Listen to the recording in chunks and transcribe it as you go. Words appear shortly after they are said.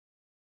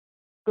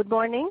Good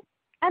morning,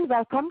 and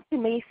welcome to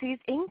Macy's,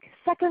 Inc.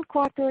 Second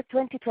Quarter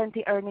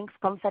 2020 Earnings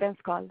Conference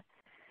Call.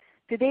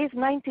 Today's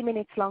 90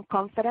 minutes long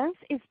conference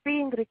is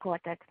being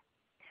recorded.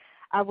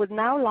 I would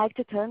now like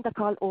to turn the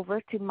call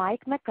over to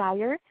Mike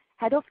McGuire,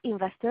 Head of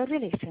Investor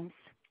Relations.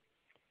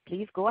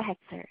 Please go ahead,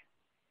 sir.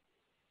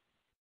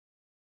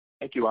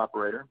 Thank you,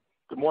 operator.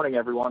 Good morning,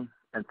 everyone,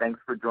 and thanks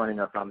for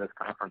joining us on this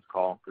conference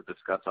call to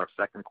discuss our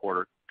second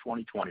quarter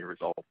 2020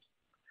 results.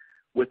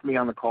 With me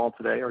on the call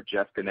today are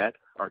Jeff Gennette,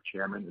 our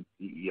Chairman and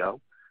CEO,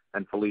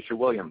 and Felicia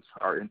Williams,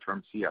 our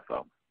Interim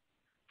CFO.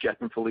 Jeff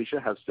and Felicia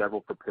have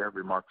several prepared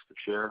remarks to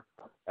share,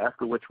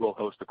 after which we'll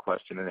host a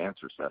question and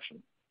answer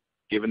session.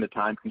 Given the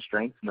time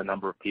constraints and the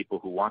number of people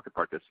who want to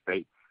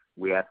participate,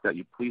 we ask that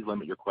you please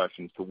limit your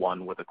questions to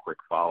one with a quick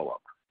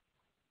follow-up.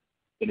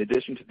 In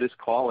addition to this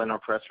call and our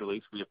press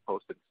release, we have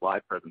posted a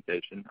slide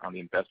presentation on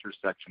the investors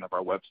section of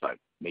our website,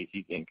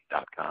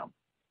 macysinc.com.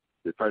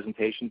 The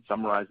presentation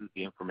summarizes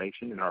the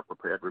information in our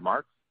prepared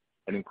remarks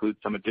and includes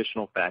some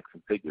additional facts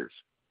and figures.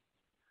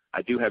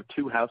 I do have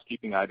two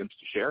housekeeping items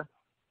to share.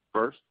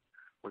 First,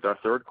 with our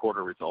third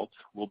quarter results,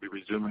 we'll be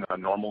resuming our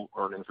normal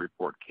earnings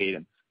report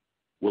cadence.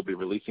 We'll be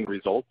releasing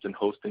results and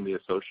hosting the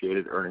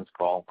associated earnings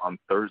call on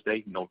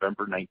Thursday,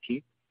 November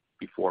 19th,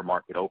 before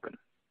market open.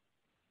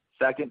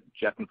 Second,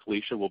 Jeff and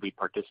Felicia will be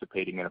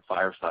participating in a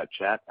fireside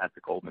chat at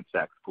the Goldman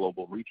Sachs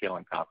Global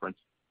Retailing Conference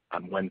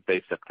on Wednesday,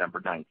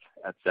 September 9th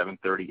at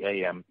 7:30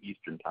 a.m.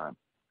 Eastern Time.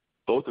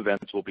 Both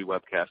events will be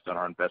webcast on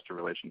our investor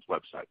relations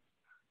website,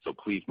 so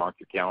please mark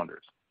your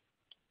calendars.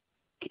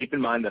 Keep in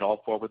mind that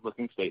all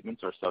forward-looking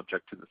statements are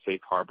subject to the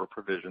safe harbor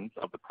provisions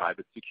of the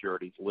Private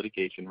Securities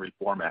Litigation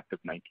Reform Act of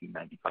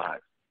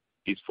 1995.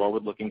 These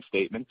forward-looking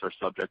statements are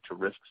subject to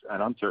risks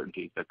and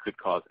uncertainties that could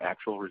cause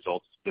actual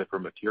results to differ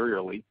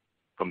materially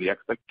from the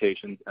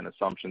expectations and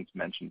assumptions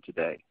mentioned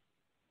today.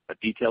 A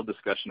detailed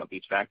discussion of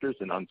these factors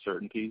and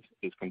uncertainties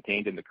is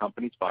contained in the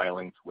company's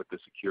filings with the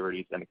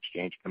Securities and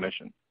Exchange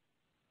Commission.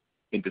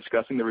 In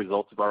discussing the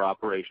results of our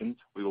operations,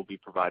 we will be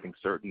providing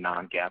certain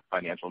non-GAAP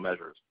financial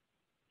measures.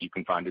 You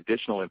can find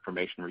additional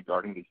information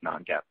regarding these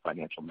non-GAAP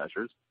financial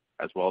measures,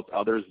 as well as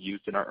others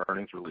used in our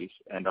earnings release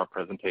and our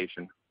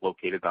presentation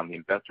located on the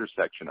investors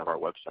section of our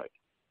website.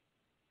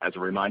 As a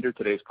reminder,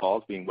 today's call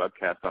is being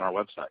webcast on our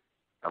website.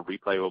 A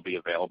replay will be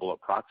available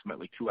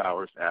approximately 2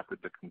 hours after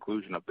the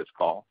conclusion of this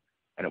call,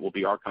 and it will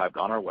be archived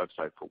on our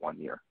website for 1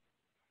 year.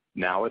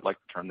 Now I'd like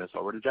to turn this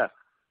over to Jeff.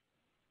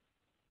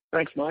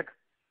 Thanks, Mike,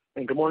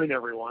 and good morning,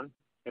 everyone,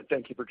 and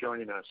thank you for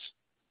joining us.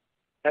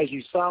 As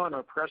you saw in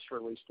our press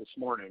release this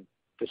morning,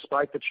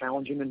 despite the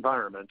challenging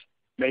environment,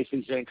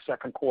 Macy's Inc.'s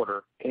second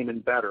quarter came in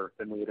better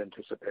than we had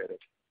anticipated.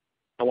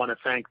 I want to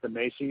thank the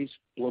Macy's,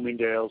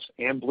 Bloomingdale's,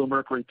 and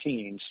Bluemercury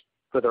teams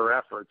for their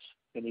efforts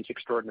in these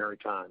extraordinary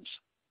times.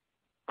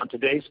 On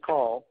today's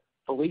call,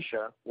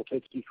 Felicia will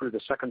take you through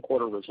the second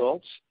quarter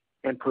results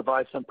and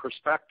provide some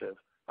perspective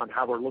on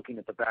how we're looking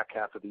at the back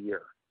half of the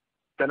year.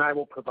 Then I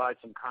will provide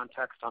some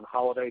context on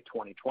holiday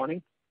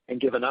 2020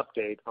 and give an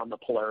update on the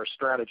Polaris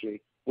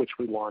strategy, which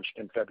we launched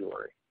in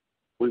February.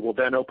 We will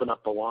then open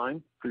up the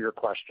line for your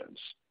questions.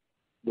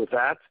 With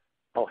that,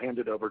 I'll hand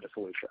it over to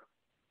Felicia.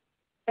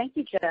 Thank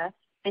you, Jeff,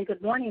 and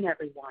good morning,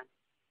 everyone.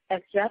 As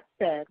Jeff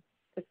said,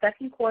 the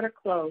second quarter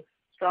closed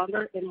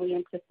stronger than we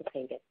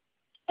anticipated,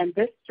 and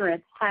this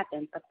strength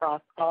happened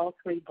across all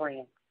three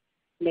brands,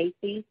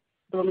 Macy's,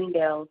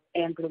 Bloomingdale's,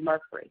 and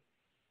Bluemercury.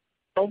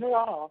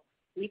 Overall,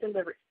 we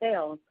delivered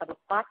sales of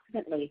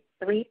approximately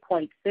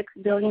 $3.6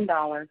 billion,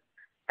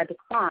 a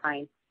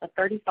decline of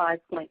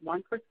 35.1%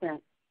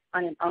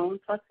 on an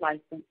owned plus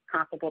licensed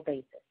comparable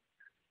basis.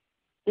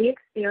 We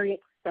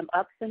experienced some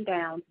ups and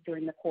downs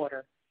during the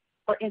quarter.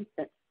 For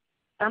instance,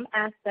 some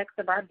aspects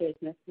of our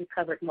business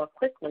recovered more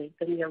quickly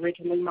than we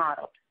originally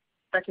modeled,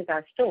 such as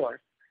our stores,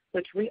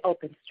 which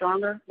reopened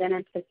stronger than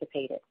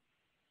anticipated.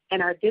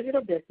 And our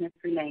digital business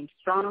remained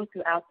strong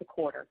throughout the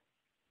quarter.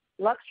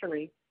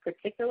 Luxury,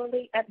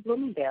 particularly at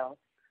Bloomingdale's,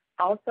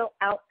 also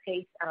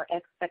outpaced our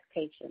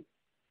expectations.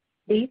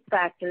 These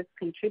factors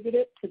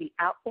contributed to the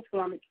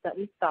outperformance that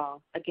we saw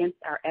against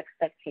our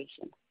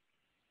expectations.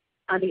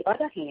 On the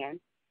other hand,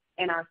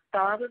 in our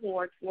Star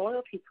Rewards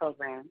loyalty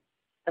program,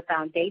 the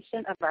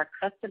foundation of our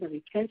customer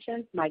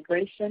retention,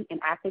 migration,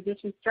 and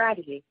acquisition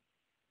strategy,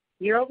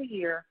 year over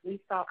year, we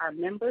saw our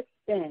members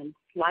spend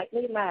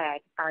slightly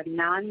lag our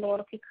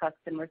non-loyalty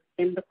customers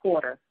in the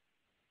quarter,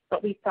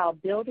 but we saw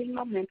building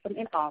momentum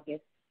in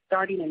August,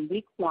 starting in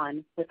week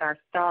 1 with our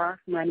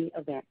Star Money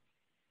event.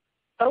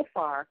 So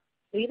far,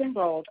 we've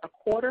enrolled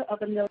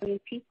 250,000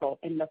 people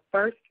in the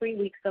first 3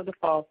 weeks of the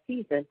fall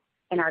season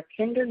in our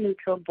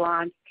tender-neutral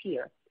bronze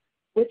tier,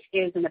 which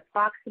is an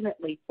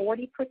approximately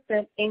 40%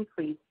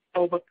 increase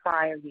over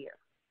prior year.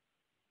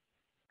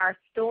 Our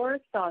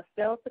stores saw a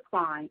sales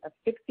decline of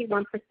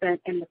 61%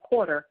 in the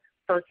quarter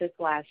versus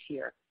last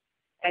year.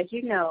 As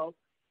you know,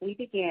 we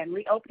began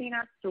reopening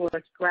our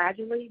stores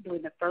gradually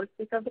during the first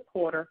week of the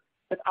quarter,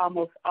 with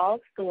almost all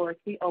stores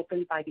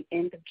reopened by the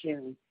end of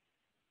June.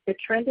 The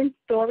trend in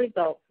store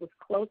results was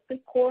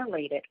closely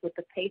correlated with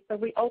the pace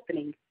of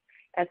reopenings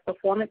as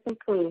performance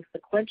improved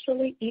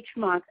sequentially each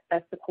month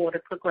as the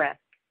quarter progressed,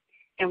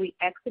 and we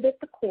exited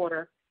the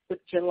quarter with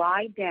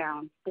July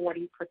down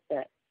 40%.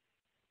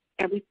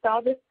 And we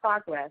saw this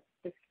progress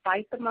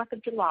despite the month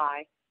of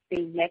July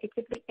being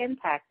negatively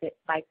impacted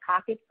by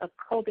pockets of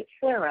COVID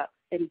flare-ups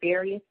in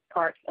various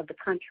parts of the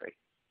country,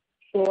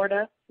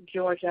 Florida,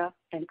 Georgia,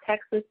 and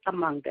Texas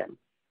among them.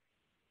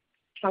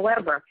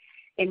 However,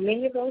 in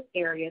many of those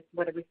areas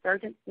where the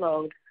resurgence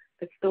slowed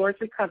the store's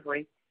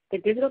recovery, the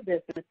digital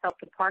business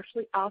helped to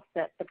partially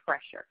offset the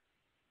pressure.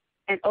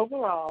 And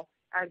overall,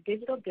 our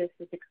digital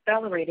business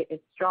accelerated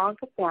its strong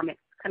performance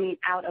coming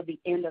out of the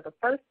end of the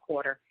first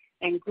quarter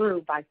and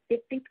grew by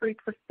 53%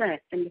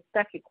 in the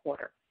second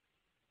quarter.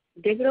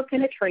 Digital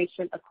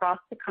penetration across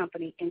the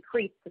company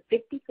increased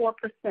to 54%,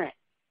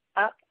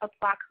 up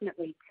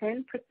approximately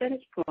 10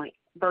 percentage points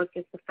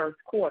versus the first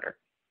quarter.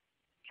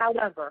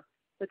 However,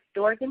 with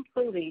stores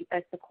improving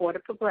as the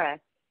quarter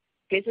progressed,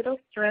 digital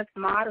strength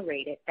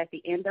moderated at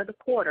the end of the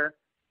quarter,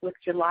 with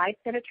July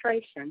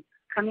penetration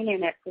coming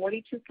in at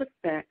 42%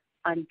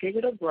 on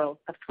digital growth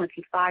of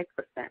 25%.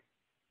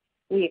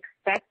 We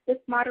expect this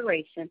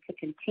moderation to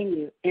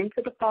continue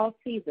into the fall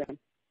season,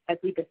 as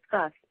we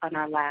discussed on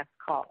our last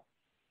call.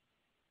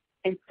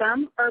 In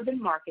some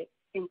urban markets,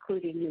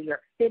 including New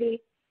York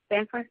City,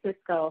 San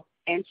Francisco,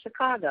 and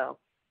Chicago,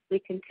 we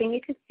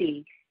continue to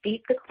see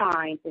steep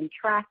declines in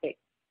traffic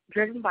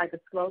driven by the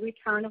slow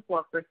return of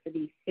workers to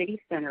these city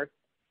centers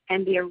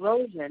and the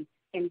erosion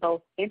in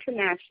both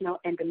international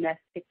and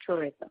domestic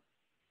tourism.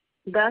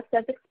 Thus,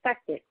 as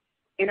expected,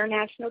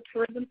 international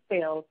tourism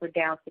sales were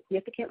down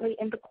significantly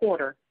in the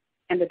quarter,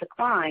 and the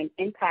decline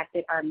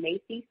impacted our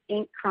Macy's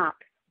Inc.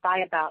 comps by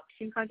about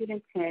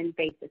 210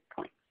 basis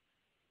points.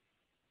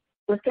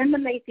 Within the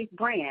Macy's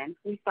brand,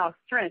 we saw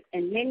strength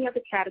in many of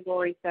the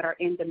categories that are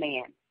in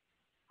demand: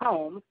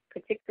 home,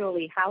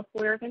 particularly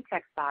housewares and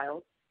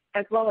textiles,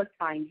 as well as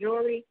fine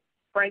jewelry,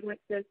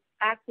 fragrances,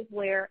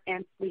 activewear,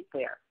 and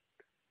sleepwear.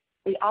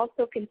 We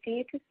also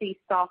continue to see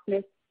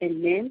softness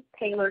in men's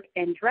tailored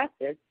and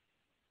dresses,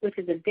 which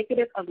is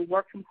indicative of the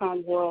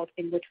work-from-home world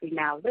in which we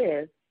now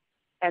live,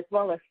 as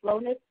well as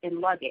slowness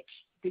in luggage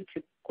due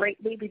to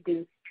greatly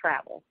reduced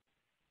travel.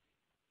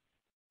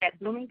 At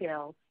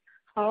Bloomingdale's,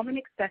 home and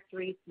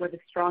accessories were the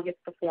strongest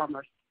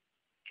performers.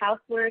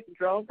 Housewares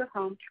drove the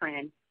home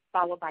trend,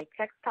 followed by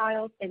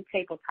textiles and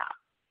tabletops.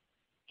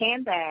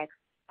 Handbags,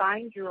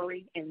 fine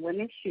jewelry, and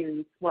women's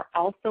shoes were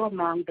also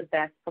among the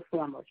best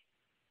performers.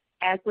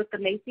 As with the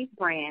Macy's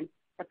brand,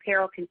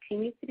 apparel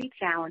continues to be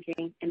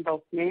challenging in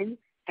both men's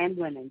and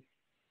women's.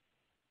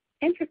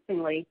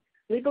 Interestingly,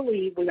 we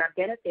believe we are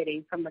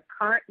benefiting from the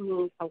current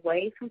move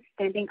away from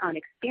spending on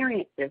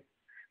experiences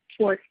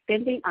towards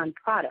spending on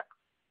products,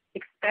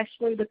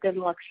 especially within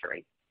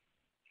luxury.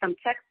 From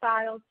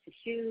textiles to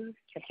shoes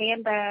to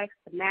handbags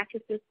to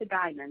mattresses to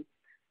diamonds,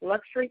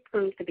 luxury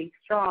proved to be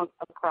strong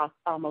across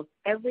almost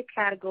every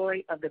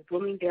category of the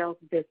Bloomingdale's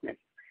business,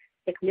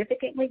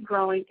 significantly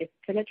growing its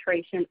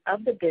penetration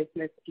of the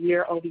business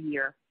year over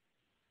year.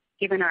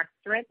 Given our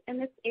strength in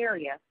this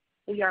area,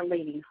 we are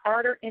leaning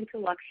harder into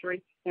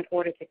luxury in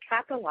order to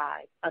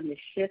capitalize on the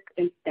shift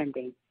in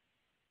spending.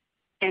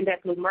 And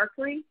at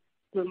Bluemercury,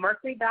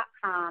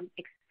 Bluemercury.com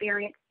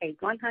experienced a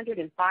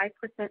 105%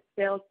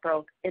 sales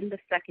growth in the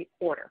second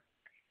quarter,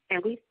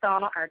 and we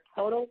saw our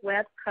total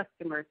web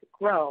customers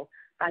grow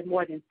by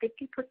more than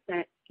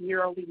 50%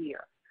 year over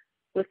year,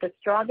 with the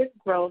strongest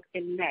growth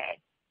in May,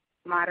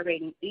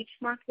 moderating each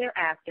month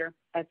thereafter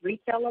as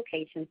retail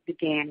locations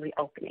began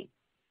reopening.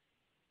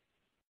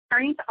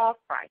 Turning to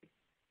off-price,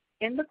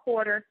 in the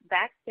quarter,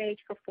 Backstage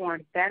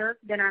performed better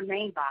than our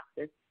main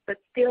boxes, but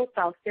still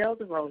saw sales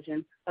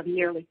erosion of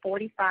nearly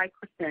 45%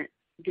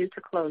 due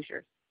to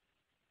closures.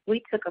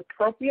 We took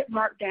appropriate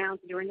markdowns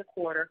during the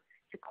quarter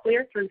to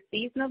clear through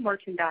seasonal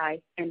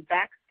merchandise, and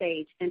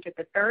Backstage entered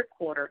the third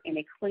quarter in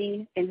a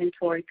clean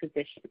inventory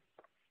position.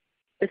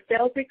 The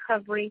sales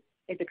recovery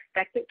is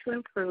expected to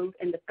improve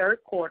in the third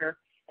quarter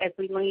as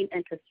we lean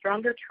into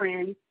stronger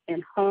trends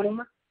in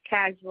home,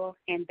 casual,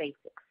 and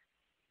basics.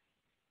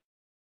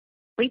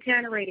 We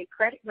generated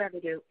credit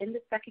revenue in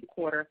the second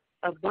quarter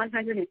of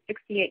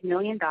 $168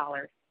 million,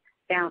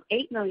 down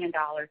 $8 million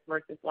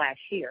versus last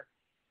year.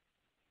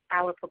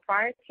 Our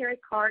proprietary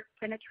card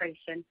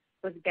penetration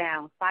was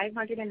down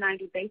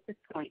 590 basis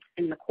points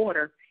in the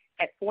quarter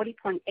at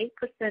 40.8%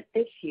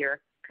 this year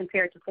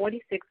compared to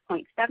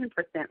 46.7%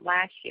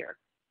 last year.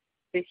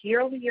 This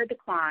year-over-year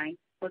decline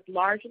was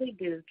largely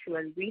due to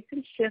a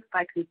recent shift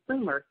by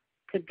consumers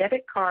to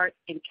debit cards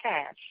and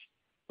cash,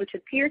 which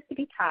appears to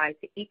be tied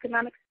to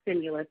economic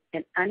stimulus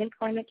and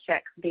unemployment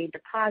checks being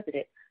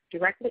deposited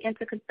directly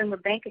into consumer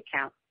bank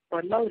accounts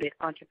or loaded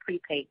onto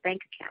prepaid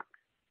bank accounts.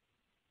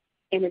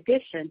 In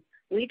addition,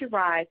 we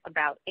derive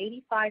about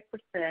 85%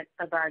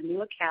 of our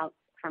new accounts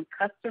from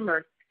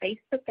customers'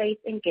 face-to-face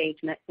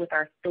engagement with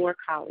our store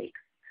colleagues.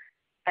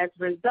 As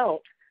a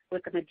result,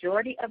 with the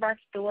majority of our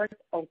stores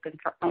open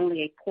for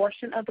only a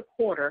portion of the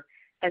quarter,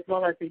 as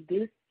well as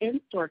reduced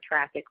in-store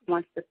traffic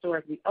once the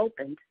stores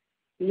reopened,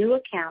 new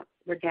accounts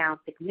were down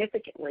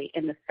significantly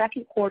in the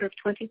second quarter of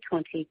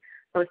 2020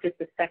 versus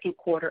the second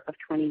quarter of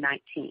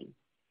 2019.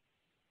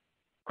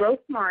 Gross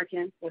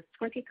margin was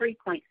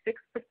 23.6%,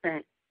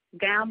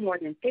 down more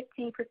than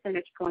 15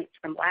 percentage points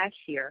from last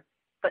year,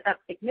 but up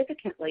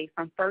significantly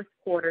from first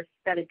quarter's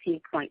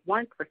 17.1%,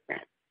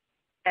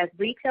 as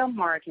retail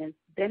margins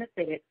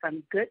benefited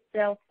from good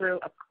sell-through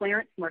of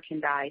clearance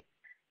merchandise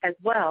as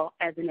well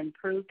as an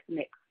improved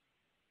mix.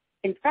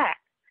 In fact,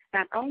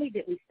 not only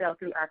did we sell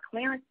through our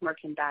clearance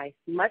merchandise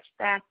much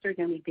faster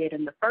than we did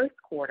in the first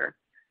quarter,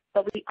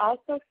 but we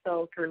also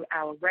sold through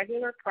our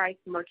regular price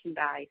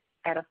merchandise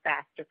at a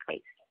faster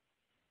pace.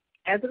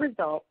 As a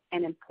result,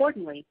 and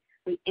importantly,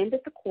 we ended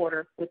the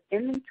quarter with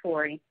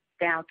inventory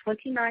down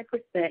 29%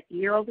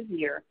 year over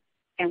year,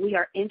 and we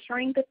are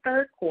entering the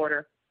third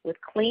quarter with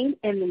clean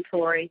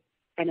inventory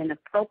and an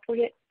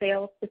appropriate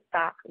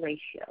sales-to-stock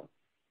ratio.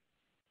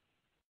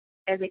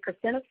 As a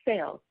percent of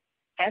sales,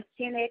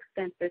 SG&A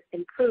expenses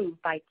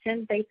improved by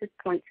 10 basis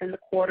points in the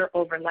quarter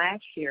over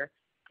last year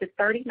to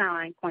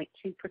 39.2%.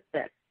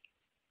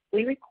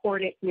 We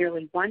recorded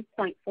nearly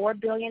 $1.4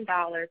 billion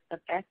of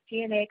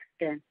SG&A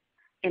expense,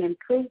 an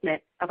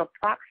improvement of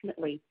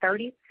approximately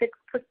 36%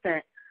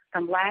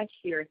 from last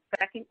year's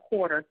second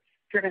quarter,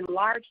 driven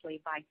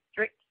largely by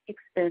strict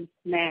expense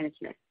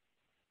management.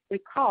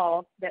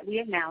 Recall that we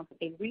announced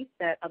a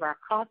reset of our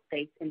cost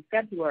base in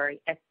February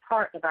as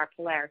part of our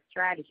Polaris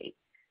strategy,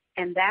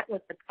 and that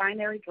was the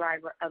primary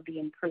driver of the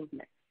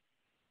improvement.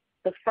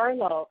 The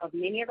furlough of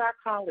many of our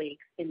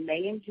colleagues in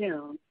May and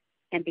June,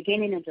 and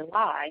beginning in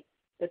July,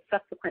 the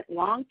subsequent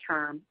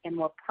long-term and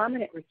more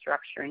permanent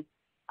restructuring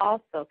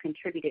also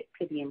contributed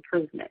to the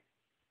improvement.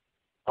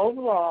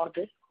 Overall,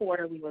 this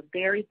quarter we were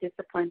very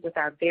disciplined with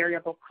our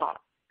variable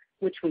costs,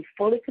 which we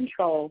fully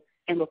control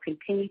and will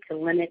continue to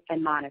limit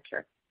and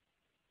monitor.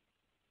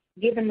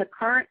 Given the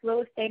current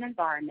real estate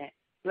environment,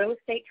 real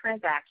estate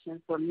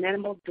transactions were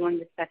minimal during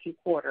the second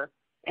quarter,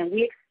 and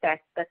we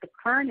expect that the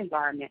current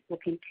environment will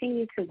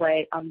continue to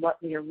weigh on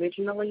what we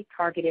originally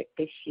targeted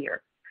this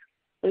year.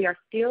 We are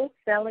still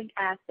selling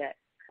assets,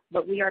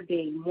 but we are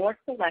being more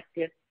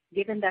selective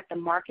given that the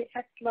market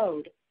has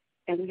slowed,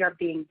 and we are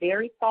being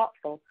very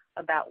thoughtful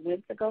about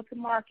when to go to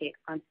market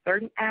on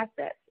certain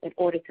assets in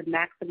order to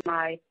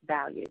maximize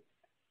value.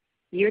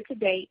 Year to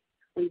date,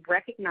 we've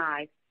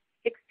recognized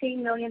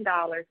 $16 million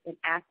in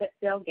asset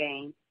sale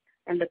gains,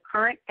 and the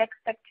current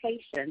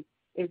expectation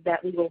is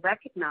that we will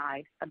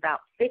recognize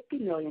about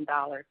 $50 million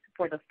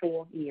for the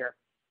full year.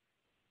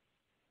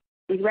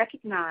 We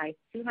recognized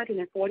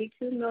 $242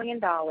 million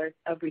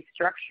of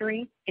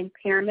restructuring,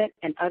 impairment,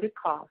 and other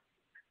costs,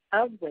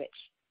 of which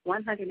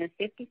 $154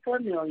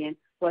 million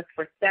was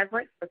for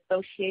severance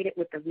associated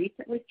with the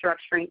recent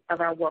restructuring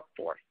of our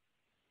workforce.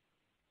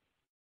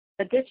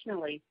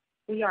 Additionally,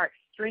 we are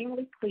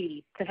extremely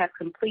pleased to have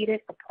completed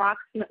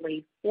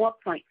approximately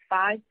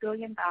 $4.5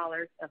 billion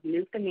of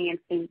new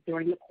financing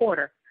during the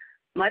quarter,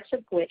 much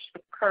of which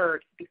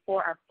occurred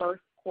before our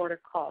first quarter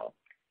call.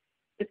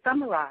 To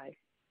summarize,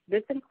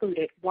 this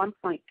included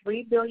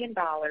 $1.3 billion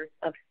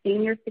of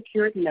senior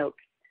secured notes,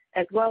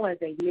 as well as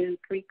a new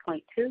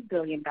 $3.2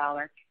 billion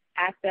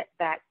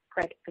asset-backed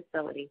credit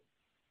facility.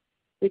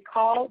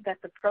 Recall that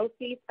the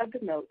proceeds of the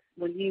notes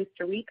were used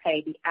to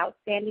repay the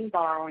outstanding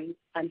borrowings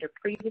under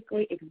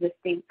previously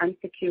existing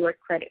unsecured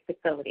credit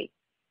facility.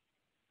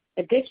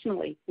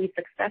 Additionally, we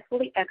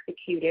successfully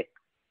executed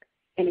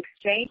an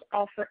exchange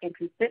offer and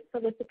consent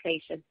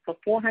solicitation for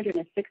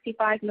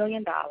 $465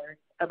 million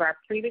of our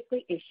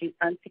previously issued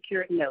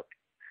unsecured notes,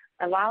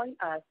 allowing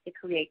us to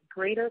create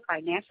greater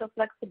financial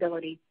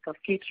flexibility for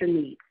future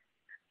needs.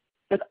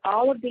 With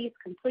all of these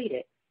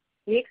completed,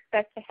 we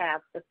expect to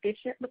have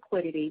sufficient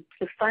liquidity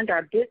to fund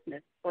our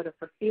business for the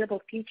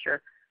foreseeable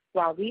future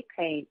while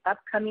repaying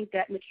upcoming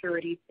debt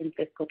maturities in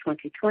fiscal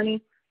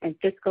 2020 and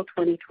fiscal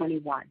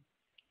 2021.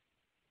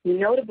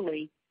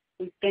 Notably,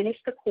 we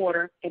finished the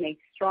quarter in a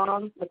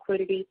strong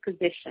liquidity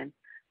position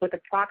with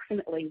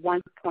approximately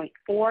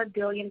 $1.4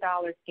 billion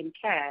in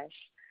cash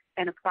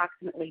and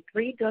approximately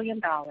 $3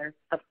 billion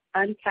of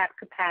untapped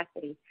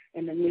capacity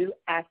in the new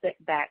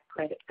asset-backed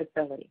credit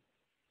facility.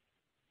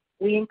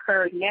 We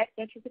incurred net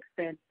interest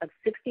expense of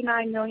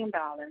 $69 million,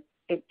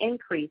 an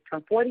increase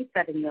from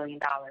 $47 million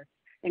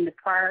in the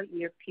prior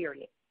year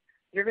period,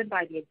 driven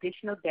by the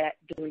additional debt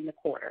during the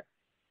quarter.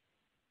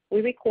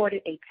 We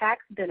recorded a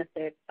tax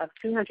benefit of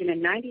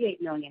 $298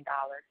 million,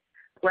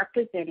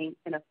 representing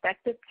an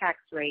effective tax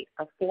rate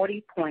of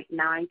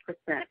 40.9%.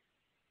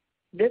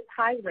 This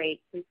high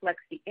rate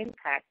reflects the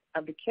impact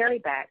of the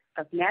carryback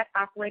of net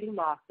operating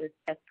losses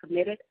as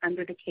permitted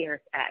under the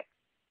CARES Act.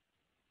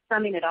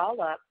 Summing it all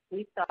up,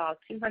 we saw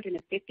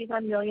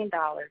 $251 million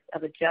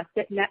of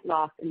adjusted net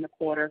loss in the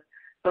quarter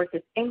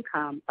versus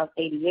income of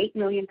 $88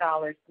 million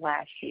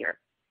last year.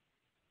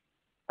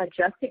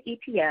 Adjusted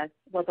EPS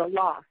was a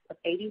loss of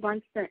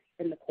 81 cents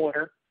in the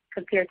quarter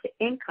compared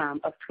to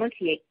income of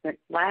 28 cents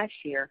last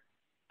year,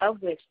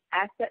 of which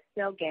asset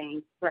sale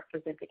gains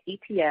represented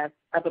EPS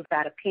of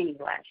about a penny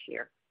last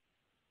year.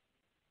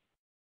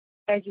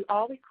 As you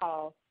all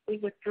recall, we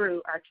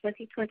withdrew our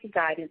 2020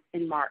 guidance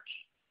in March.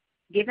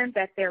 Given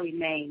that there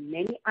remain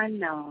many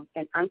unknown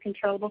and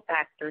uncontrollable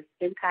factors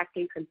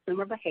impacting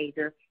consumer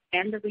behavior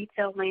and the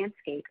retail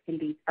landscape in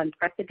these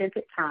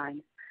unprecedented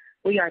times,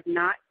 we are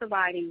not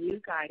providing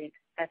new guidance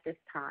at this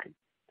time.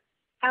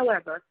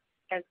 However,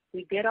 as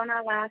we did on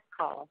our last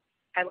call,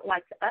 I would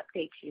like to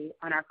update you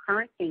on our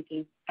current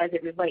thinking as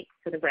it relates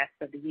to the rest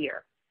of the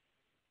year.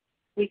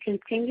 We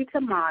continue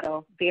to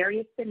model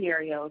various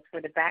scenarios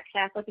for the back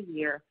half of the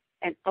year,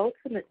 and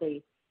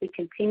ultimately, we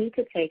continue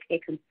to take a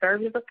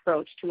conservative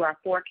approach to our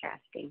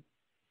forecasting.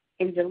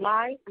 In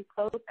July, we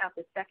closed out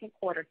the second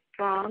quarter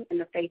strong in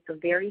the face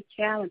of various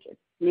challenges,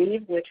 many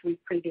of which we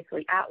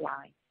previously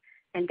outlined,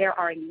 and there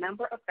are a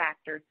number of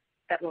factors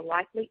that will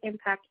likely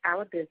impact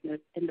our business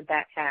in the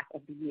back half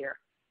of the year.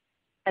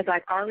 As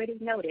I've already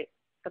noted,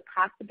 the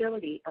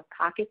possibility of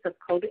pockets of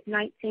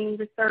COVID-19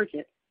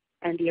 resurgence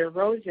and the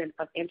erosion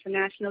of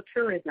international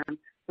tourism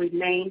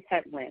remains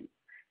headwinds,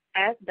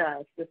 as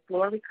does the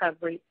slower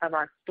recovery of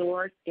our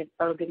stores in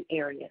urban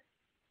areas.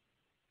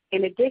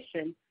 In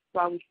addition,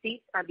 while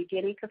receipts are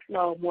beginning to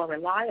flow more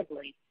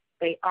reliably,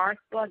 they are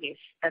sluggish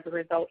as a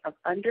result of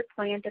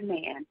underplanned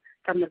demand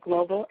from the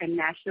global and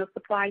national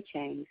supply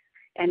chains.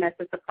 And as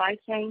the supply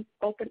chains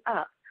open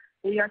up,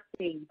 we are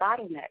seeing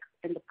bottlenecks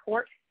in the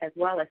port as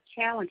well as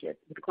challenges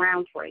with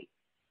ground freight.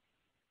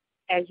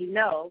 As you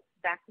know,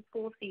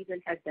 back-to-school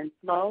season has been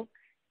slow,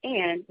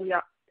 and we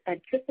are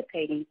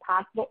anticipating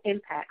possible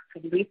impacts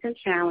from recent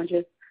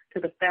challenges to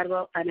the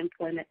federal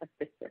unemployment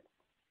assistance.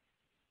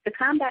 To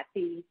combat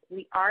these,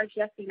 we are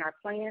adjusting our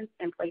plans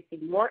and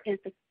placing more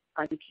emphasis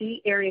on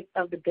key areas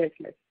of the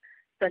business,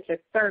 such as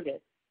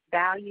service,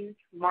 values,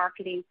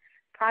 marketing,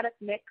 product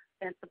mix,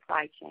 and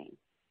supply chain.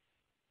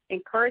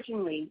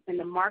 Encouragingly, in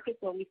the markets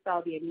where we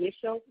saw the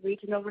initial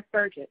regional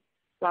resurgence,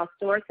 while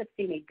stores have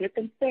seen a dip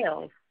in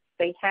sales,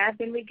 they have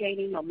been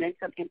regaining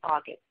momentum in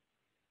August.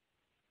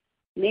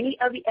 Many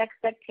of the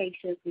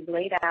expectations we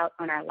laid out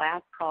on our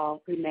last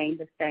call remain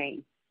the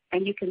same,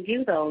 and you can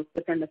view those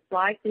within the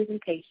slide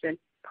presentation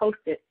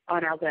posted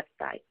on our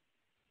website.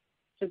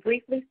 To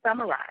briefly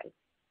summarize,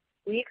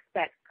 we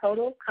expect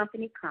total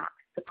company comps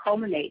to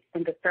culminate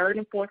in the third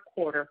and fourth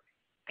quarter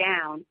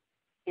down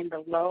in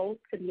the low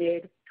to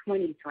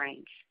mid-20s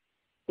range.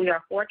 We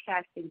are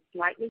forecasting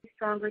slightly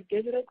stronger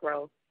digital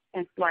growth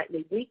and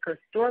slightly weaker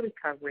store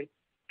recovery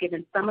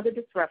given some of the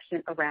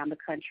disruption around the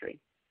country.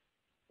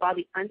 While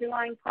the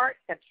underlying parts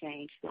have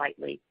changed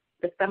slightly,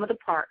 the sum of the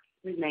parts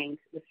remains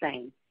the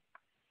same.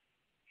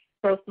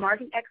 Gross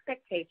margin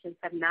expectations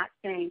have not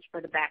changed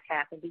for the back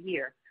half of the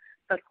year,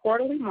 but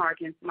quarterly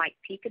margins might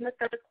peak in the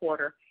third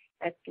quarter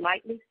as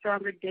slightly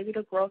stronger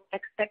digital growth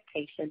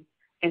expectations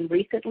and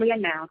recently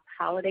announced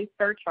holiday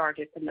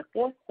surcharges in the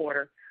fourth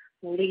quarter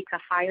will lead to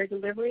higher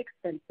delivery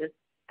expenses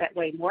that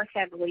weigh more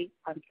heavily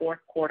on fourth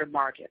quarter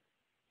margins.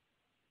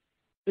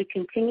 We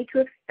continue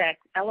to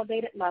expect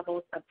elevated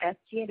levels of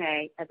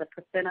SG&A as a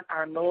percent of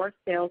our lower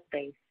sales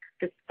base,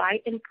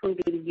 despite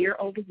improving year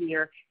over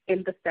year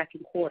in the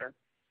second quarter.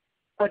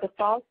 For the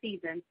fall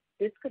season,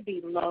 this could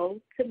be low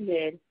to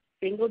mid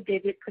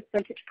single-digit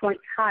percentage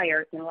points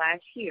higher than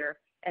last year,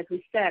 as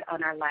we said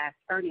on our last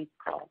earnings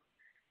call.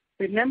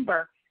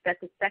 Remember that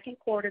the second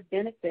quarter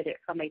benefited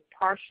from a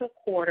partial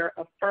quarter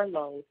of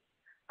furloughs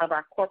of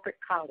our corporate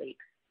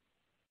colleagues.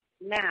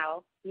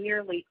 Now,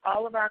 nearly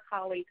all of our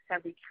colleagues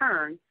have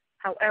returned.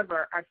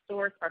 However, our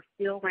stores are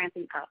still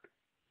ramping up.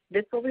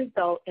 This will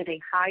result in a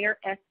higher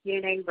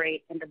SG&A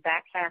rate in the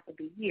back half of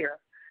the year,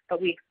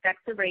 but we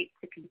expect the rate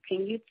to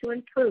continue to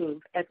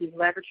improve as we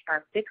leverage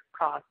our fixed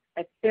costs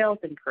as sales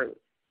improve.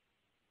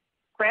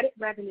 Credit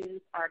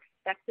revenues are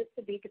expected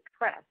to be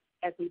depressed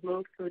as we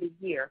move through the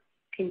year,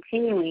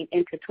 continuing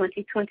into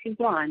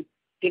 2021,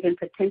 given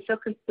potential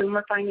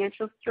consumer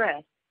financial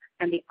stress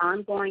and the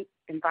ongoing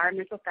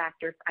environmental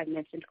factors I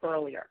mentioned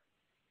earlier.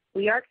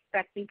 We are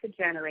expecting to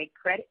generate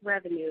credit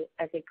revenue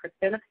as a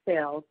percent of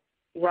sales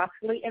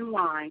roughly in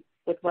line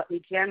with what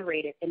we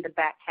generated in the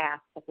back half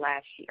of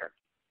last year.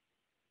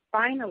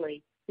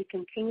 Finally, we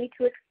continue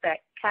to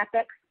expect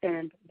CapEx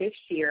spend this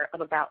year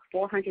of about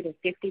 $450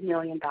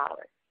 million.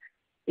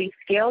 We've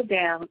scaled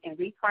down and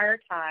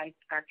reprioritized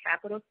our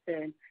capital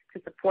spend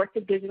to support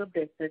the digital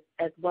business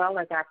as well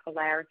as our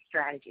Polaris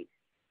strategies.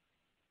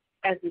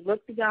 As we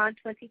look beyond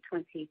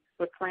 2020,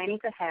 we're planning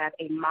to have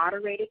a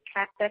moderated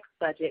CapEx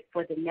budget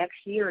for the next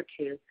year or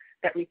two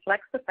that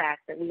reflects the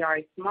fact that we are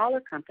a smaller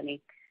company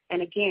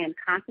and, again,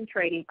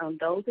 concentrating on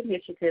those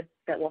initiatives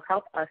that will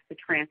help us to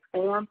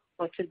transform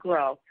or to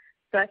grow,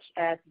 such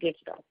as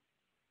digital.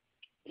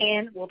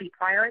 And we'll be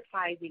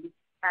prioritizing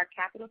our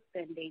capital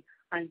spending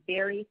on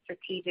very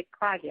strategic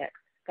projects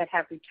that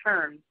have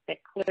returns that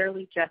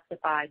clearly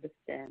justify the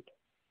spend.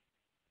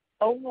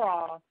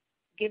 Overall,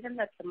 given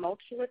the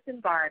tumultuous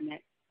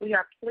environment, we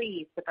are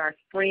pleased with our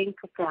spring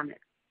performance.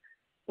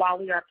 While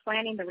we are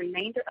planning the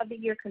remainder of the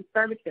year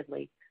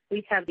conservatively,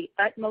 we have the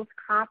utmost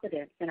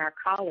confidence in our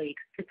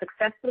colleagues to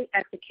successfully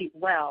execute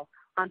well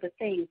on the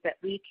things that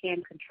we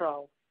can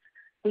control.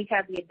 We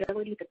have the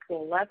ability to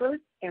pull levers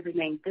and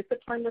remain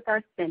disciplined with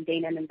our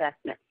spending and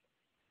investments.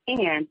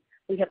 And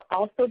we have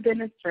also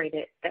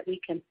demonstrated that we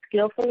can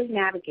skillfully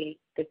navigate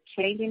this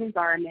changing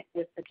environment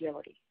with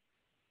agility.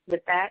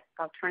 With that,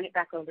 I'll turn it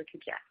back over to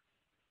Jeff.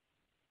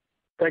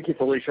 Thank you,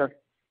 Felicia.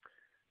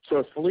 So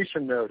as Felicia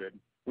noted,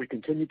 we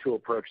continue to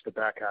approach the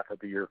back half of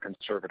the year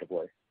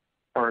conservatively.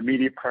 Our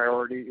immediate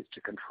priority is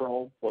to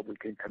control what we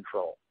can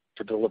control,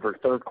 to deliver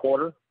third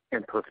quarter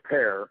and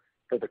prepare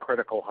for the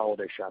critical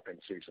holiday shopping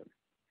season.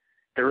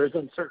 There is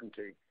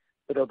uncertainty,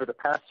 but over the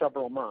past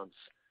several months,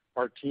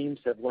 our teams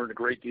have learned a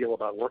great deal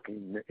about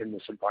working in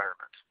this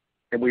environment,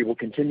 and we will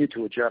continue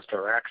to adjust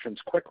our actions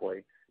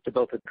quickly to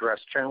both address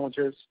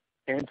challenges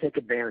and take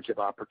advantage of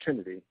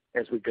opportunity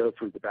as we go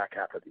through the back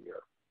half of the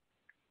year.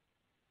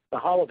 The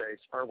holidays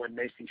are when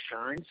Macy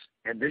shines,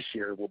 and this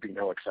year will be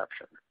no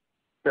exception.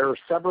 There are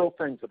several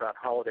things about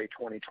holiday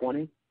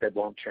 2020 that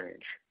won't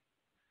change.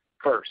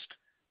 First,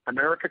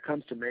 America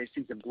comes to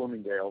Macy's and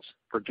Bloomingdale's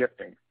for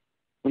gifting.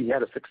 We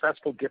had a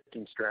successful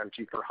gifting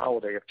strategy for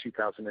holiday of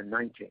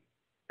 2019,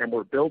 and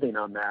we're building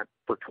on that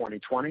for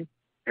 2020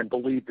 and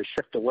believe the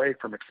shift away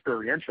from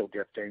experiential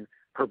gifting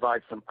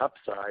provides some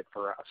upside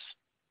for us.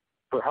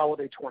 For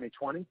holiday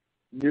 2020,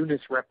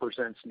 newness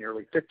represents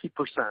nearly 50%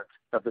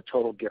 of the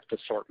total gift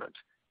assortment,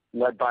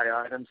 led by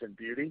items in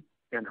beauty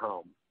and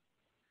home.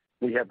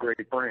 We have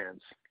great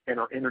brands and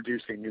are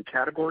introducing new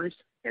categories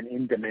and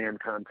in-demand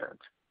content.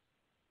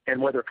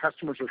 And whether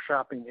customers are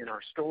shopping in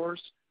our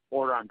stores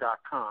or on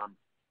 .com,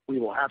 we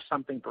will have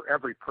something for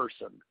every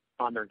person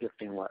on their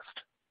gifting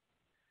list.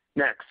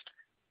 Next,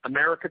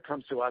 America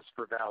comes to us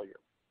for value.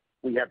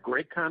 We have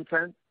great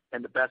content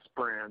and the best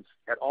brands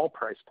at all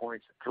price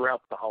points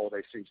throughout the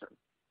holiday season.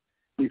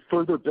 We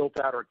further built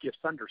out our Gifts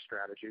Under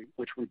strategy,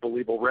 which we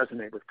believe will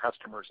resonate with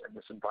customers in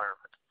this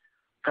environment.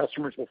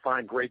 Customers will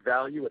find great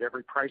value at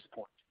every price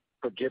point,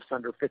 from gifts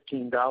under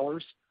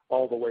 $15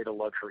 all the way to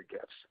luxury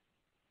gifts.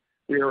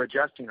 We are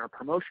adjusting our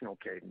promotional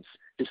cadence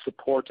to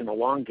support an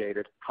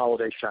elongated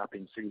holiday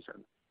shopping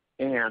season,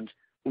 and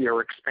we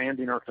are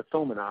expanding our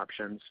fulfillment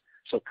options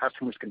so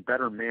customers can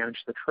better manage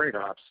the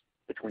trade-offs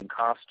between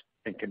cost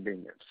and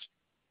convenience.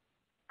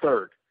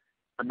 Third,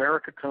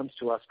 America comes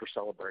to us for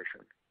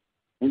celebration.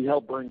 We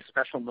help bring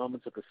special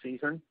moments of the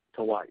season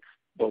to life,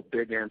 both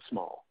big and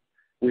small.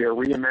 We are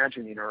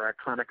reimagining our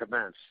iconic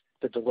events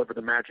to deliver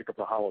the magic of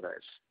the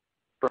holidays.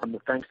 From the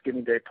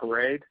Thanksgiving Day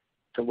parade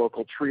to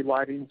local tree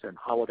lightings and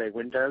holiday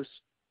windows,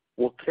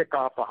 we'll kick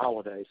off the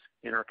holidays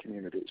in our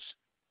communities.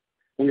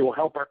 We will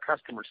help our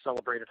customers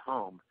celebrate at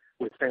home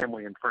with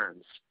family and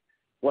friends,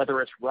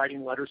 whether it's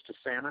writing letters to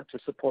Santa to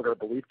support our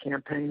Believe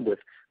campaign with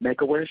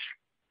Make-A-Wish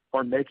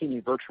or making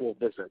a virtual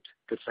visit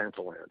to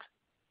Santaland.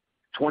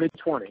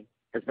 2020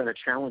 has been a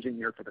challenging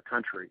year for the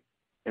country,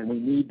 and we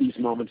need these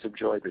moments of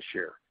joy this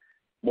year,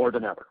 more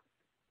than ever.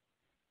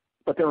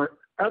 But there are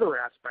other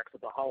aspects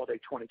of the holiday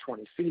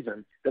 2020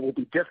 season that will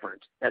be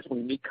different as we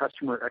meet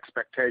customer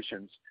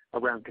expectations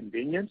around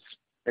convenience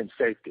and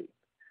safety.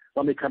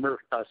 Let me cover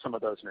some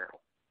of those now.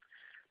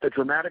 The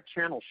dramatic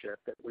channel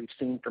shift that we've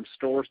seen from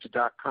stores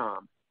to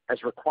 .com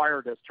has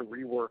required us to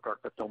rework our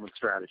fulfillment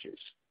strategies.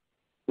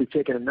 We've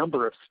taken a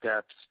number of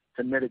steps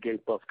to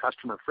mitigate both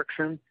customer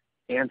friction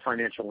and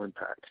financial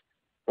impact.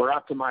 We're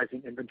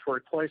optimizing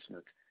inventory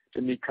placement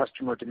to meet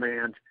customer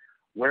demand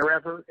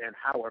wherever and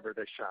however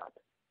they shop,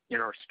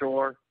 in our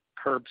store,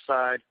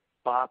 curbside,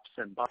 BOPS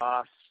and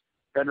BOSS,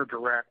 vendor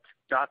direct,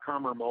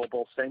 .com or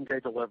mobile, same-day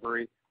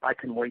delivery, I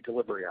Can Wait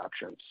delivery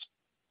options.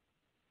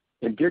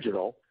 In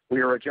digital,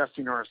 we are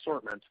adjusting our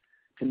assortment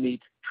to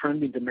meet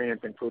trending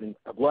demands, including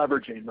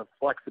leveraging the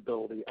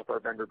flexibility of our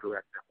vendor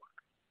direct network.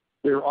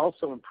 We are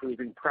also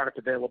improving product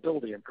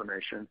availability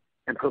information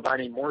and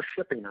providing more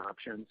shipping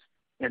options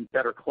and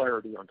better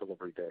clarity on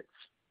delivery dates.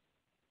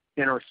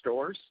 In our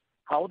stores,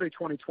 holiday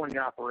 2020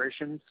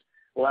 operations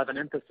will have an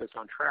emphasis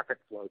on traffic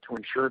flow to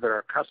ensure that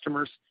our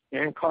customers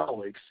and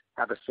colleagues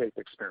have a safe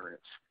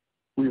experience.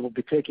 We will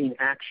be taking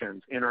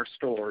actions in our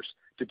stores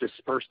to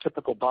disperse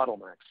typical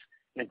bottlenecks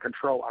and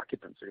control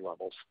occupancy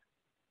levels.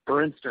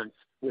 For instance,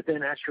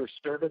 within Asher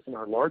service in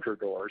our larger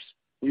doors,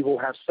 we will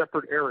have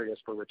separate areas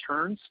for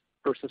returns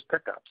versus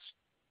pickups.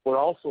 We're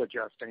also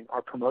adjusting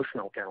our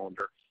promotional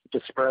calendar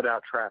to spread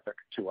out traffic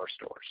to our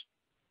stores.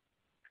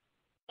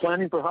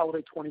 Planning for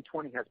holiday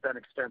 2020 has been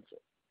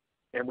extensive,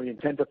 and we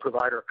intend to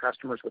provide our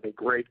customers with a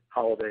great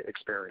holiday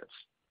experience.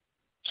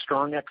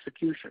 Strong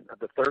execution of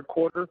the third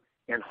quarter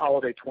and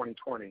holiday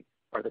 2020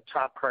 are the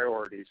top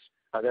priorities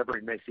of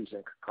every Macy's,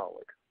 Inc.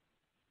 colleague.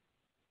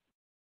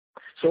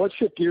 So let's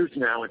shift gears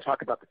now and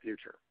talk about the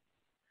future.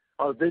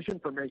 Our vision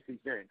for Macy's,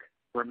 Inc.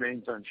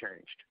 remains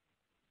unchanged.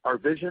 Our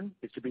vision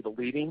is to be the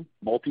leading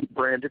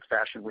multi-branded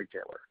fashion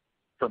retailer.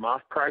 From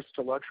off-price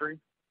to luxury,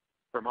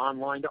 from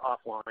online to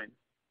offline,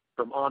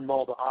 from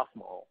on-mall to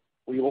off-mall,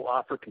 we will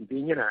offer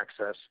convenient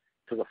access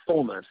to the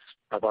fullness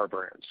of our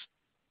brands.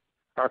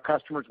 Our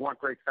customers want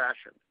great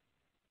fashion.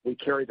 We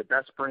carry the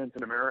best brands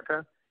in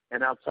America,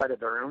 and outside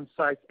of our own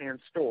sites and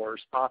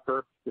stores,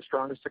 offer the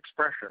strongest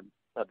expression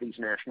of these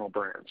national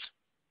brands.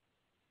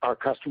 Our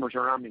customers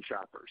are omni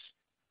shoppers,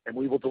 and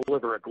we will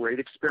deliver a great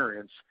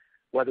experience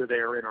whether they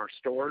are in our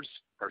stores,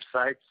 our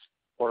sites,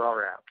 or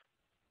our app.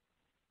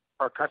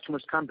 Our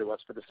customers come to us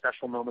for the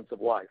special moments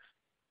of life,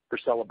 for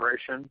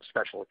celebration,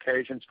 special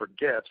occasions, for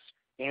gifts,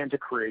 and to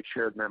create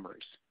shared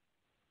memories.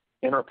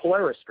 And our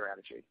Polaris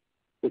strategy,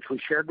 which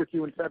we shared with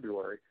you in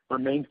February,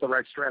 remains the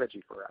right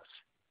strategy for us.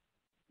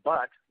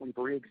 But we've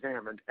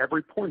re-examined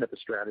every point of the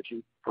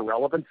strategy for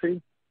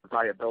relevancy,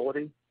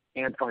 viability,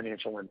 and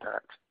financial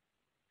impact.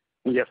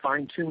 We have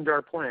fine-tuned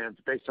our plans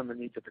based on the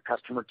needs of the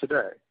customer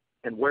today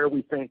and where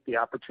we think the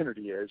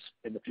opportunity is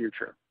in the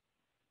future.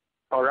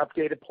 Our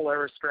updated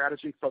Polaris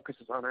strategy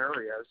focuses on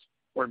areas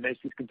where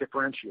Macy's can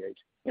differentiate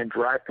and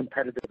drive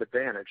competitive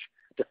advantage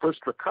to first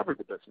recover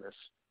the business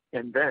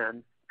and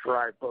then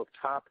drive both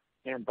top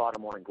and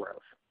bottom line growth.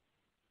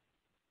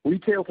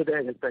 Retail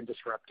today has been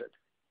disrupted,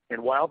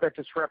 and while that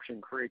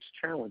disruption creates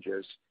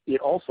challenges, it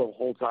also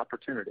holds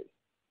opportunity.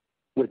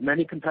 With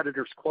many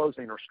competitors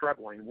closing or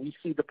struggling, we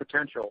see the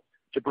potential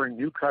to bring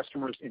new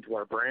customers into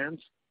our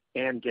brands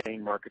and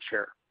gain market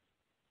share.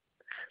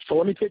 So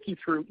let me take you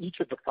through each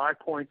of the 5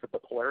 points of the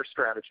Polaris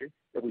strategy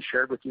that we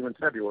shared with you in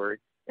February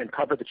and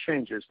cover the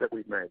changes that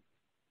we've made.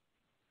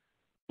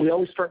 We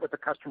always start with the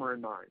customer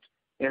in mind,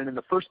 and in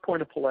the first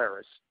point of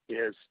Polaris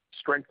is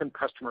strengthen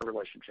customer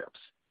relationships.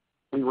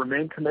 We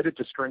remain committed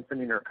to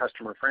strengthening our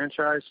customer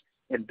franchise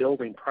and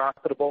building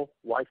profitable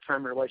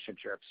lifetime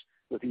relationships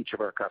with each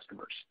of our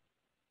customers.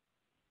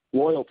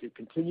 Loyalty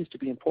continues to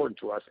be important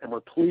to us, and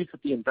we're pleased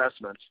that the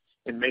investments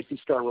in Macy's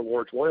Star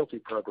Rewards loyalty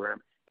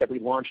program that we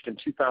launched in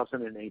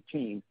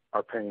 2018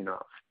 are paying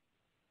off.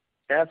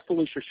 As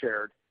Felicia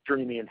shared,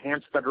 during the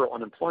enhanced federal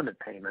unemployment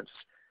payments,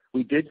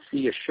 we did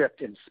see a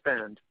shift in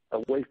spend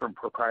away from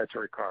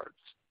proprietary cards.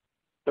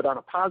 But on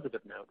a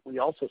positive note, we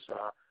also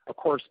saw a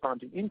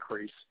corresponding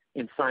increase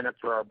in sign-up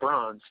for our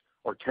bronze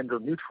or tender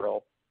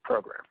neutral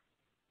program.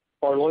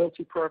 Our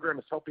loyalty program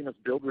is helping us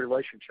build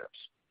relationships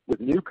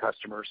with new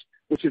customers,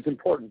 which is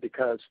important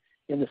because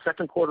in the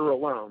second quarter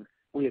alone,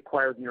 we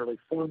acquired nearly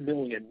 4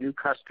 million new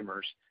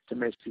customers to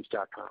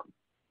Macys.com.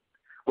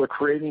 We're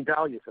creating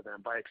value for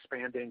them by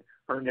expanding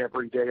Earn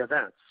Everyday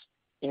events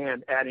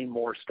and adding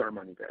more Star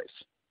Money Days.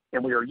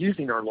 And we are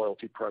using our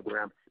loyalty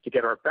program to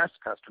get our best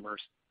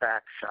customers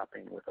back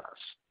shopping with us.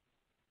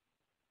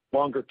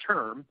 Longer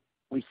term,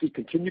 we see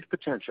continued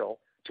potential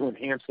to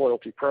enhance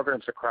loyalty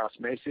programs across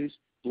Macy's,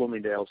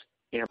 Bloomingdale's,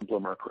 and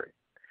Bluemercury.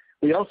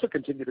 We also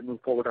continue to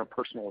move forward on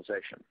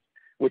personalization,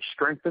 which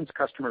strengthens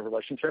customer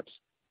relationships,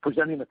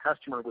 presenting the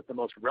customer with the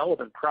most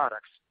relevant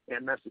products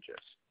and messages.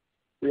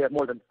 We have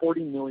more than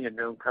 40 million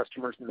known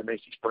customers in the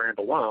Macy's brand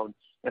alone,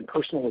 and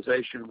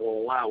personalization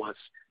will allow us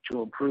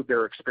to improve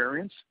their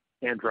experience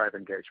and drive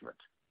engagement.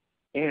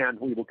 And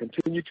we will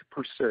continue to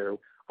pursue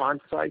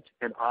on-site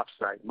and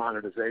off-site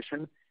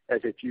monetization as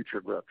a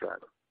future growth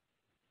driver.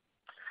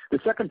 The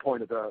second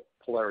point of the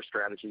Polaris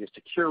strategy is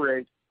to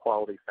curate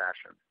quality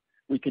fashion.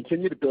 We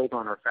continue to build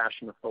on our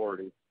fashion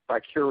authority by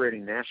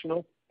curating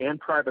national and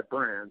private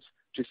brands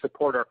to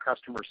support our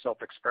customers'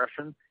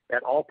 self-expression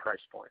at all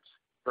price points,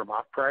 from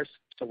off-price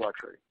to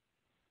luxury.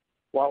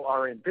 While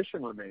our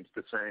ambition remains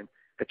the same,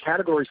 the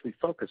categories we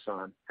focus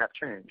on have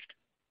changed.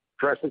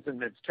 Dresses and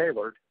men's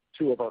tailored,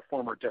 2 of our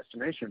former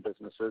destination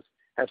businesses,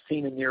 have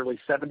seen a nearly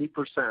 70%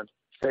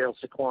 sales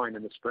decline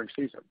in the spring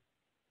season.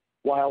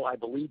 While I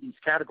believe these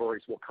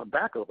categories will come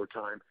back over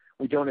time,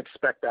 we don't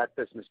expect that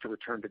business to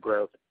return to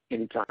growth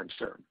anytime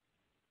soon.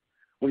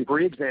 We've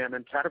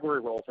re-examined category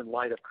roles in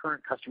light of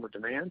current customer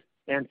demand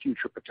and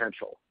future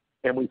potential,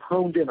 and we've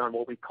honed in on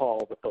what we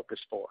call the Focus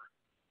 4.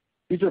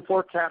 These are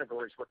 4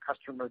 categories where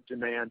customer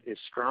demand is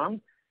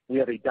strong, we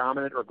have a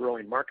dominant or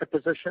growing market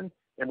position,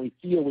 and we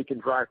feel we can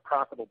drive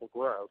profitable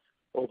growth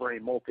over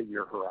a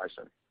multi-year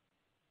horizon.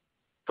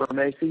 For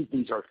Macy's,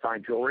 these are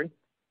fine jewelry,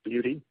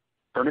 beauty,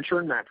 furniture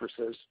and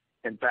mattresses,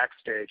 and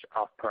backstage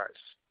off-price.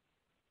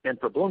 And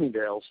for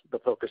Bloomingdale's, the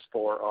Focus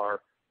 4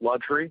 are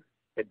luxury,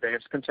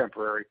 advanced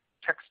contemporary,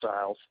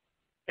 textiles,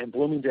 and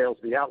Bloomingdale's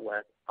The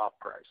Outlet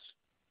off-price.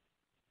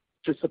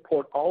 To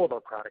support all of our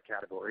product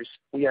categories,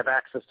 we have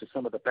access to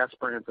some of the best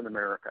brands in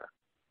America.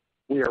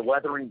 We are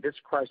weathering this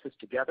crisis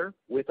together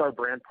with our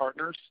brand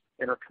partners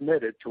and are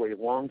committed to a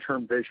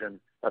long-term vision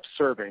of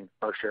serving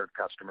our shared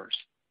customers.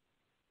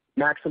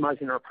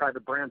 Maximizing our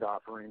private brand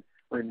offering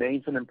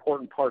remains an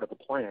important part of the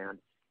plan,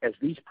 as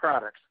these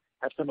products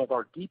have some of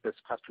our deepest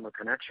customer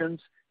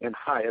connections and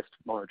highest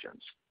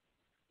margins.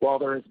 While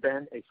there has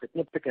been a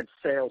significant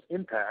sales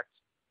impact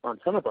on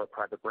some of our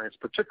private brands,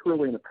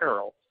 particularly in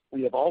apparel,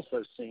 we have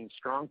also seen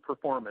strong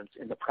performance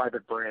in the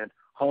private brand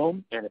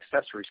home and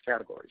accessories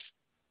categories.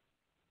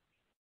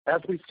 As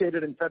we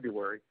stated in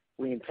February,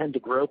 we intend to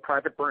grow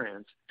private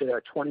brands to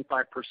a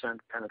 25%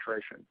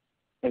 penetration.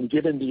 And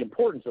given the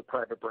importance of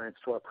private brands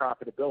to our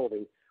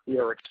profitability, we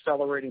are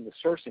accelerating the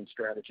sourcing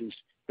strategies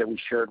that we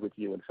shared with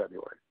you in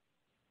February.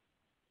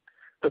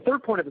 The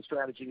third point of the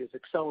strategy is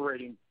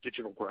accelerating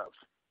digital growth.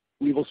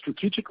 We will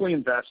strategically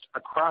invest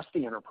across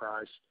the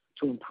enterprise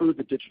to improve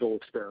the digital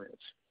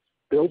experience,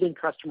 building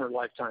customer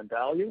lifetime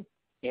value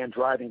and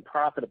driving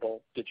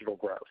profitable digital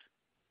growth.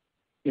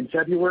 In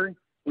February,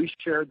 we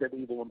shared that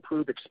we will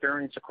improve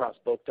experience across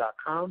both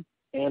 .com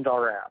and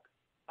our app,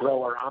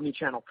 grow our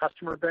omnichannel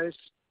customer base,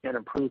 and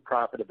improve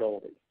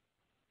profitability.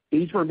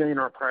 These remain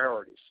our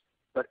priorities,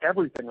 but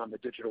everything on the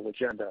digital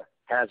agenda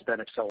has been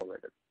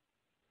accelerated.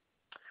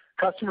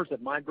 Customers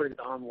have migrated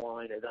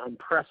online at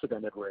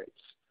unprecedented rates.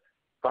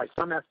 By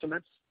some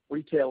estimates,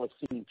 retail has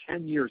seen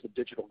 10 years of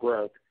digital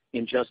growth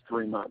in just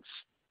 3 months.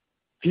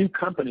 Few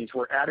companies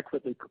were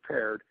adequately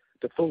prepared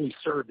to fully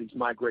serve these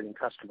migrating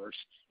customers,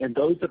 and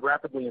those that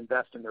rapidly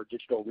invest in their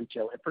digital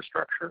retail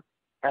infrastructure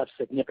have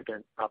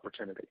significant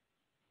opportunity.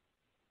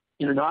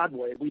 In an odd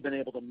way, we've been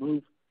able to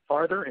move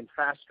farther and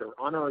faster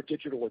on our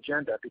digital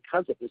agenda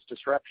because of this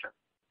disruption.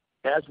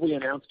 As we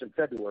announced in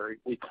February,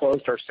 we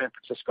closed our San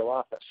Francisco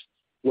office,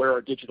 where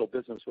our digital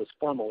business was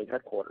formerly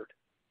headquartered.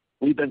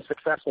 We've been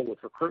successful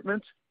with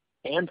recruitment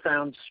and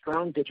found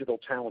strong digital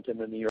talent in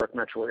the New York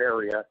metro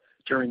area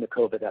during the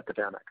COVID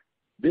epidemic.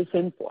 This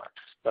influx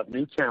of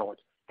new talent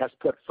has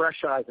put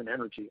fresh eyes and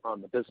energy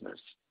on the business,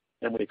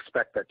 and we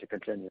expect that to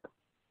continue.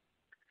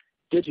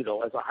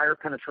 Digital, as a higher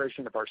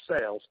penetration of our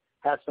sales,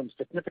 has some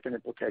significant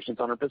implications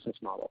on our business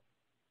model.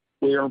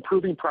 We are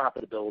improving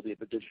profitability of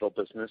the digital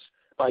business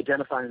by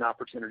identifying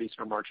opportunities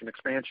for margin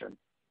expansion,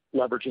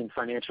 leveraging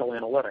financial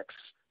analytics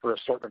for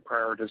assortment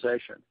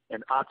prioritization,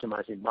 and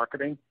optimizing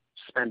marketing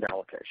spend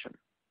allocation.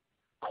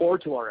 Core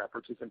to our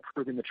efforts is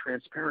improving the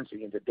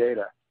transparency into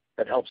data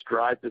that helps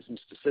drive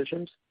business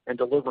decisions and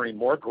delivering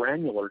more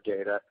granular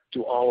data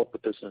to all of the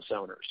business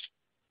owners.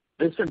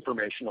 This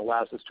information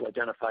allows us to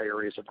identify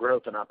areas of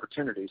growth and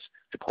opportunities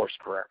to course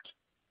correct.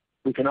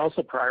 We can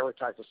also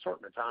prioritize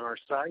assortment on our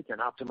site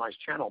and optimize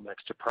channel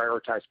mix to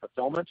prioritize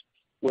fulfillment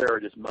where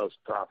it is most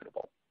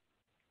profitable.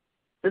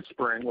 This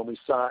spring, when we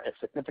saw a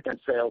significant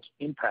sales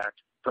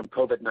impact from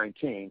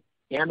COVID-19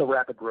 and the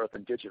rapid growth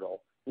in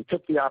digital, we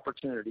took the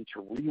opportunity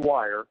to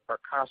rewire our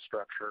cost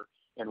structure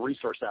and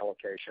resource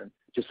allocation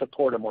to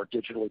support a more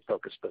digitally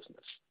focused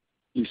business.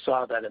 You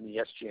saw that in the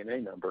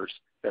SG&A numbers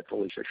that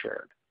Felicia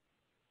shared.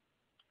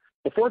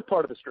 The fourth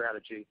part of the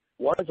strategy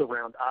was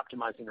around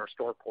optimizing our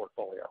store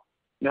portfolio.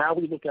 Now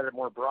we look at it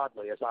more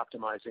broadly as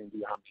optimizing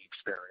the omni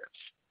experience.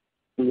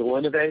 We will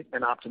innovate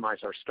and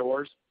optimize our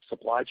stores,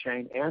 supply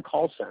chain, and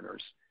call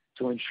centers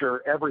to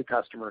ensure every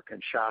customer can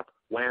shop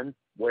when,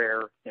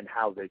 where, and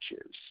how they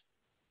choose.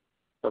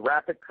 The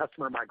rapid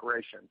customer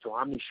migration to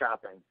omni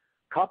shopping,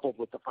 coupled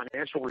with the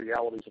financial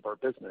realities of our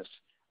business,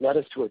 led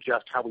us to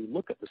adjust how we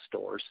look at the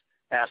stores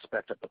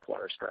aspect of the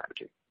Polaris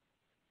strategy.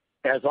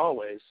 As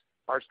always,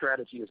 our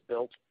strategy is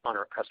built on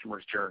our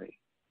customer's journey.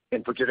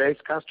 And for today's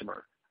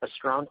customer, a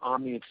strong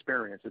omni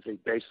experience is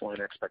a baseline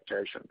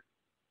expectation.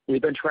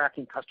 We've been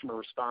tracking customer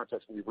response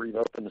as we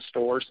reopen the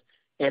stores,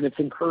 and it's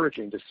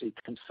encouraging to see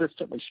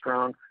consistently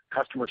strong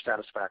customer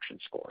satisfaction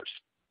scores.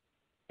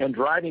 And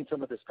driving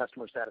some of this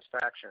customer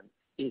satisfaction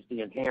is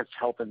the enhanced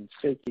health and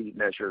safety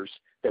measures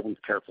that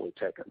we've carefully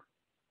taken.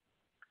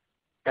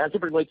 As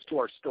it relates to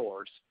our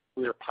stores,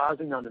 we are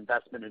pausing on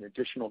investment in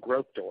additional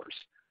growth doors,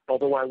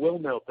 although I will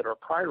note that our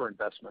prior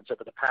investments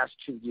over the past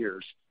 2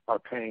 years are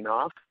paying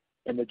off,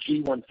 and the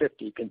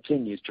G150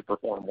 continues to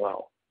perform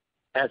well.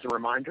 As a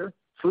reminder,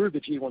 through the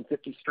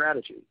G150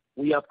 strategy,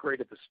 we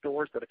upgraded the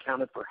stores that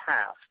accounted for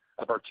half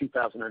of our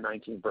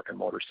 2019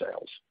 brick-and-mortar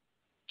sales.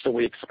 So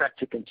we expect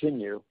to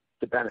continue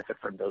to benefit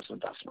from those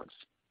investments.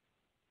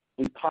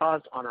 We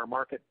paused on our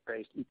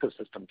market-based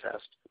ecosystem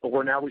test, but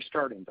we're now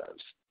restarting those,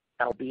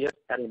 albeit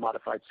at a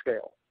modified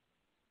scale.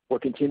 We're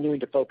continuing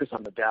to focus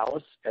on the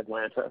Dallas,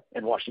 Atlanta,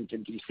 and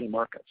Washington, D.C.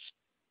 markets.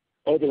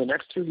 Over the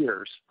next 2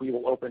 years, we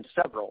will open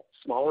several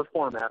smaller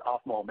format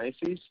off-mall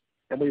Macy's,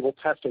 and we will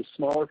test a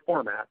smaller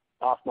format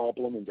off-mall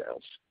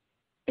Bloomingdale's.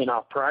 In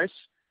off-price,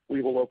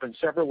 we will open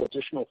several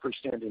additional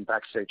freestanding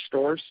Backstage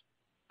stores,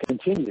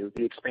 continue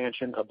the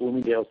expansion of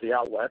Bloomingdale's The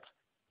Outlet,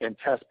 and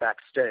test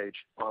Backstage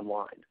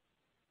online.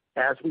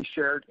 As we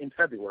shared in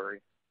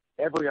February,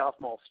 every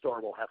off-mall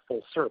store will have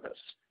full service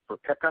for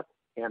pickup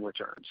and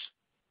returns.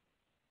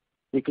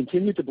 We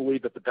continue to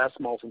believe that the best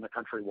malls in the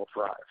country will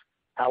thrive.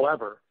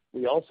 However,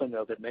 we also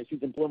know that Macy's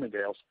and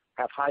Bloomingdale's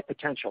have high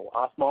potential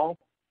off-mall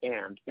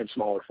and in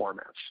smaller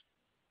formats.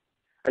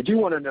 I do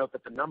want to note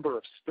that the number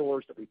of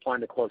stores that we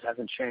plan to close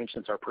hasn't changed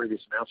since our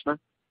previous announcement.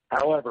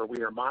 However,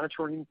 we are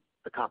monitoring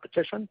the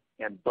competition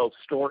and both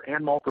store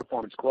and mall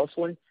performance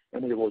closely,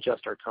 and we will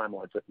adjust our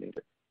timelines if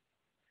needed.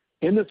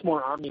 In this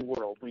more omni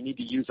world, we need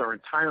to use our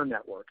entire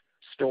network,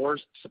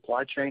 stores,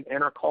 supply chain,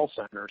 and our call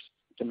centers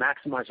to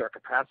maximize our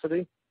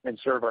capacity and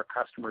serve our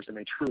customers in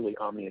a truly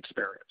omni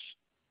experience.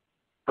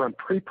 From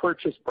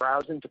pre-purchase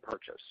browsing to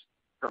purchase,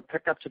 from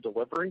pickup to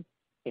delivery,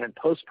 and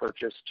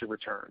post-purchase to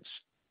returns.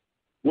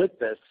 With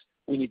this,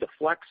 we need to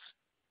flex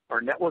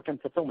our network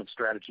and fulfillment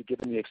strategy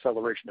given the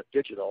acceleration of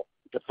digital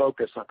to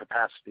focus on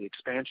capacity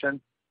expansion,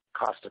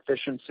 cost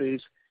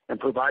efficiencies, and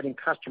providing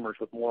customers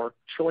with more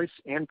choice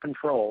and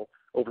control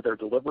over their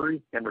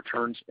delivery and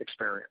returns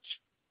experience.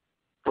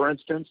 For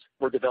instance,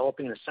 we're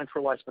developing a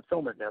centralized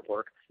fulfillment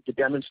network to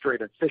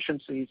demonstrate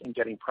efficiencies in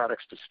getting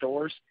products to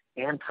stores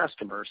and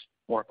customers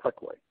more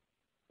quickly.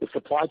 The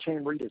supply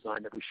chain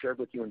redesign that we shared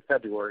with you in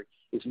February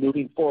is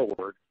moving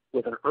forward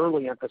with an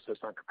early emphasis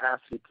on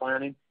capacity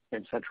planning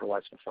and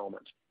centralized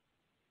fulfillment.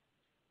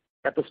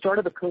 At the start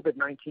of the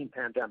COVID-19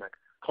 pandemic,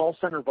 call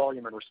center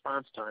volume and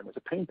response time was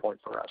a pain point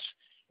for us,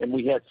 and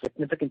we had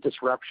significant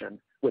disruption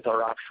with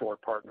our offshore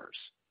partners.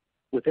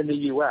 Within the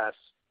U.S.,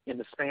 in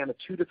the span of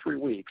 2 to 3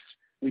 weeks,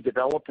 we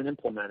developed and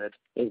implemented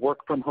a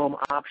work-from-home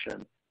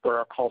option for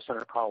our call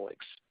center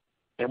colleagues,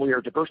 and we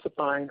are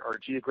diversifying our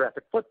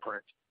geographic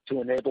footprint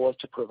to enable us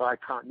to provide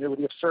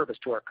continuity of service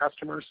to our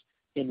customers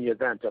in the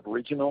event of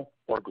regional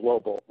or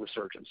global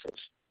resurgences.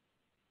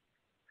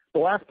 The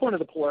last point of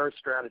the Polaris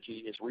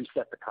strategy is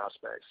reset the cost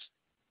base.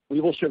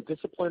 We will show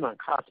discipline on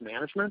cost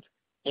management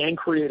and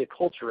create a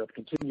culture of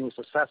continuous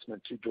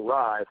assessment to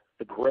derive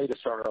the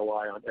greatest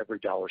ROI on every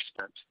dollar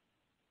spent.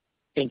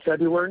 In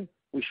February,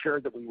 we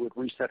shared that we would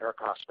reset our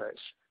cost base,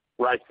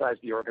 right-size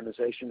the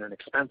organization and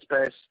expense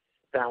base,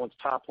 balance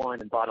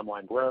top-line and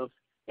bottom-line growth,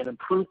 and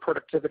improve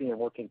productivity and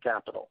working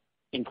capital,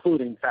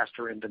 including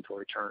faster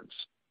inventory turns.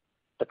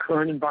 The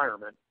current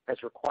environment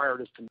has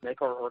required us to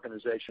make our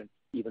organization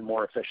even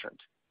more efficient.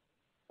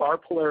 Our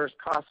Polaris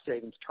cost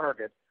savings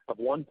target of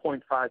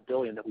 $1.5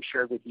 billion that we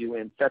shared with you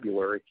in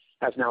February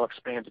has now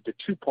expanded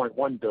to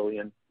 $2.1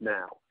 billion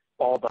now,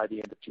 all by the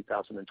end of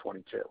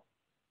 2022.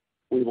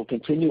 We will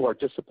continue our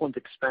disciplined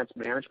expense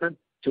management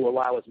to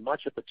allow as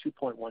much of the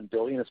 $2.1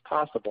 billion as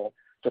possible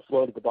to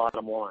flow to the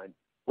bottom line,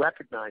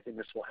 recognizing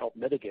this will help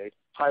mitigate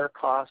higher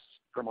costs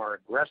from our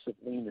aggressive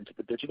lean into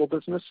the digital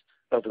business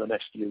over the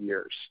next few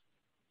years.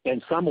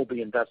 And some will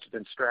be invested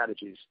in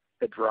strategies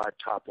that drive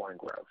top-line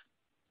growth.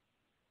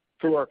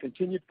 Through our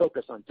continued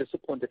focus on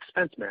disciplined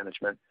expense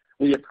management,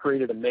 we have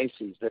created a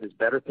Macy's that is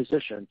better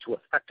positioned to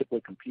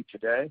effectively compete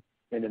today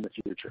and in the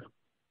future.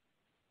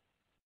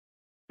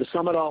 To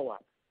sum it all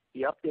up,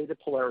 the updated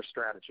Polaris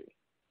strategy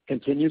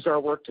continues our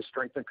work to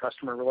strengthen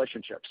customer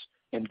relationships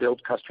and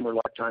build customer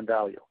lifetime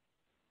value,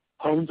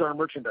 hones our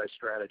merchandise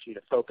strategy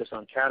to focus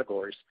on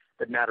categories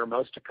that matter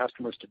most to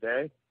customers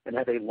today and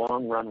have a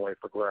long runway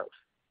for growth,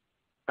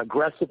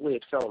 aggressively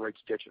accelerates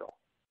digital,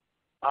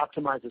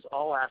 optimizes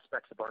all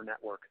aspects of our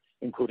network,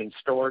 including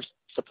stores,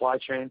 supply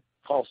chain,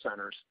 call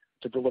centers,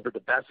 to deliver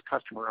the best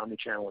customer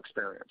omnichannel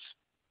experience,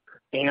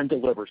 and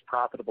delivers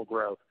profitable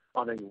growth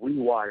on a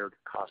rewired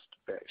cost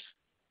base.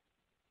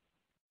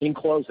 In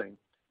closing,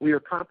 we are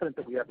confident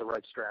that we have the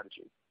right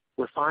strategy.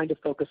 We're fine to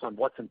focus on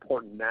what's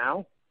important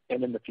now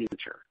and in the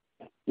future.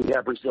 We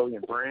have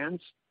resilient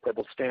brands that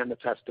will stand the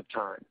test of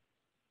time.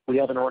 We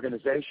have an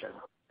organization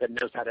that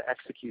knows how to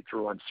execute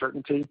through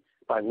uncertainty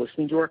by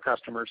listening to our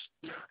customers,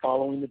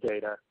 following the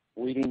data,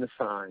 reading the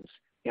signs,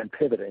 and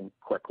pivoting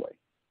quickly.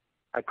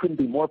 I couldn't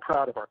be more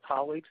proud of our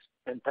colleagues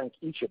and thank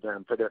each of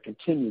them for their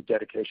continued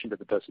dedication to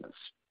the business.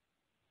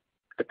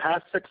 The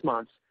past 6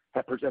 months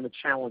have presented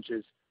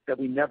challenges that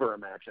we never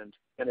imagined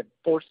and have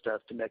forced us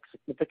to make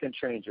significant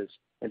changes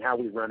in how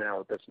we run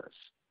our business.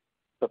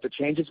 But the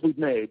changes we've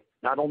made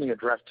not only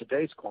address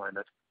today's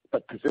climate,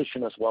 but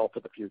position us well for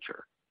the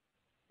future.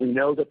 We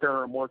know that there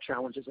are more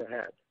challenges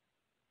ahead,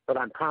 but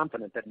I'm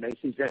confident that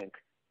Macy's, Inc.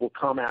 will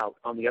come out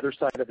on the other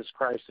side of this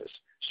crisis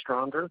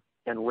stronger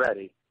and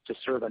ready to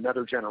serve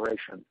another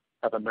generation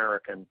of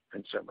American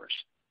consumers.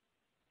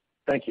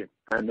 Thank you.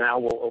 And now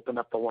we'll open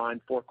up the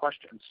line for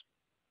questions.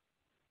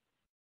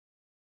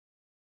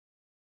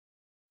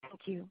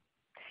 Thank you.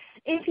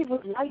 If you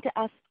would like to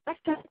ask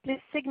questions, please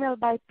signal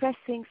by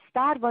pressing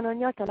star 1 on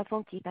your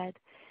telephone keypad.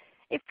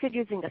 If you're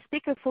using a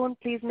speakerphone,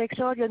 please make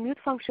sure your mute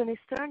function is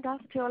turned off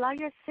to allow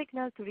your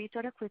signal to reach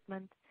our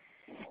equipment.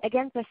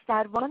 Again, press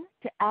star 1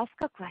 to ask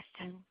a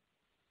question.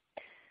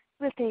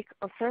 We'll take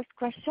our first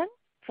question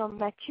from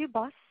Matthew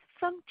Boss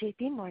from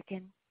J.P.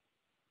 Morgan.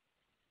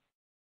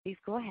 Please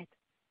go ahead.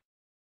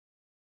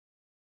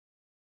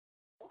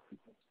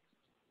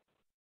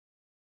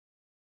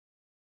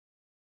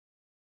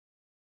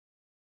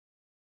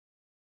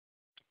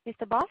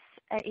 Mr. Boss,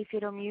 if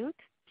you're on mute,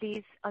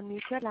 please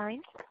unmute your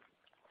line.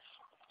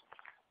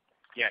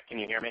 Yeah, can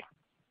you hear me?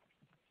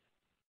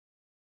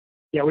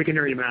 Yeah, we can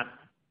hear you, Matt.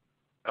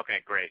 Okay,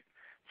 great.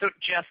 So,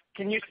 Jeff,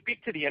 can you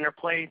speak to the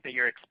interplay that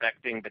you're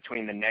expecting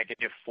between the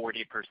negative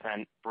 40%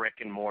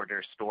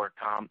 brick-and-mortar store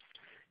comps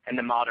and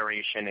the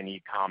moderation in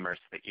e-commerce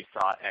that you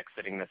saw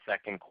exiting the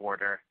second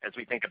quarter as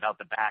we think about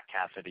the back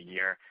half of the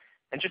year,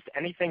 and just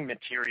anything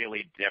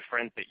materially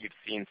different that you've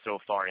seen so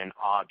far in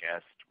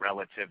August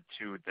relative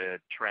to the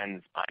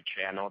trends by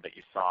channel that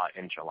you saw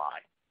in July?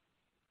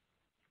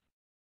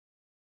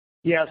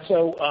 Yeah,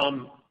 so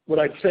what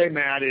I'd say,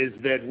 Matt, is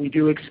that we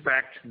do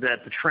expect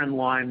that the trend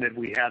line that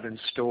we have in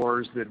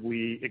stores that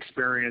we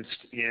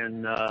experienced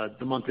in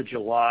the month of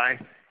July,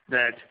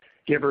 that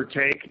give or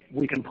take,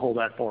 we can pull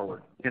that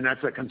forward. And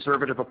that's a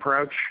conservative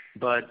approach,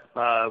 but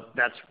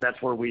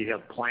that's where we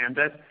have planned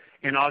it.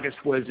 And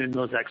August was in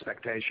those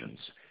expectations.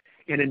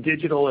 And in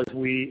digital, as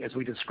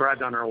we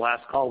described on our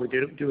last call, we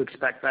do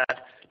expect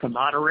that to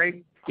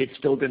moderate. it's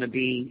still going to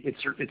be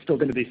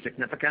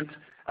significant,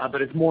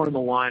 but it's more in the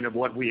line of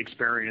what we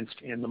experienced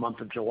in the month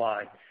of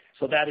July.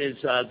 So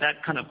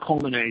that kind of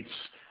culminates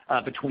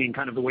between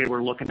kind of the way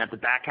we're looking at the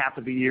back half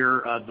of the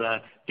year of the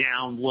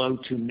down low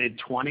to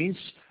mid-20s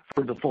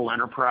for the full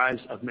enterprise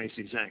of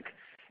Macy's Inc.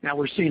 Now,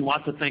 we're seeing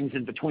lots of things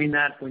in between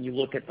that. When you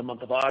look at the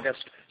month of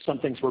August, some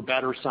things were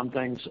better, some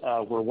things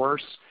were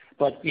worse,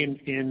 but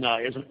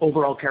as an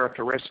overall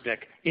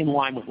characteristic, in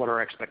line with what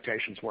our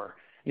expectations were.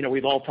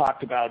 We've all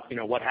talked about,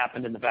 what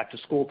happened in the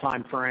back-to-school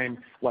time frame,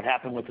 what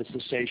happened with the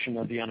cessation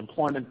of the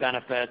unemployment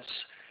benefits,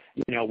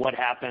 what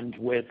happened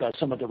with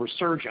some of the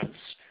resurgence.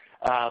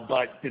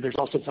 But there's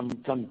also some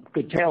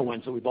good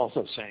tailwinds that we've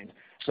also seen.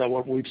 So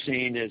what we've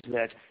seen is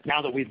that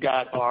now that we've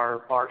got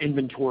our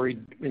inventory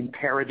in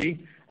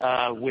parity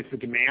with the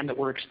demand that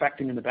we're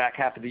expecting in the back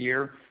half of the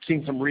year,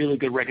 seeing some really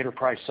good regular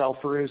price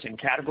sell-throughs in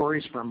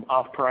categories from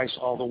off-price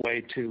all the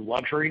way to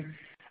luxury.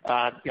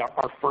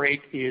 Our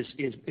freight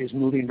is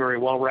moving very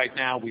well right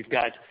now. We've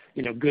got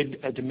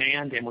good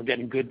demand, and we're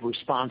getting good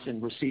response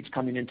and receipts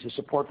coming in to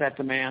support that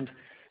demand.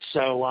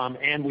 So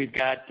and we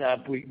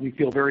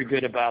feel very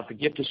good about the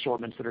gift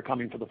assortments that are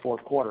coming for the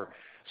fourth quarter.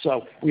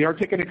 So we are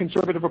taking a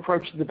conservative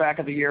approach to the back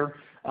of the year.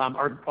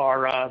 Our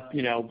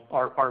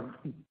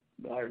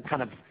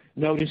kind of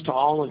notice to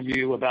all of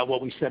you about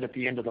what we said at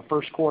the end of the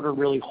first quarter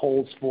really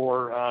holds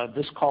for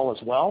this call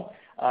as well.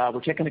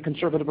 We're taking a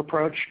conservative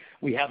approach.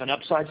 We have an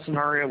upside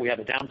scenario. We have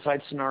a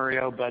downside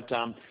scenario, but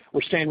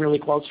we're staying really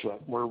close to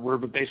it. We're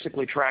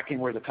basically tracking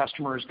where the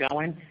customer is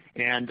going,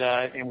 and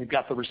we've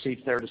got the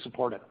receipts there to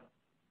support it.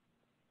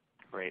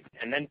 Great.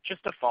 And then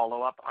just to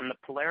follow up on the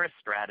Polaris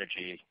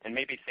strategy and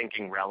maybe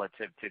thinking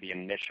relative to the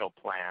initial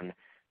plan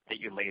that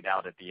you laid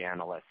out at the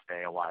Analyst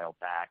Day a while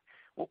back,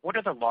 what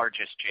are the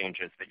largest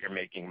changes that you're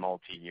making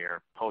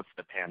multi-year post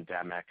the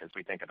pandemic as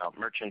we think about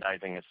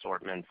merchandising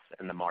assortments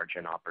and the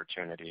margin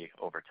opportunity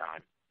over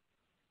time?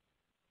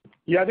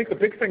 Yeah, I think the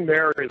big thing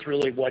there is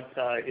really what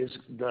is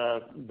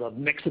the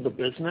mix of the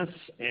business,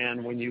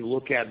 and when you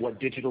look at what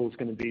digital is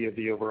going to be of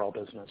the overall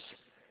business.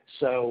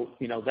 So,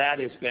 that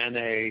has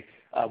been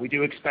we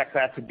do expect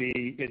that to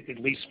be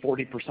at least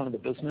 40% of the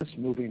business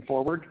moving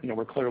forward.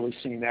 We're clearly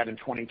seeing that in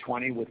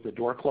 2020 with the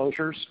door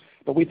closures,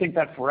 but we think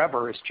that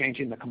forever is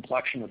changing the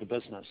complexion of the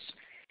business.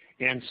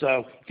 And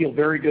so feel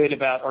very good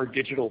about our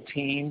digital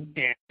team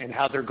and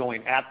how they're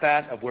going at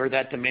that, of where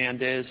that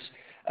demand is,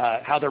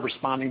 how they're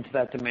responding to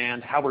that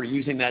demand, how we're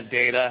using that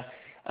data,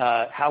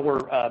 how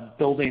we're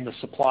building the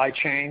supply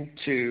chain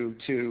to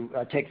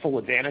take full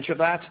advantage of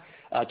that.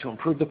 To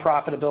improve the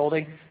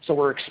profitability. So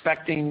we're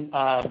expecting,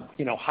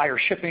 higher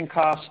shipping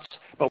costs,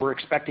 but we're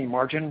expecting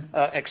margin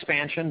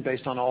expansion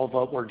based on all of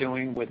what we're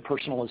doing with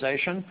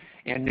personalization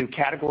and new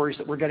categories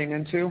that we're getting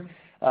into.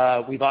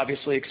 We've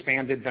obviously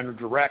expanded vendor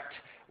direct.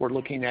 We're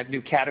looking at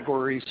new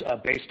categories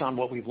based on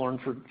what we've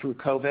learned through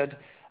COVID.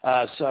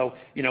 So,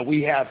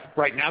 we have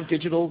right now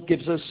digital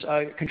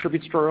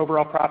contributes to our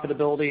overall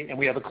profitability, and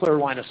we have a clear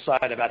line of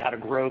sight about how to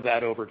grow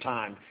that over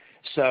time.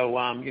 So,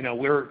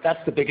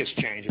 that's the biggest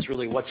change is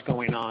really what's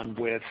going on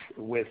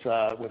with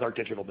our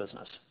digital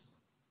business.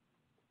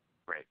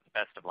 Great.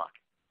 Best of luck.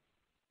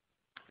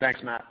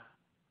 Thanks, Matt.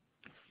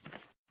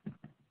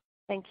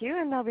 Thank you.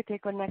 And now we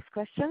take our next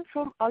question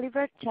from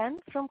Oliver Chen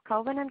from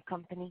Cowen and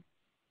Company.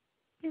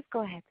 Please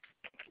go ahead.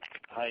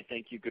 Hi,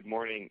 thank you. Good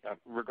morning.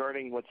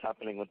 Regarding what's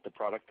happening with the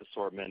product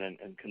assortment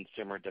and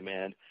consumer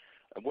demand,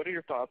 what are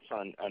your thoughts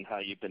on how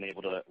you've been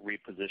able to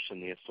reposition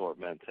the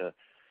assortment to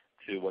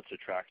what's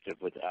attractive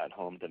with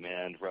at-home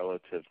demand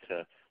relative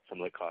to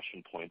some of the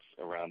caution points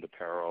around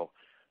apparel?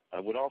 I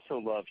would also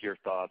love your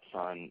thoughts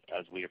on,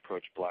 as we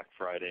approach Black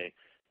Friday,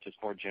 just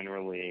more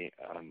generally,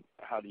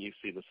 how do you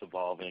see this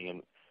evolving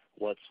and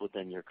what's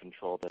within your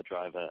control to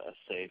drive a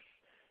safe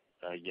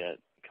yet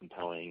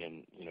compelling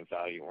and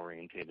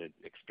value-oriented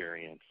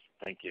experience?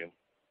 Thank you.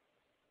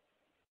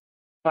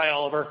 Hi,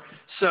 Oliver.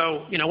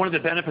 So, one of the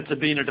benefits of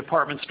being a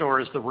department store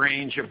is the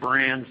range of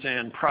brands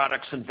and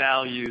products and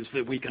values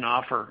that we can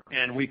offer,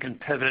 and we can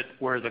pivot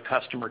where the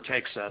customer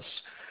takes us.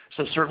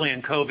 So certainly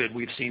in COVID,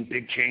 we've seen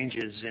big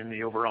changes in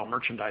the overall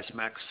merchandise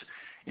mix.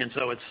 And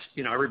so it's,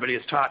 everybody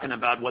is talking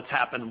about what's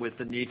happened with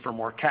the need for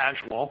more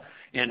casual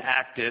and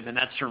active, and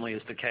that certainly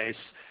is the case.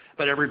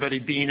 But everybody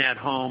being at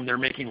home, they're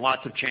making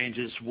lots of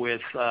changes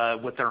with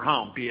their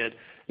home, be it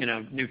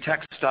new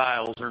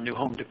textiles or new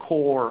home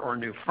decor or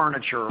new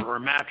furniture or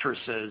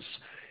mattresses.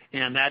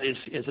 And that is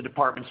a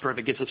department store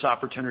that gives us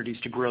opportunities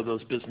to grow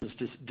those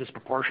businesses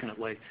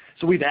disproportionately.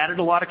 So we've added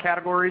a lot of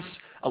categories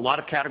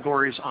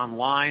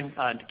online,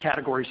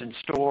 categories in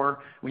store.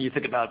 When you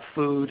think about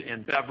food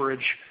and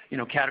beverage,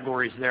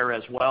 categories there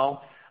as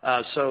well.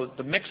 So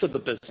the mix of the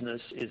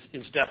business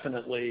is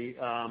definitely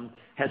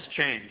has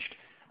changed.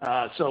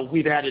 So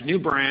we've added new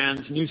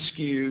brands, new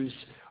SKUs.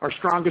 Our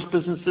strongest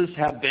businesses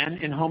have been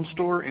in home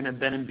store and have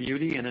been in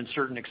beauty and in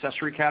certain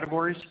accessory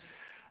categories.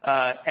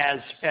 As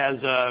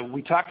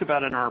we talked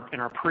about in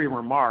our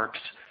pre-remarks,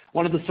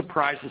 one of the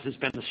surprises has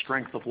been the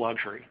strength of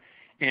luxury.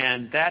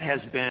 And that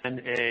has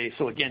been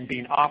so again,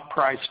 being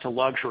off-price to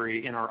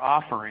luxury in our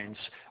offerings,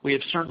 we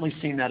have certainly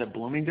seen that at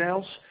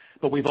Bloomingdale's,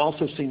 but we've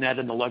also seen that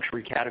in the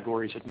luxury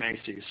categories at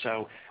Macy's.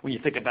 So when you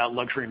think about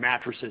luxury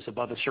mattresses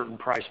above a certain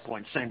price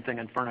point, same thing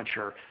in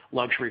furniture,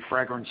 luxury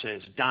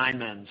fragrances,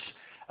 diamonds,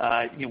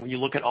 when you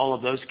look at all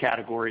of those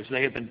categories,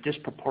 they have been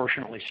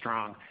disproportionately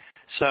strong.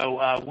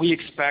 So we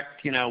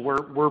expect,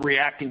 we're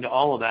reacting to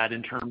all of that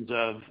in terms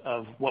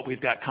of what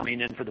we've got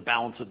coming in for the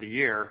balance of the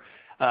year.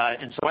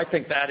 And so I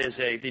think that is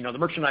the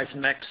merchandise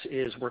mix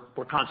is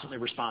we're constantly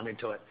responding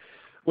to it.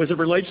 As it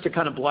relates to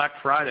kind of Black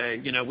Friday,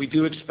 we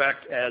do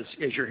expect, as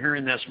you're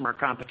hearing this from our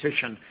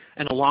competition,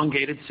 an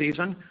elongated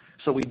season.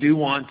 So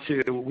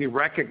we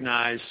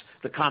recognize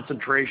the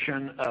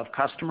concentration of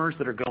customers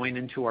that are going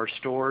into our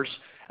stores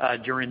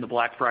during the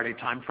Black Friday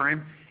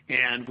timeframe.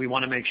 And we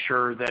want to make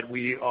sure that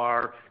we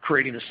are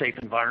creating a safe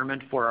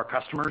environment for our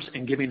customers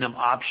and giving them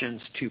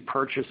options to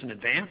purchase in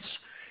advance.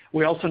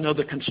 We also know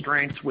the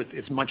constraints with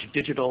as much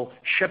digital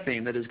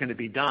shipping that is going to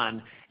be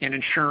done and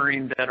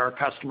ensuring that our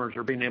customers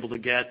are being able to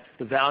get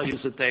the values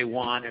that they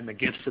want and the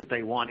gifts that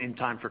they want in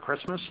time for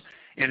Christmas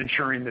and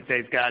ensuring that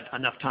they've got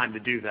enough time to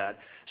do that.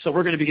 So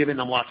we're going to be giving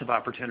them lots of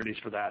opportunities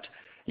for that.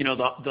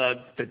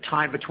 The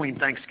time between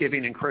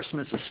Thanksgiving and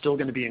Christmas is still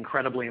going to be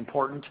incredibly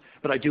important,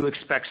 but I do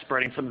expect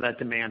spreading some of that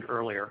demand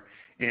earlier.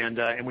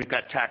 And we've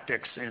got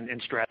tactics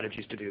and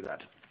strategies to do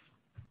that.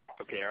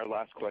 Okay, our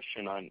last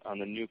question on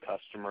the new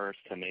customers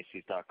to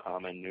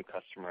Macys.com and new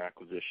customer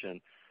acquisition.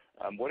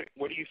 What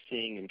are you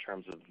seeing in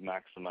terms of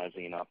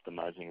maximizing and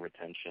optimizing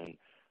retention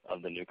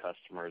of the new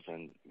customers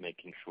and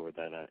making sure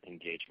that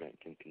engagement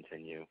can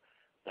continue?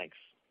 Thanks.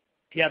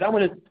 Yeah, that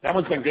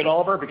one's been good,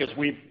 Oliver, because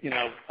we've,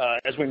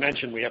 as we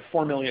mentioned, we have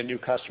 4 million new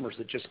customers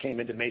that just came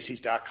into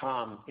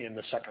Macys.com in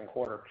the second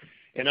quarter.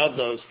 And of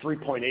those,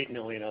 3.8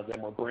 million of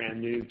them were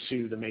brand new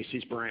to the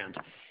Macy's brand.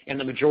 And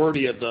the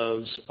majority of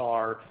those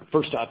are,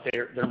 first off,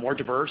 they're more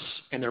diverse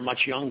and they're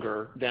much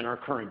younger than our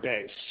current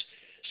base.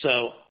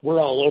 So we're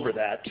all over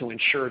that to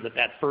ensure that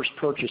first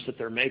purchase that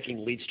they're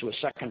making leads to a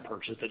second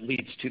purchase that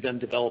leads to them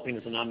developing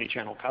as an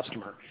omni-channel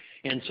customer.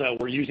 And so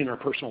we're using our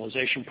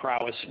personalization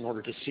prowess in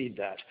order to seed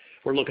that.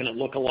 We're looking at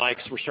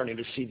lookalikes. We're starting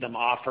to seed them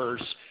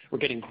offers. We're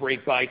getting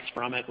great bites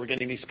from it. We're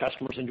getting these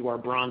customers into our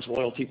bronze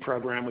loyalty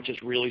program, which is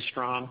really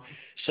strong.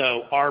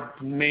 So our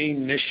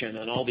main mission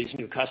on all these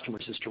new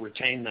customers is to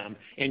retain them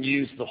and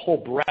use the whole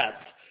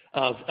breadth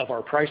of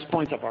our price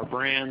points, of our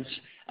brands,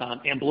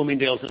 and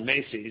Bloomingdale's and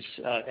Macy's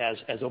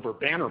as over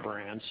banner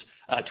brands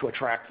to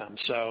attract them.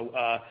 So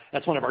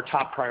that's one of our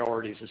top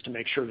priorities is to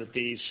make sure that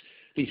these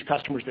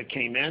customers that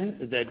came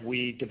in, that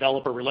we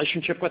develop a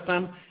relationship with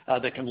them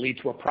that can lead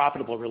to a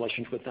profitable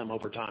relationship with them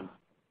over time.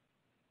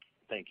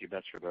 Thank you.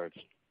 Best regards.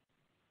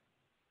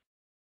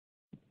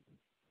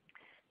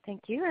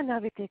 Thank you. And now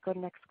we take our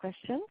next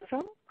question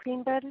from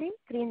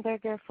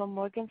Greenberger from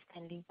Morgan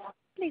Stanley.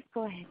 Please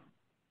go ahead.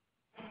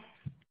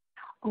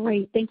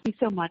 Great. Thank you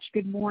so much.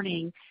 Good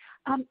morning.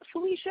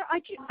 Felicia,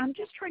 I'm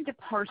just trying to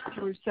parse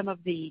through some of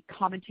the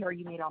commentary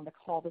you made on the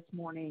call this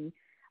morning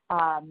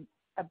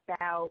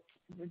about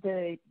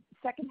the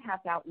second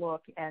half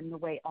outlook and the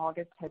way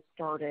August has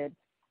started.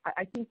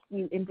 I think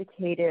you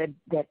indicated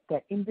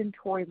that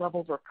inventory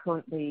levels are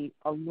currently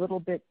a little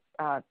bit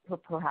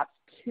perhaps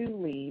too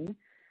lean,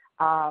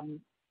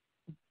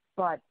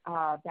 but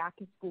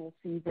back-to-school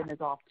season is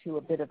off to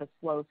a bit of a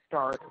slow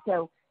start.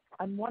 So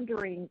I'm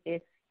wondering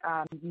if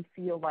you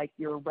feel like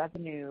your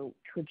revenue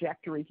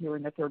trajectory here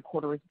in the third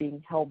quarter is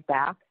being held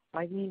back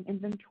by lean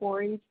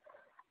inventories.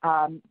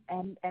 And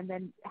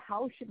then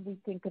how should we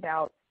think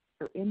about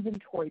your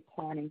inventory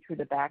planning through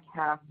the back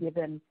half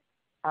given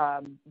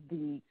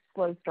the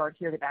slow start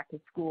here to back to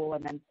school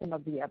and then some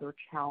of the other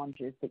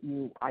challenges that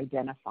you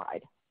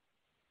identified?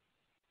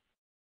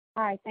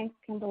 Hi, thanks,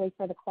 Kimberly,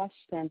 for the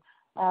question.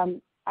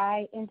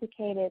 I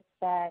indicated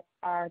that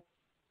our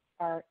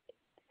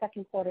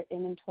second quarter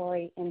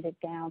inventory ended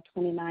down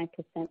 29%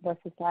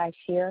 versus last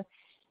year.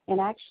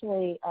 And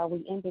actually,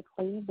 we ended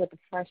clean with the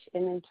fresh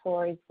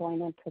inventories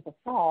going into the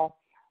fall.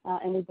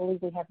 And we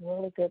believe we have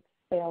really good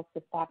sales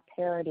to stock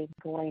parity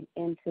going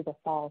into the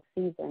fall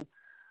season.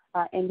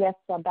 And yes,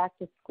 back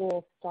to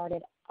school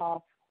started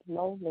off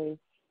slowly.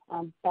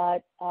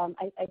 But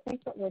I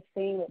think what we're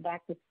seeing with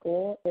back to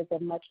school is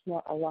a much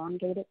more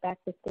elongated back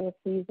to school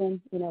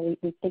season.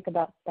 We think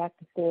about back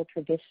to school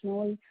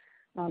traditionally.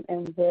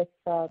 And with,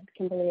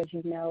 Kimberly, as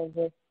you know,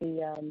 with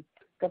the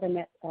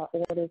government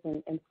orders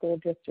and school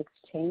districts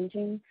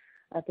changing,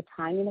 the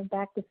timing of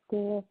back to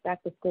school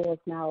is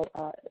now,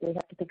 we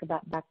have to think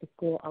about back to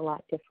school a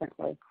lot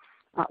differently.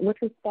 With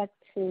respect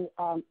to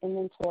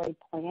inventory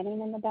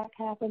planning in the back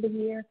half of the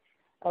year,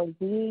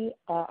 we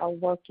are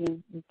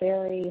working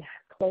very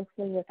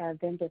closely with our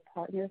vendor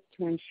partners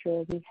to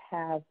ensure we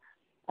have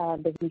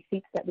the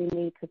receipts that we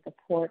need to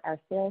support our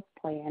sales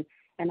plan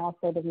and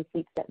also the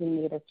receipts that we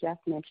need, as Jeff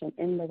mentioned,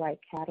 in the right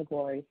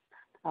categories.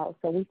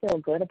 So we feel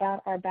good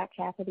about our back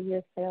half of the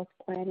year sales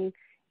planning,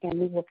 and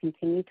we will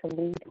continue to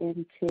lead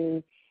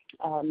into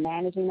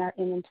managing our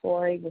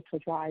inventory, which will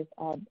drive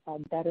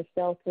better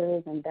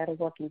sell-throughs and better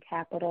working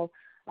capital.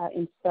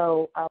 And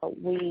so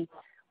we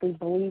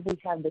believe we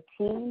have the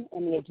team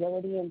and the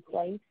agility in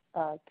place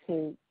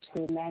to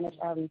manage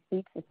our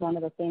receipts. It's one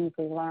of the things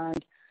we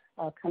learned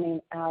coming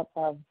out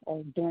of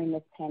during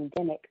this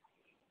pandemic.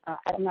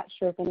 I'm not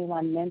sure if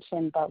anyone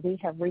mentioned, but we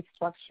have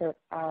restructured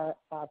our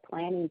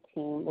planning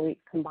team. We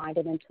combined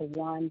it into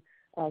one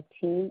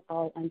team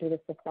all under the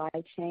supply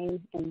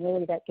chain, and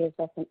really that gives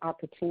us an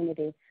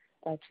opportunity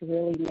to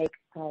really make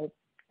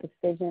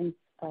decisions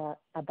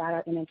about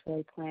our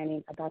inventory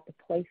planning, about the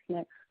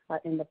placement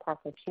in the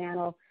proper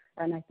channel.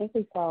 And I think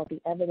we saw the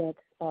evidence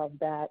of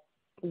that,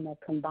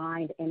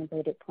 combined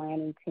integrated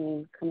planning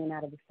team coming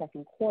out of the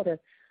second quarter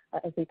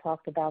as we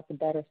talked about the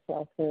better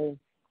sell-throughs,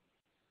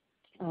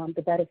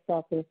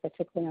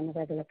 particularly on the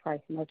regular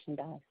price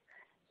merchandise.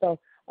 So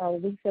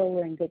we feel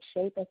we're in good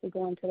shape as we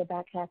go into the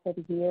back half of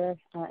the year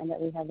and that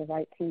we have the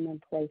right team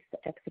in place to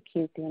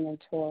execute the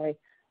inventory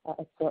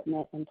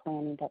assortment and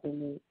planning that we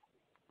need.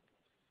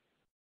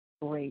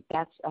 Great.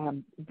 That's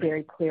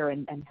very clear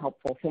and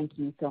helpful. Thank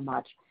you so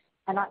much.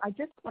 And I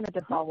just wanted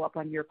to follow up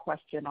on your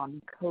question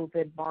on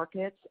COVID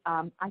markets.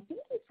 I think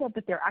you said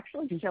that they're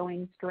actually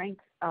showing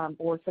strength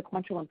or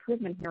sequential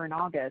improvement here in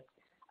August.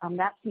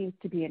 That seems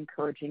to be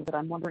encouraging, but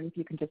I'm wondering if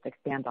you can just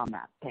expand on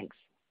that. Thanks.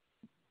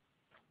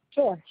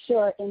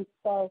 Sure. And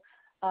so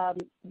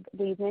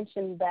we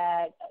mentioned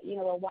that,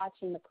 we're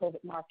watching the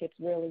COVID markets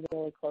really,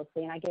 really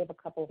closely. And I gave a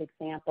couple of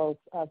examples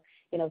of,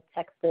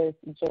 Texas,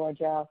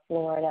 Georgia,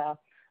 Florida,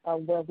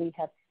 where we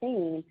have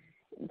seen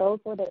those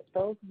were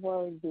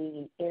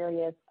the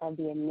areas of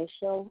the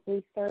initial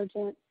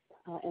resurgence.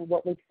 And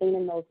what we've seen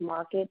in those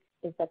markets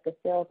is that the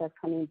sales are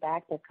coming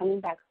back. They're coming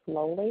back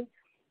slowly,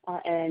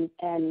 but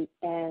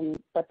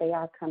they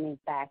are coming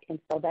back. And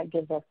so that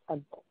gives us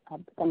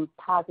some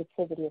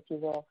positivity, if you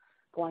will,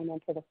 going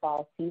into the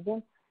fall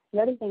season. The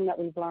other thing that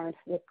we've learned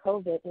with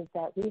COVID is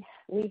that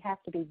we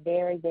have to be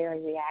very, very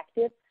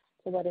reactive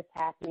to what is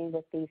happening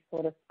with these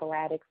sort of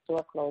sporadic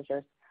store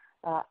closures.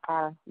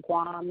 Our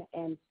Guam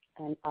and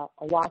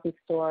Oahu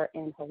store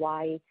in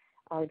Hawaii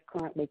are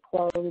currently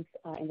closed,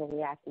 and we're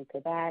reacting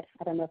to that.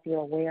 I don't know if you're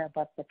aware,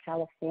 but in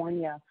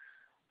California,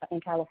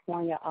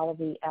 all of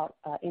the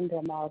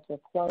indoor malls were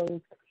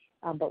closed,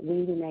 but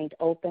we remained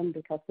open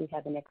because we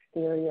have an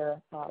exterior,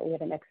 we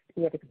have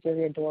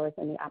exterior doors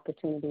and the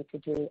opportunity to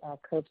do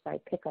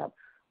curbside pickup.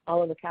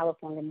 All of the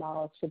California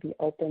malls should be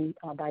open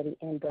by the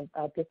end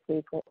of this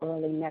week or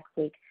early next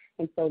week,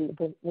 and so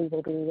we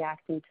will be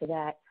reacting to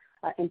that.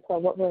 And so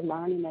what we're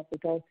learning as we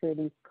go through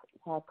these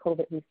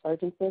COVID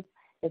resurgences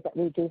is that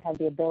we do have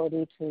the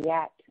ability to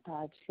react,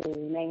 to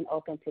remain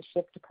open, to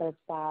shift to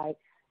curbside,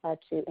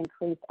 to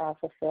increase our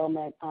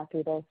fulfillment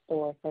through those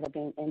stores that are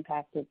being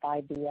impacted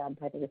by the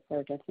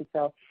resurgence. And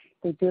so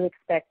we do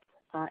expect,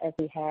 as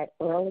we had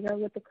earlier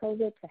with the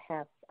COVID, to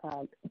have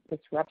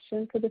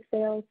disruption to the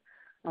sales,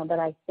 but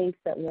I think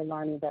that we're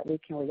learning that we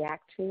can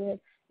react to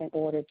it in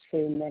order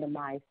to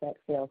minimize that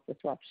sales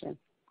disruption.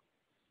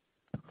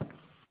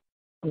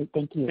 Great,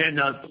 thank you. And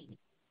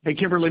hey,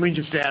 Kimberly, let me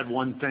just add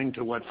one thing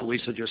to what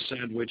Felicia just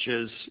said, which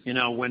is,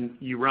 when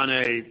you run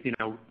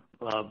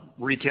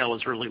retail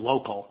is really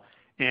local,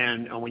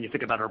 and when you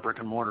think about our brick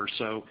and mortar.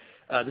 So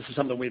this is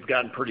something we've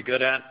gotten pretty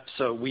good at.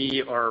 So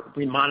we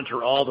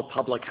monitor all the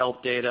public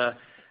health data,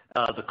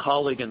 the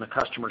colleague and the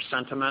customer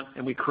sentiment,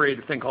 and we create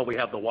a thing called we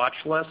have the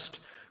watch list,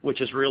 which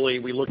is really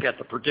we look at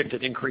the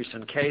predicted increase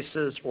in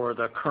cases or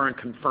the current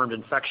confirmed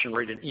infection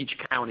rate in each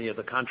county of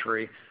the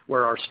country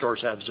where our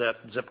stores have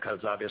zip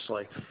codes,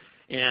 obviously.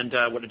 And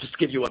to just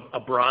give you a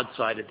broad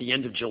side, at the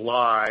end of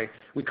July,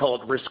 we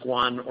call it risk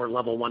 1 or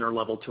level 1 or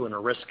level 2 in a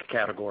risk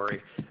category.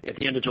 At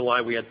the end of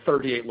July, we had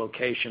 38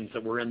 locations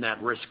that were in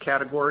that risk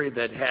category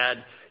that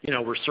had,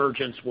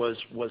 resurgence was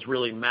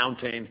really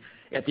mounting.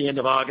 At the end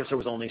of August, there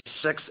was only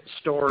 6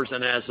 stores,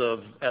 and as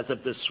of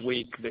this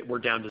week, we're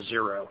down to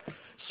 0.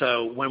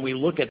 So when we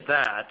look at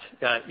that,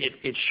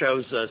 it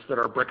shows us that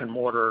our brick and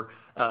mortar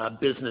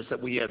business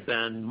that we have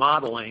been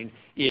modeling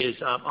is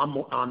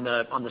on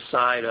the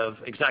side of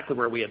exactly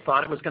where we had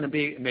thought it was going to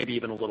be, maybe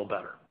even a little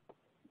better.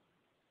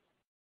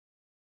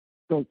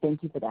 Great,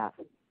 thank you for that.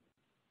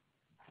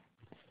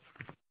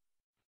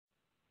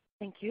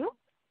 Thank you.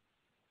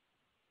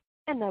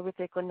 And now we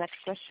take our next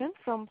question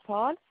from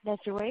Paul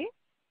Lejuez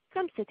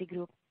from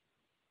Citigroup.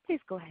 Please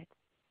go ahead.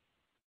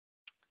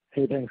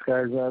 Hey, thanks,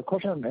 guys.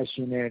 Question on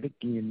SG&A. I think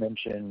you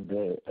mentioned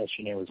that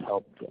SG&A was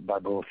helped by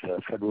both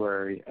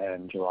February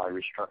and July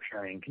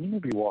restructuring. Can you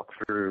maybe walk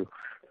through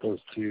those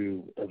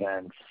two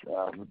events,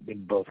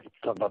 in both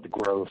talk about the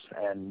gross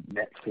and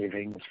net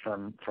savings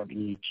from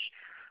each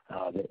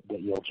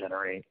that you'll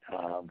generate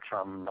on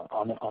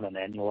an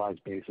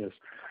annualized basis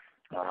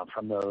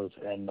from those?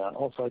 And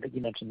also, I think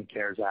you mentioned the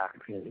CARES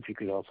Act. If you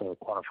could also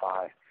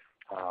quantify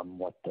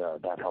what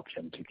that helps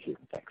you in 2Q.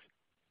 Thanks.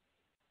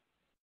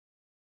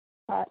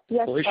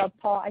 Yes,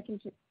 Paul, I can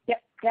just,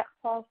 yep,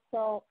 Paul.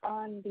 So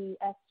on the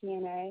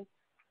SG&A,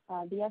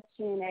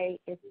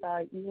 is,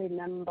 you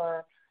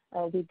remember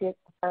We did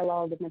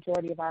furlough the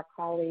majority of our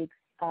colleagues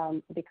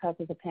because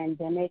of the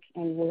pandemic,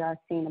 and we are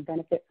seeing a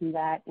benefit from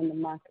that in the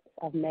months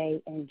of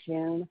May and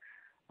June.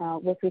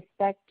 With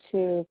respect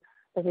to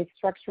the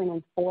restructuring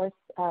in force,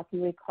 if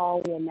you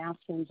recall, we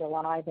announced in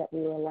July that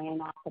we were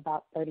laying off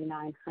about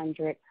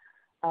 3,900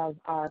 of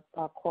our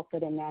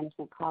corporate and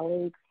management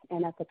colleagues,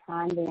 and at the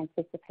time we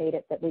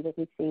anticipated that we would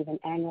receive an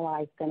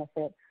annualized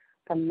benefit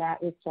from that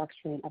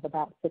restructuring of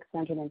about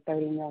 $630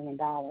 million.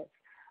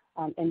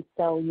 And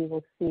so you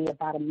will see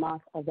about a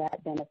month of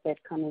that benefit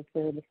coming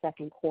through the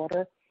second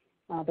quarter.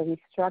 The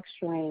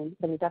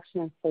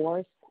reduction in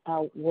force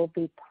will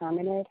be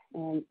permanent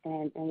and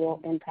will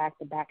impact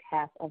the back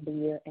half of the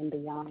year and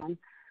beyond.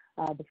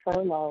 The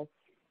furlough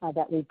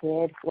that we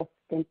did was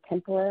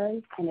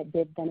temporary, and it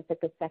did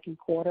benefit the second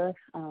quarter.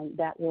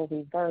 That will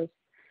reverse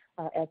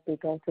as we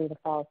go through the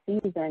fall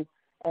season,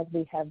 as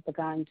we have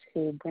begun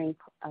to bring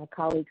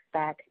colleagues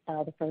back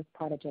the first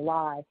part of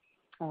July.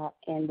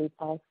 And we've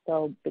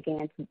also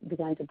begun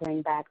to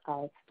bring back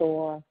our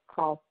store,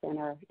 call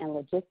center, and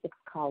logistics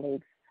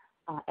colleagues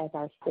as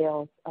our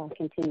sales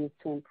continues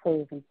to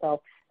improve. And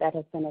so that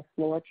has been a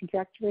slower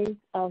trajectory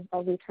of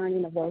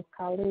returning of those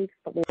colleagues,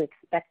 but we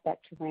expect that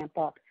to ramp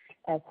up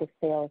as the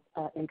sales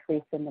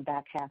increase in the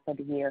back half of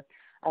the year.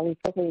 We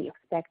fully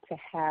expect to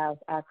have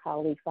our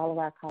colleagues, all of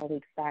our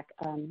colleagues, back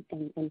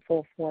in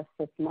full force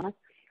this month.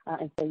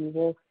 And so you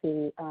will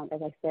see,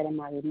 as I said in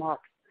my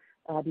remarks,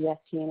 the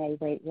SG&A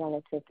rate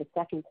relative to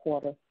second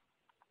quarter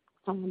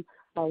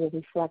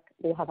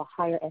we'll have a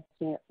higher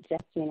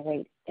SG&A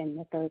rate in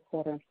the third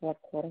quarter and fourth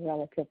quarter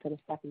relative to the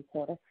second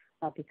quarter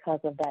because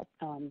of that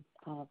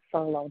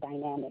furlough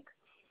dynamic.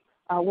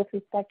 With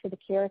respect to the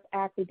CARES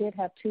Act, we did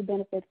have two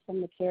benefits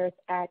from the CARES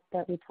Act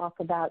that we talk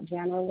about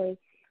generally.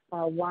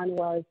 One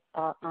was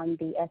on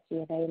the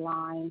SG&A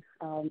line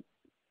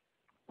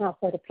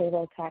for the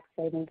payroll tax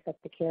savings that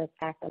the CARES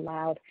Act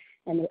allowed,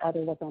 and the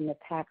other was on the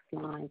tax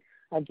line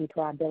due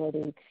to our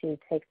ability to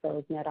take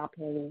those net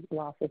operating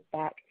losses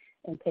back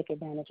and take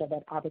advantage of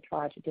that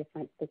arbitrage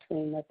difference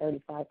between the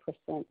 35%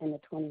 and the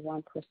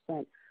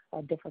 21%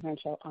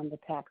 differential on the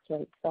tax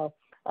rate. So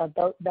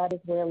that is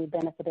where we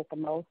benefited the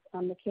most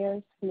on the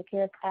CARES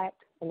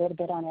Act, a little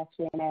bit on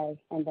SG&A,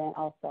 and then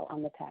also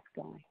on the tax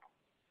line.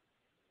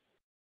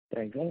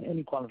 Thanks.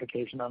 Any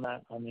quantification on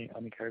that, on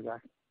the CARES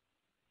Act?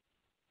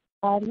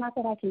 Not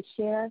that I can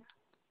share,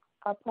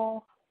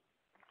 Paul.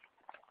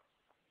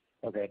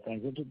 Okay,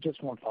 thanks.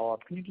 Just one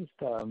follow-up. Can you just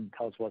tell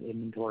us what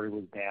inventory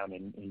was down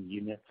in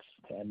units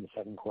to end the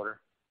second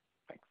quarter?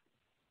 Thanks.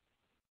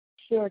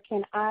 Sure.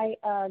 Can I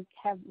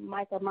have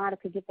Mike or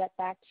Monica get that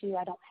back to you?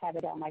 I don't have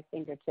it at my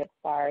fingertips.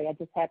 Sorry. I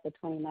just have the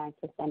 29%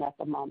 at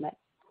the moment.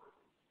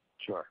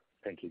 Sure.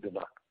 Thank you. Good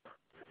luck.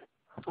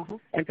 Uh-huh.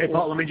 Hey,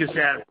 Paul, let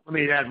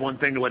me add one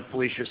thing to what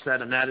Felicia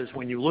said, and that is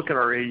when you look at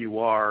our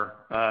AUR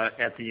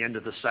at the end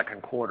of the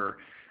second quarter,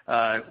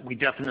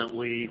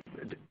 the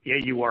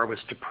AUR was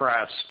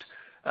depressed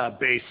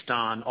based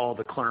on all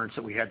the clearance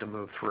that we had to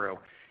move through.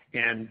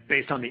 And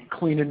based on the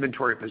clean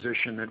inventory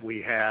position that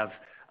we have,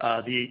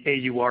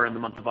 the AUR in the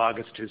month of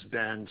August has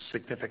been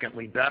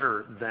significantly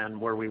better than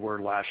where we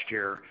were last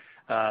year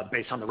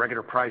based on the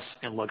regular price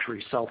and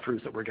luxury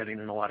sell-throughs that we're getting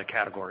in a lot of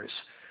categories.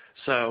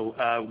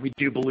 So we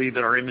do believe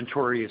that our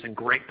inventory is in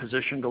great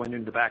position going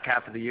into the back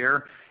half of the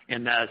year,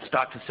 and that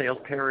stock to sales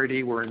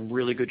parity, we're in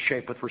really good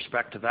shape with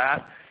respect to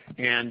that.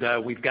 And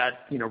we've got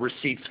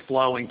receipts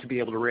flowing to be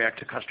able to react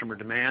to customer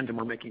demand, and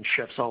we're making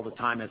shifts all the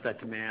time as that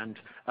demand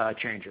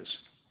changes.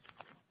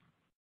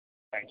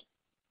 Thanks.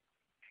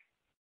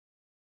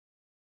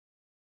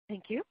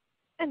 Thank you.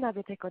 And now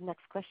we take our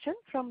next question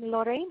from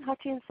Lorraine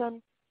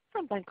Hutchinson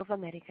from Bank of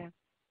America.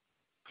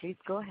 Please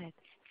go ahead.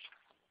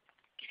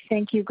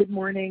 Thank you. Good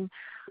morning.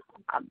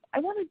 I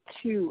wanted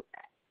to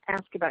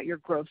ask about your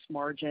gross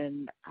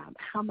margin.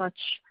 How much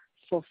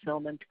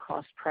fulfillment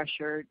cost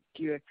pressure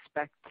do you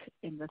expect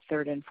in the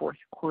third and fourth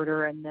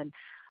quarter? And then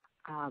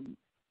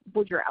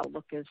what your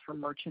outlook is for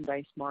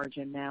merchandise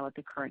margin now at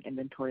the current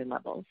inventory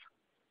levels?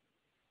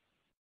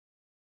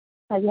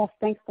 Yes,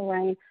 thanks,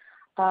 Lorraine.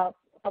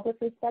 With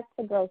respect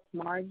to gross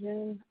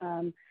margin,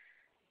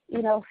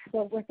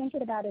 so we're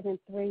thinking about it in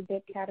three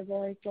big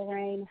categories,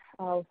 Lorraine,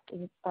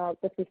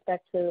 with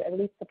respect to at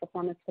least the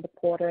performance for the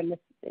quarter, and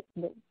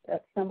this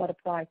somewhat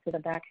applies to the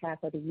back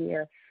half of the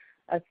year.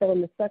 So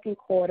in the second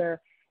quarter,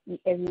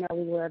 as you know,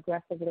 we were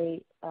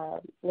aggressively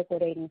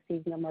liquidating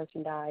seasonal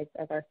merchandise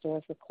as our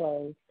stores were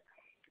closed.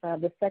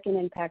 The second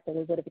impact that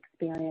we would have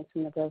experienced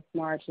in the gross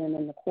margin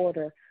in the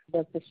quarter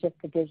was the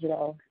shift to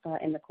digital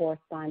and the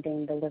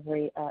corresponding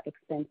delivery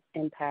expense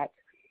impact.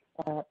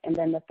 And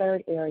then the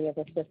third area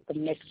was just the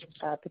mix,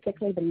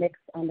 particularly the mix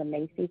on the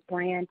Macy's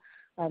brand,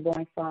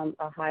 going from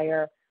a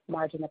higher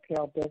margin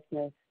apparel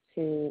business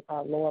to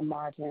a lower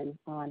margin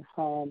on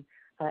home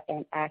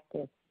and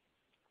active.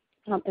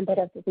 But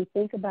as we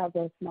think about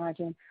gross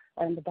margin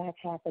in the back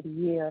half of the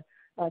year,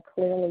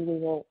 clearly we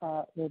will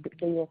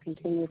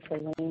continue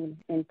to lean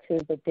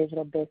into the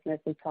digital business.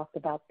 We talked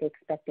about the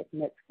expected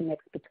mix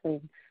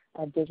between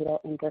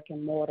digital and brick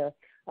and mortar.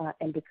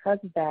 And because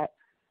of that,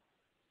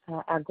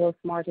 Our gross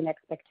margin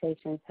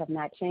expectations have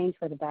not changed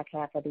for the back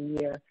half of the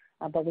year,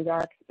 but we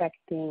are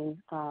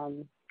expecting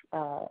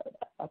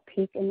a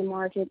peak in the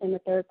margin in the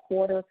third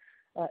quarter,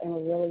 and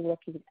we're really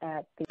looking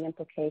at the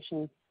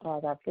implications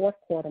of our fourth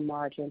quarter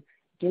margin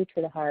due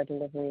to the higher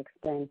delivery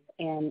expense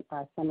and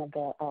some of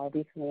the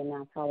recently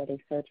announced holiday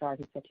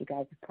surcharges that you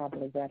guys have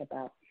probably read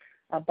about.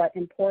 But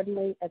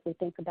importantly, as we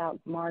think about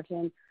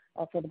margin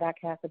for the back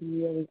half of the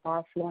year, we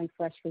are flowing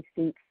fresh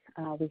receipts.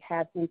 We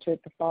have entered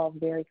the fall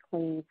very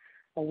clean.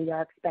 We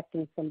are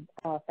expecting some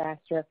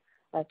faster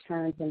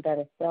turns and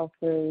better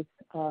sell-throughs,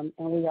 and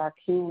we are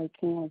keenly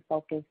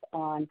focused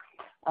on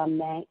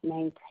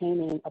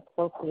maintaining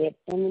appropriate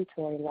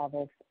inventory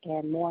levels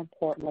and, more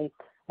importantly,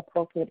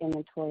 appropriate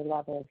inventory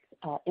levels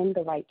in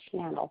the right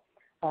channel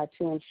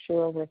to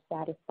ensure we're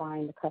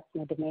satisfying the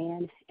customer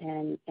demand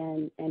and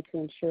to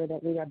ensure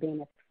that we are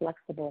being as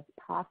flexible as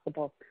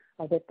possible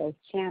with those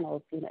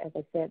channels. As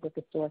I said, with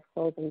the stores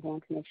closed, we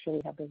want to make sure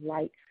we have the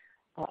right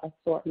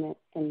assortment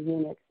and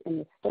units in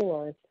the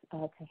stores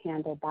to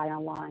handle buy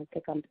online,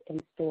 pick up in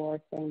store,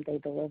 same-day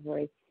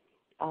delivery,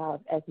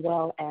 as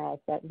well as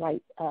that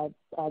right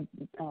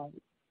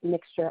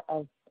mixture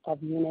of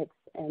units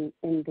in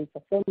the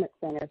fulfillment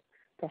centers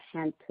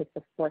to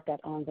support that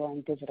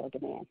ongoing digital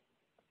demand.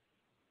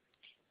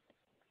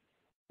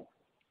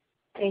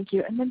 Thank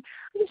you. And then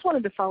I just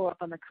wanted to follow up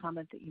on the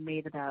comment that you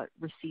made about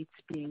receipts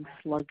being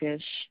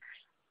sluggish.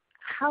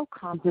 How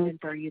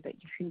confident are you that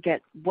you can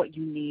get what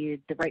you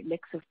need, the right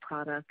mix of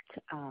product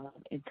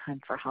in time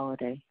for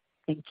holiday?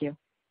 Thank you.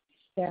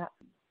 Yeah,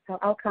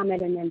 I'll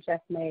comment, and then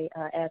Jeff may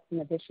add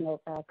some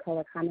additional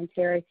color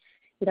commentary.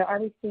 Our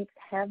receipts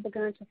have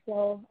begun to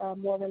flow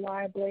more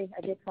reliably.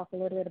 I did talk a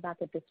little bit about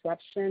the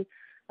disruption,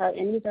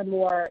 and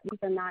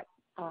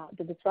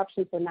the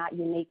disruptions are not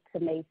unique to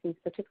Macy's,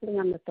 particularly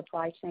on the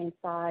supply chain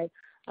side,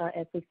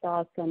 as we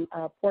saw some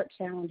port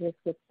challenges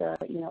with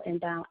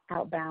inbound,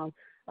 outbound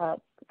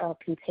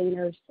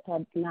containers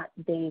not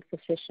being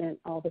sufficient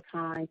all the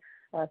time,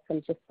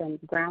 some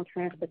ground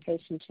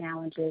transportation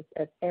challenges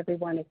as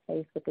everyone is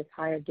faced with this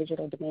higher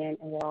digital demand,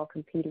 and we're all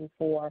competing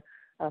for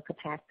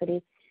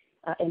capacity.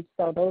 And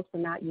so those were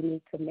not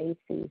unique to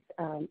Macy's.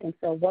 And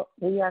so what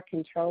we are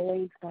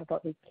controlling,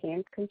 what we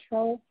can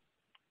control,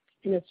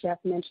 and as Jeff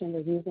mentioned,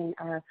 we're using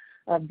our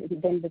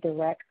vendor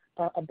direct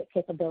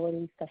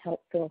capabilities to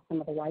help fill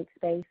some of the white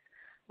space.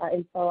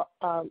 And so,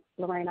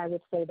 Lorraine, I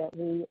would say that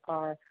we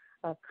are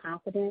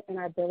confident in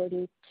our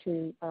ability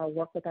to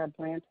work with our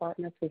brand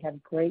partners. We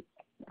have great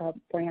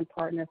brand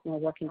partners, and we're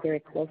working very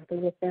closely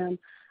with them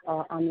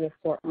on the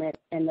assortment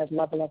and the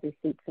level of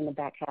receipts in the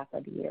back half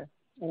of the year.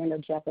 And I know,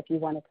 Jeff, if you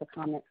wanted to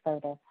comment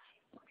further.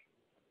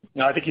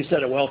 No, I think you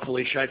said it well,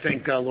 Felicia. I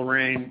think,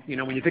 Lorraine,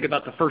 when you think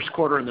about the first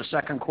quarter and the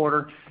second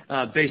quarter,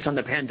 based on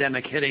the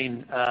pandemic hitting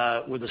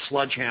with a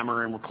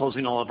sledgehammer and we're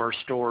closing all of our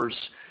stores,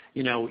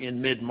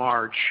 in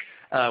mid-March,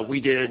 we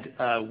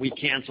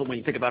canceled, when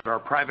you think about our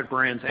private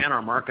brands and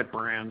our market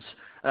brands,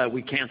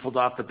 we canceled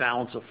off the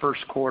balance of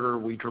first quarter.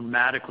 We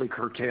dramatically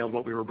curtailed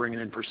what we were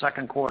bringing in for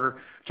second quarter,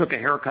 took a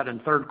haircut in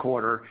third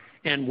quarter,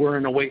 and we're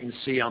in a wait and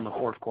see on the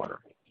fourth quarter.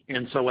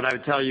 And so what I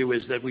would tell you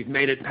is that we've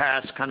made it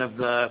past kind of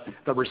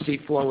the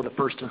receipt flow of the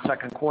first and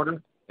second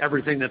quarter.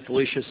 Everything that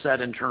Felicia said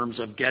in terms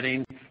of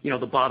getting,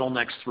 the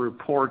bottlenecks through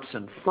ports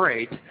and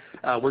freight,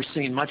 we're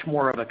seeing much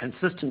more of a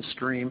consistent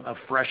stream of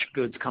fresh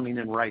goods coming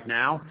in right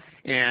now,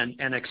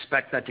 and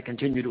expect that to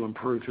continue to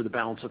improve through the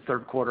balance of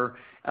third quarter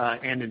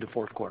and into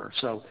fourth quarter.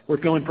 So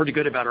we're feeling pretty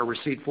good about our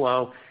receipt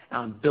flow,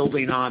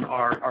 building on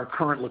our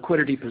current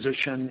liquidity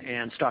position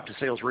and stock to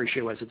sales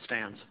ratio as it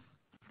stands.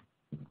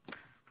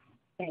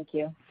 Thank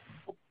you.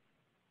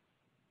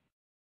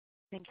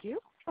 Thank you.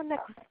 Our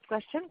next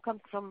question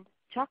comes from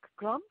Chuck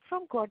Grom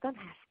from Gordon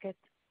Haskett.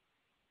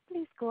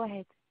 Please go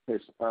ahead. Yes.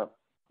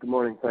 Good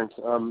morning. Thanks.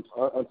 On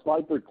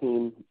slide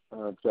 13,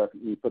 Jeff,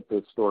 you put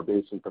the store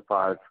base into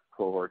 5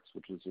 cohorts,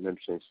 which is an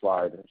interesting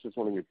slide. I was just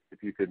wondering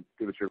if you could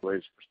give us your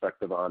latest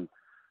perspective on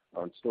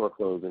store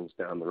closings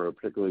down the road,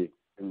 particularly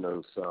in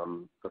those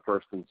the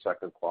first and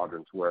second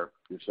quadrants where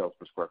your sales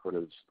per square foot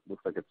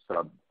looks like it's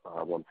sub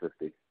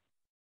 150.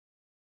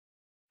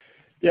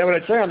 Yeah, what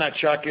I'd say on that,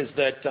 Chuck, is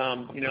that,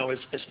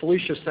 as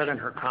Felicia said in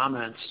her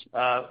comments,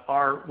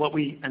 what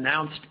we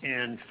announced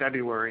in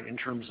February in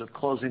terms of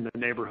closing the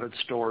neighborhood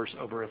stores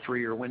over a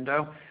 3-year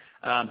window,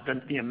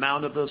 the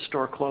amount of those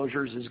store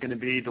closures is going to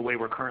be the way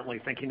we're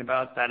currently thinking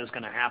about that is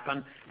going to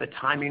happen. The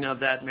timing of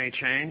that may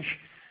change.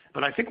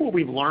 But I think what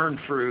we've learned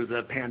through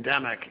the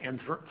pandemic and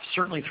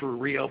certainly through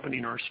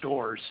reopening our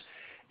stores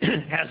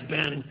has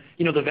been,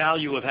 the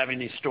value of having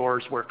these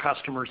stores where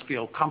customers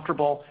feel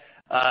comfortable.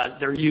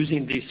 They're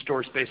using these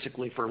stores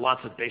basically for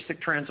lots of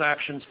basic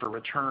transactions, for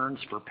returns,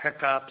 for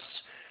pickups,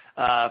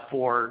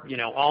 for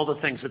all the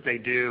things that they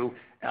do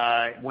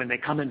when they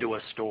come into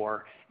a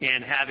store,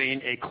 and having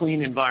a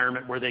clean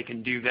environment where they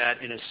can do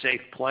that in a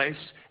safe place.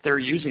 They're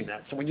using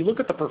that. So when you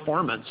look at the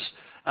performance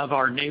of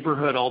our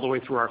neighborhood all the way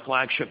through our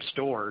flagship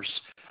stores,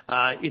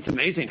 it's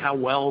amazing how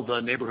well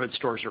the neighborhood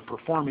stores are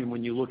performing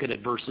when you look at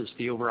it versus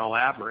the overall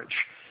average.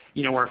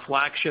 Our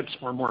flagships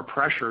are more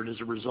pressured as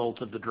a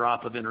result of the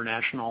drop of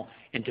international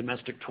and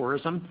domestic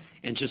tourism,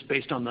 and just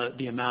based on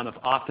the amount of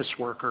office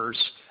workers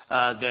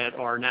that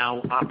are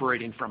now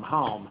operating from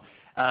home.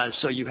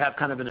 So you have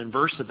kind of an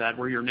inverse of that,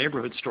 where your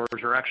neighborhood stores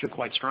are actually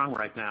quite strong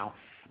right now.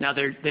 Now,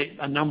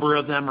 a number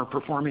of them are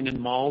performing in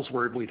malls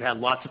where we've had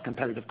lots of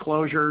competitive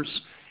closures.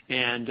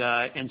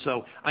 And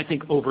so I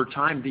think over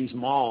time, these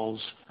malls,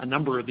 a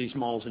number of these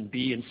malls and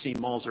B and C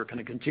malls are going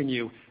to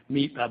continue,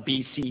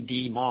 B, C,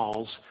 D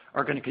malls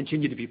are going to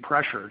continue to be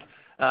pressured.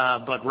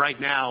 But right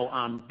now,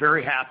 I'm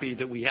very happy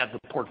that we have the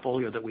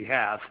portfolio that we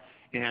have,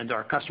 and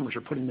our customers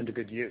are putting them to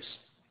good use.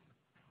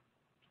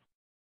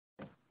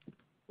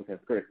 Okay,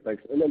 great,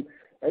 thanks. And then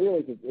I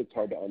realize it's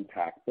hard to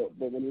unpack, but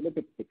when you look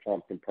at the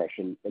comp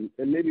compression, and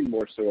maybe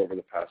more so over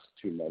the past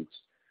 2 months,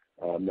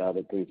 now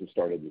that things have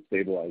started to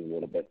stabilize a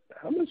little bit,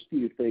 how much do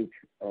you think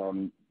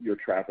your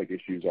traffic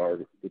issues are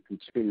the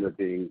consumer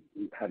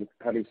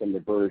having some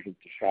aversion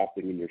to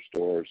shopping in your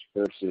stores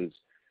versus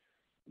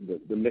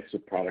the mix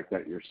of product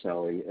that you're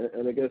selling?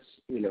 And I guess,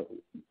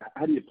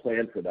 how do you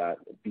plan for that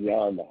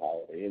beyond the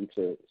holiday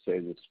into, say,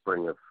 the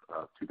spring of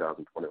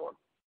 2021?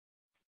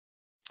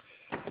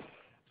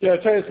 Yeah,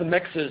 I'll tell you, the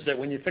mix is that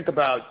when you think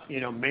about,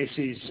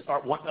 Macy's,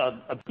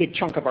 a big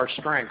chunk of our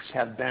strengths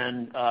have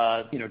been,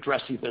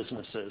 dressy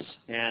businesses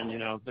and,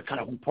 the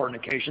kind of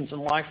important occasions in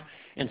life.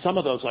 And some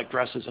of those, like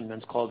dresses and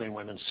men's clothing,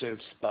 women's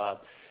suits,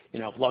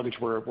 luggage,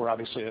 we're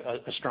obviously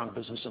a strong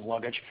business in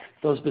luggage.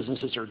 Those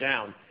businesses are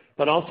down.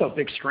 But also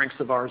big strengths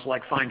of ours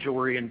like fine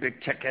jewelry and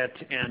big ticket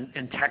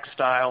and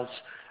textiles.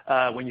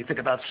 When you think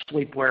about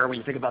sleepwear, when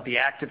you think about the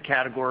active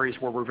categories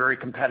where we're very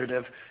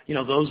competitive,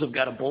 those have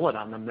got a bullet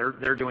on them.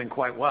 They're doing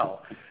quite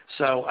well.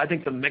 So I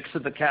think the mix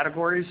of the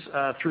categories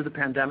through the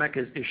pandemic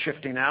is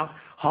shifting out.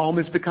 Home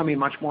is becoming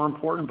much more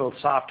important, both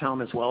soft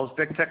home as well as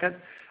big ticket.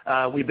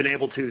 We've been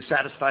able to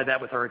satisfy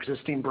that with our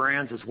existing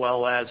brands, as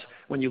well as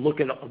when you look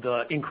at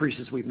the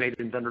increases we've made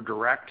in vendor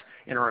direct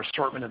in our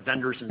assortment of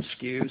vendors and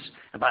SKUs,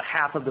 about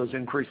half of those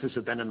increases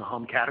have been in the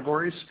home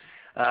categories.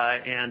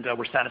 And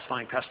we're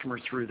satisfying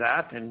customers through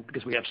that, and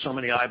because we have so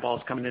many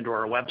eyeballs coming into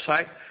our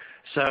website.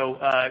 So,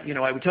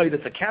 I would tell you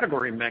that the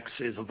category mix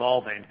is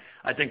evolving.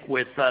 I think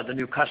with the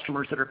new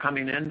customers that are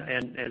coming in,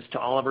 and as to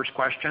Oliver's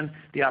question,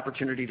 the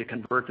opportunity to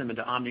convert them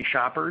into omni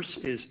shoppers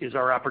is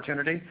our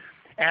opportunity.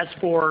 As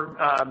for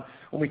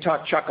when we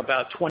talk, Chuck,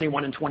 about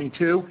 21 and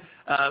 22,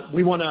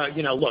 we want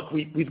to, look,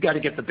 we've got to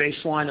get the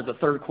baseline of the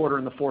third quarter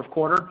and the fourth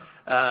quarter.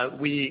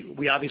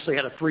 We obviously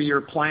had a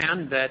 3-year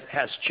plan that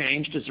has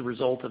changed as a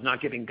result of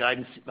not giving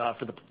guidance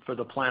for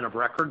the plan of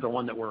record, the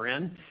one that we're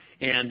in.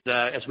 And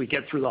as we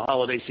get through the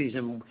holiday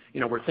season,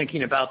 we're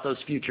thinking about those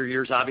future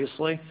years,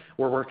 obviously.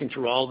 We're working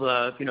through all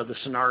the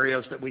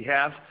scenarios that we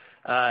have.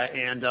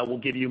 And we'll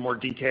give you more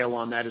detail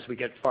on that as we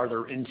get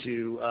farther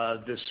into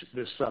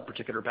this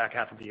particular back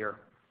half of the year.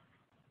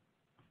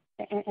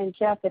 And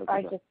Jeff, if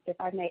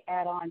I may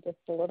add on just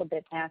a little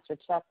bit to answer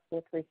Chuck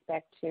with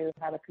respect to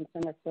how the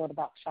consumers feel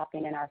about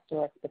shopping in our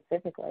stores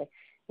specifically.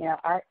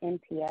 Our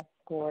NPS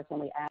scores,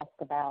 when we ask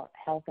about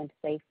health and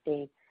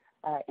safety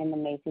in the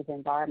Macy's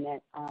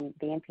environment,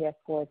 the NPS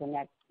scores and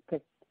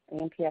the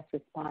NPS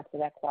response to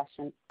that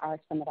question are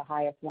some of the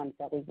highest ones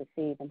that we've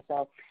received. And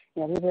so,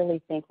 we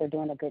really think we're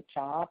doing a good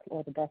job,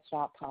 or the best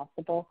job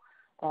possible,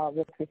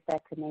 with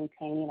respect to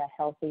maintaining a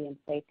healthy and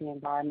safety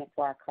environment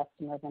for our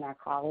customers and our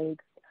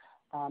colleagues.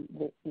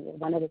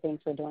 One of the things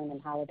we're doing in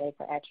holiday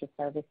for extra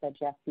service that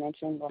Jeff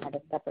mentioned, we'll have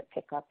a separate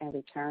pickup and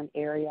return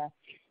area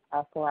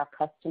for our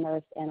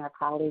customers and our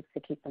colleagues to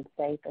keep them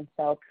safe. And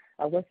so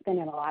we're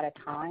spending a lot of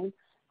time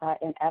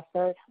and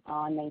effort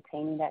on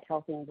maintaining that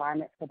healthy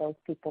environment for those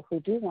people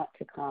who do want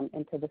to come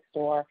into the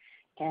store.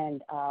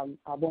 And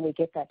when we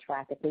get that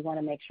traffic, we want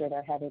to make sure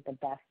they're having the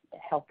best,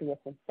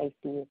 healthiest, and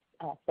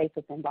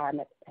safest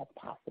environment as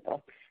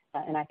possible.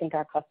 And I think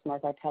our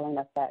customers are telling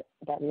us that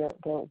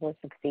we're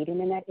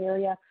succeeding in that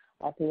area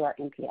through our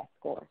NPS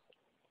scores.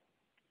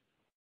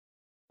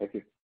 Thank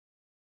you.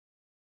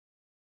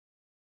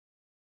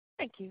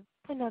 Thank you.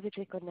 And now we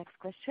take our next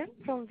question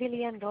from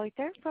William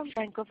Reuter from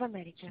Bank of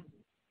America.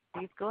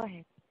 Please go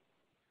ahead.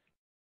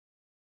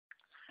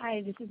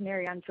 Hi, this is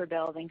Marianne for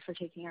Bill. Thanks for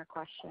taking our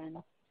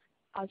question.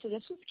 So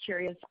this was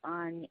curious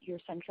on your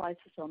centralized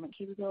fulfillment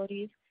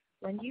capabilities.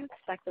 When do you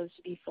expect those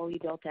to be fully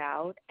built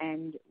out,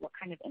 and what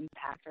kind of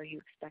impact are you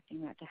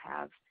expecting that to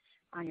have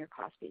on your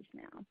cost base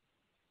now?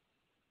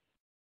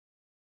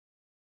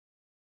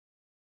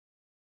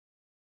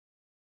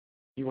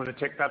 You want to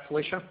take that,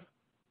 Felicia?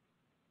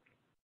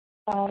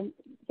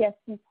 Yes.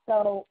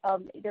 So there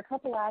are a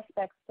couple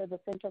aspects to the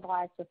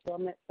centralized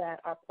fulfillment that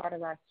are part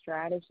of our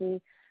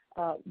strategy.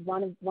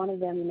 One of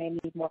them you may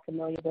be more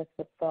familiar with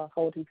the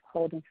hold and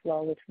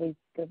flow, which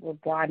we're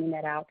broadening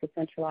that out to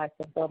centralized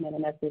fulfillment.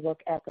 And as we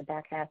look at the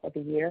back half of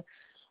the year,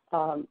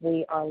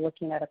 we are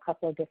looking at a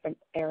couple of different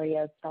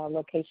areas,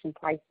 location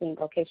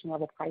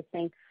level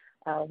pricing.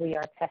 We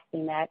are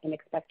testing that and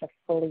expect to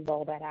fully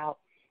roll that out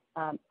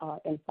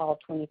in fall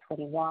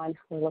 2021.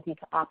 We're looking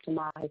to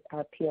optimize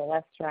our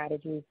POS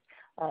strategies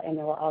and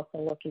then we're also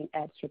looking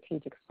at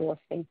strategic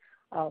sourcing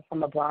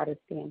from a broader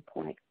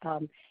standpoint.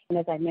 And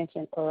as I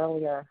mentioned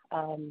earlier,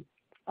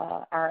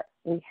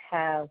 we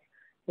have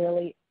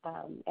really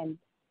and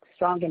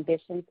strong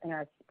ambitions in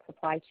our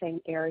supply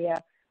chain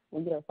area.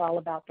 It's all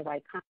about the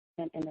right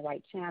content in the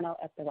right channel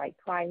at the right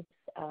price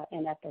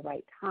and at the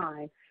right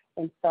time.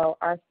 And so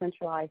our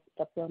centralized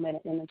fulfillment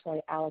and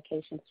inventory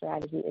allocation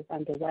strategy is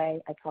underway.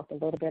 I talked a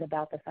little bit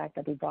about the fact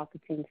that we brought the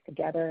teams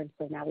together, and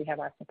so now we have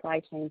our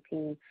supply chain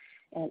team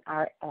and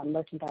our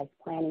merchandise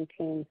planning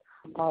teams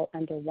all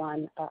under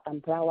one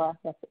umbrella.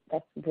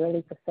 That's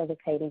really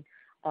facilitating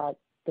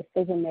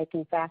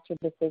decision-making, faster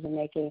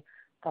decision-making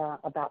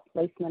about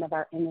placement of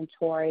our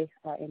inventory,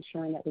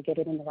 ensuring that we get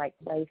it in the right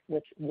place,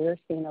 which we're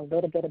seeing a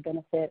little bit of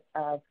benefit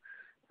of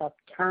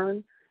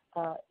turn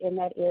in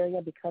that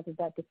area because of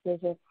that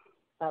decision.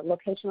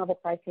 Location-level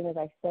pricing, as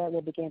I said,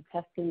 we'll begin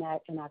testing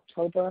that in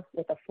October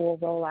with a full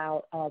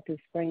rollout through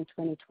spring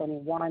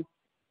 2021.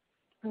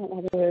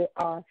 And we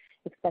are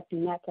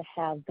expecting that to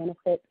have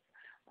benefits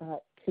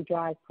to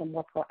drive some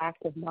more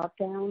proactive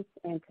markdowns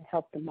and to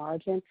help the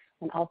margin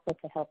and also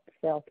to help the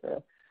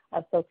sell-through.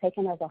 So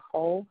taken as a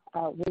whole,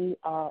 we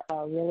are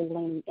really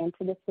leaning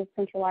into this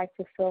centralized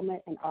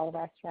fulfillment in all of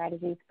our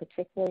strategies,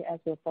 particularly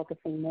as we're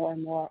focusing more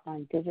and more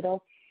on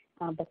digital.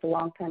 But the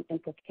long-term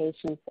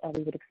implications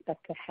we would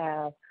expect to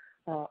have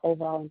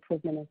overall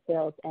improvement in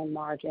sales and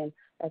margin,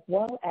 as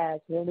well as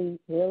really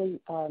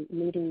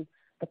meeting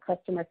the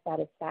customer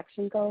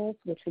satisfaction goals,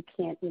 which we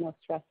can't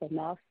stress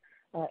enough.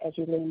 As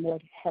you lean more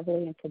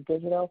heavily into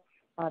digital,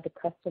 the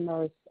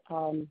customers'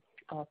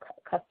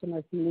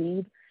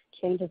 need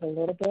changes a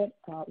little bit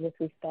with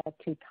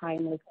respect to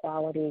timely,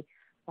 quality,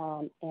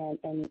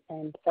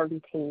 and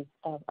certainty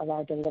of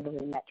our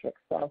delivery metrics.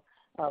 So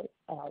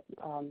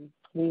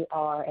we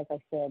are, as I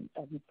said,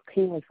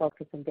 keenly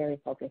focused and very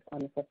focused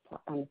on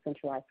the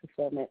centralized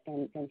fulfillment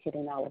and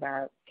hitting all of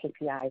our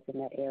KPIs in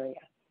that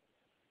area.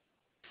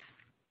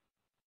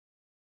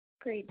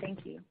 Great,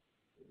 thank you.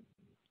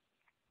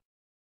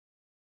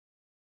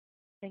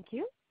 Thank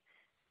you.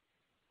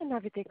 And now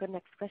we take our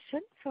next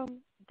question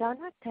from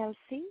Donna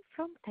Telsey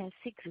from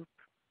Telsey Group.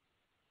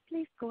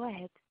 Please go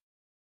ahead.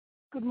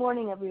 Good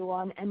morning,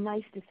 everyone, and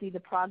nice to see the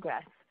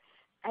progress.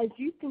 As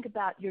you think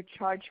about your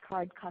charge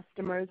card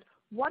customers,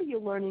 what are you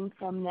learning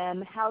from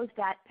them? How's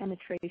that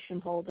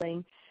penetration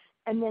holding?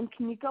 And then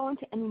can you go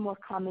into any more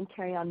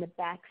commentary on the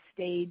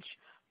Backstage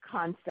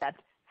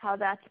concept, how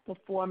that's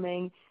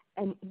performing,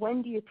 and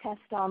when do you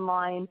test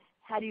online?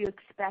 How do you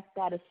expect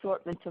that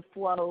assortment to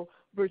flow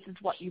versus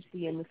what you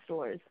see in the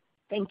stores?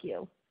 Thank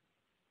you.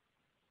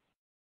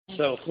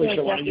 So,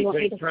 Felicia, why don't you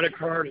take credit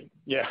card?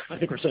 Yeah, I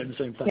think we're saying the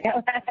same thing.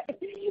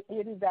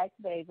 It is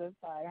Backstage. I'm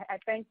sorry. I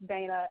thank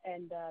Dana,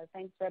 and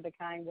thanks for the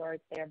kind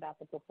words there about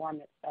the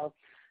performance. So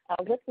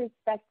with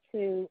respect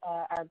to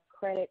our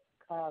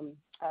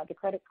the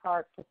credit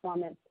card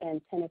performance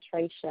and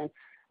penetration,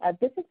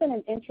 this has been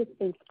an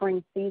interesting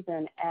spring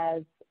season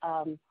as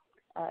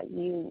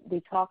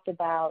we talked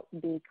about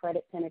the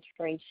credit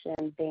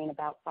penetration being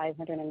about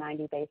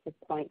 590 basis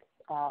points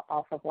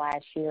off of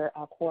last year,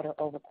 quarter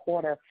over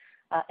quarter.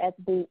 As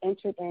we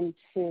entered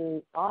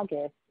into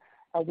August,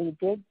 we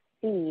did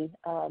see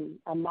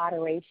a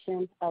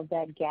moderation of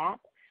that gap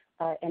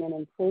and an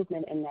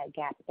improvement in that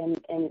gap. And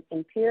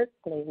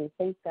empirically, we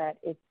think that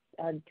it's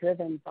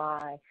driven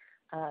by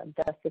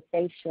the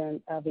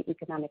cessation of the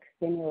economic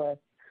stimulus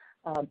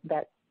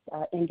that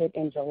ended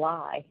in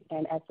July.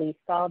 And as we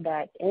saw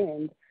that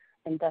end,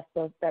 and thus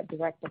that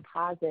direct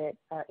deposit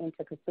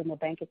into consumer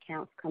bank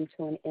accounts come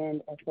to an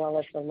end, as well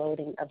as the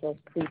loading of those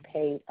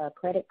prepaid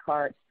credit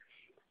cards,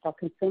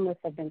 consumers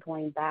have been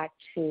going back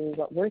to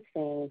what we're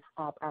seeing,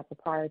 our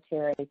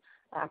proprietary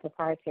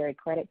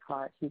credit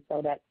cards. And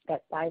so that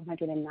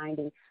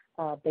 590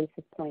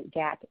 basis point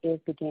gap is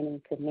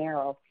beginning to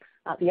narrow.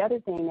 The other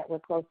thing that we're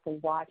closely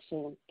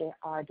watching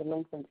are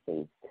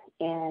delinquencies.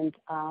 And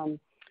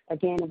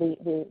again,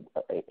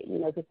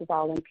 this is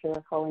all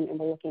empirical, and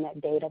we're looking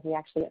at data. We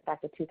actually went back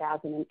to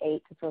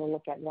 2008 to sort of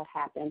look at what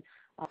happened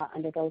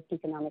under those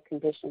economic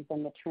conditions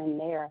and the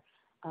trend there.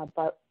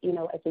 But,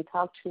 as we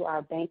talk to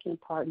our banking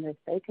partners,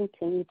 they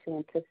continue to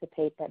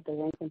anticipate that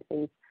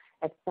delinquencies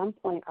at some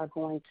point are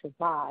going to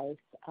rise,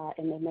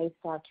 and they may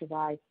start to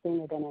rise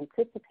sooner than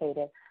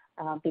anticipated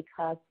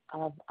because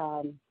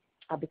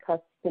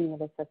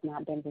stimulus has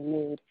not been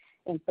renewed.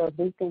 And so as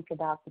we think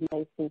about the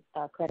Macy's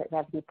credit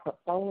revenue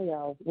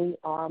portfolio, we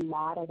are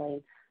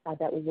modeling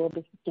that we will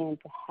begin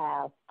to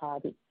have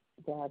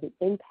the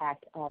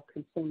impact of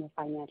consumer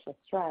financial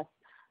stress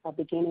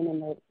beginning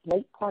in the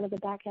late part of the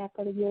back half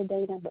of the year,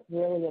 Dana, but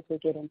really as we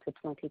get into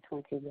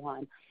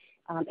 2021.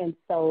 And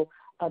so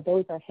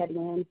those are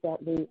headwinds that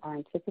we are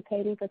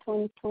anticipating for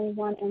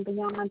 2021 and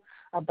beyond,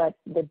 but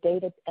the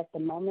data at the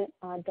moment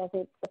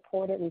doesn't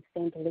support it. We've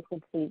seen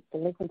delinquency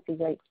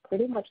rates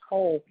pretty much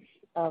hold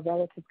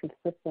relative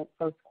consistent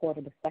first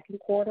quarter to second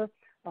quarter,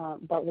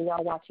 but we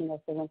are watching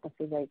those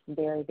delinquency rates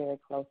very, very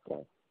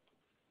closely.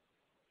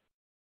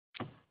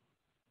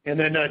 And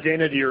then,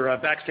 Dana, to your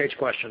Backstage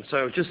question.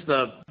 So just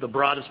the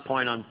broadest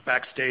point on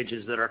Backstage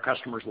is that our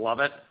customers love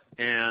it,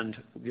 and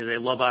they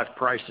love our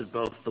price of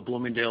both the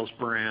Bloomingdale's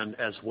brand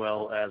as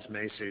well as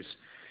Macy's.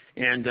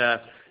 And,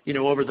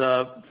 over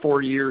the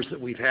 4 years that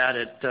we've had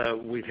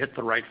it, we've hit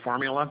the right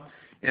formula.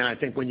 And I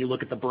think when you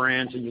look at the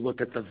brands and you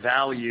look at the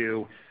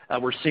value,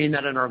 we're seeing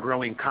that in our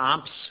growing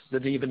comps,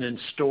 that even in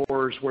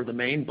stores where the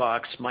main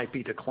box might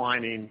be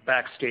declining,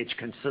 Backstage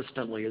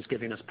consistently is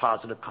giving us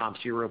positive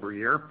comps year over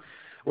year.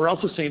 We're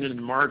also seeing it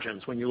in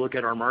margins. When you look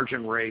at our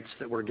margin rates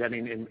that we're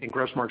getting in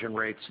gross margin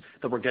rates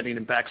that we're getting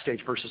in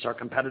Backstage versus our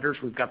competitors,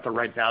 we've got the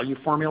right value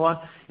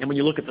formula. And when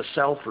you look at the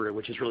sell-through,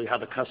 which is really how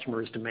the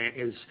customer is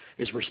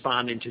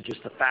responding to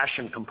just the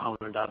fashion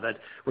component of it,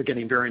 we're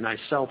getting very nice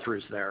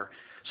sell-throughs there.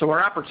 So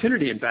our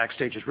opportunity in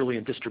Backstage is really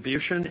in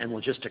distribution and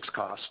logistics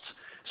costs.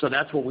 So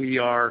that's what we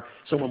are.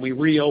 So when we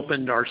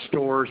reopened our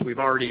stores, we've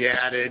already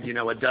added,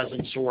 a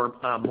dozen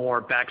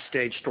more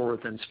Backstage store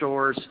within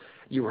stores.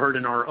 You heard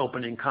in our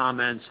opening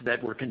comments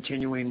that we're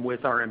continuing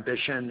with our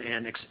ambition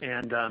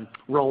and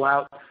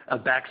rollout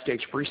of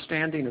Backstage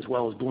freestanding as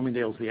well as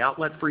Bloomingdale's The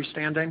Outlet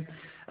freestanding.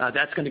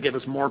 That's going to give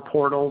us more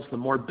portals. The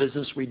more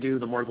business we do,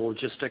 the more the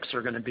logistics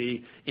are going to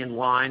be in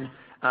line.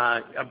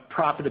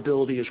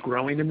 Profitability is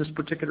growing in this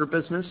particular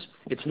business.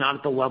 It's not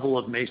at the level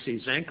of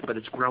Macy's Inc., but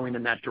it's growing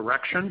in that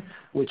direction,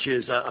 which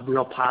is a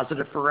real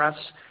positive for us.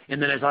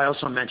 And then, as I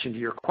also mentioned to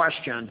your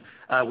question,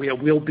 we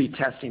will be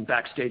testing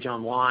Backstage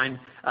online.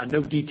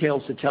 No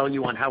details to tell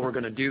you on how we're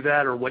going to do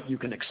that or what you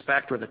can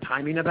expect or the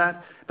timing of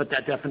that, but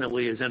that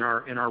definitely is in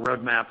our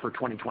roadmap for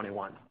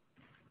 2021.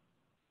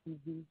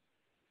 Mm-hmm.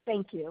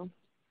 Thank you.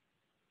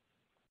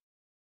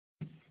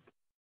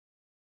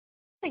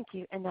 Thank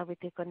you. And now we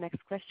take our next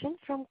question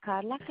from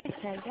Carla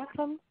Casella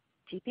from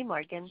JP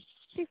Morgan.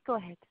 Please go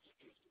ahead.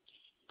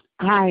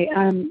 Hi.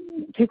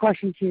 Two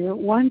questions here.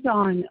 One's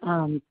on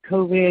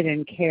COVID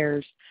and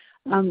CARES.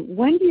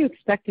 When do you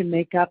expect to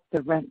make up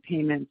the rent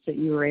payments that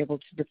you were able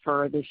to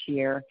defer this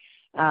year?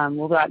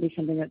 Will that be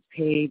something that's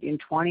paid in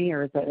 20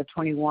 or is that a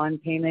 21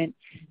 payment?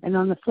 And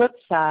on the flip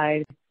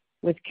side,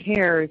 with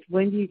CARES,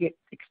 when do you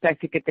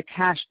expect to get the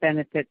cash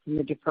benefits and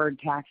the deferred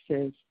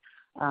taxes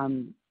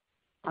on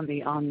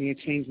the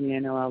change in the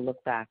NOL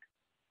look back?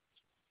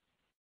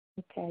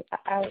 Okay,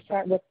 I'll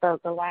start with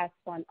the last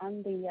one.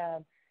 On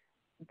the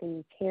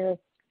CARES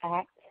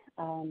Act,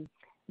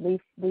 we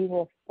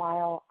will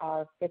file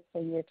our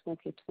fiscal year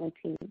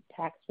 2020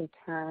 tax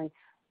return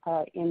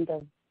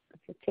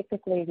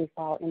typically we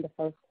file in the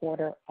first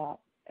quarter,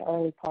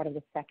 early part of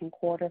the second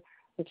quarter,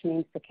 which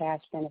means the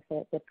cash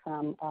benefit would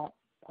come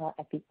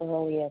at the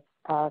earliest,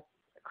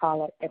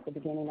 call it at the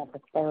beginning of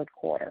the third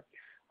quarter.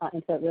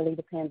 And so it really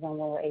depends on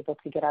when we're able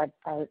to get our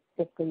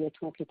fiscal year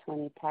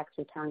 2020 tax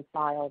return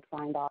filed,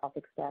 signed off,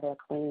 et cetera,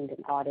 cleaned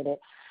and audited.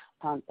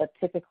 But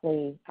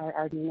typically,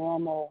 our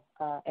normal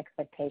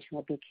expectation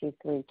will be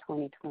Q3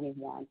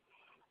 2021.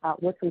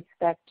 With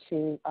respect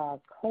to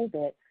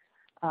COVID,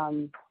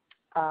 can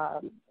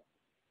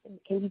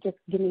you just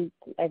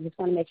I just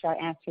want to make sure I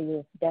answer you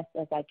as best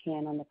as I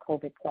can on the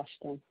COVID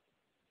question.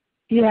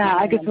 Yeah,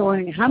 I guess I'm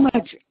wondering how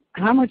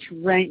much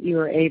rent you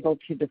were able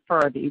to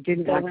defer that you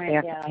didn't actually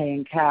have to pay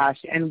in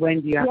cash, and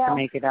when do you have to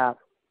make it up?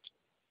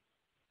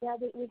 Yeah,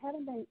 we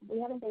haven't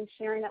been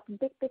sharing that.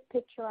 Big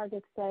picture, I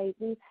would say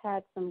we've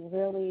had some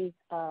really,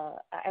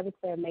 I would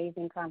say,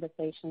 amazing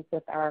conversations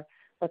with our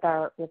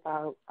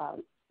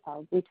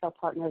retail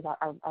partners,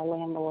 our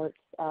landlords.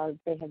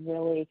 They have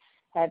really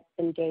had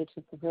engaged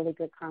in some really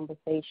good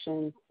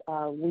conversations.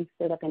 We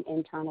set up an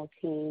internal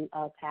team,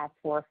 task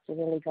force, to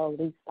really go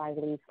lease by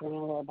lease,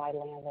 landlord by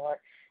landlord,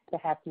 to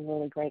have some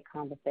really great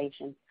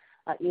conversations.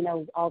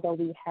 Although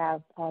we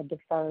have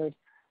deferred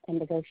and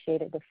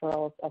negotiated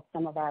deferrals of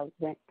some of our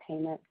rent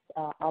payments,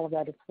 all of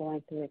that is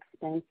flowing through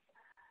expense.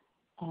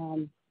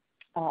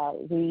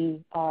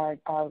 We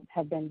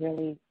have been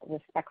really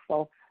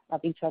respectful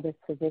of each other's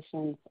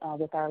positions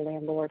with our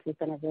landlords. We've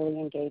been a really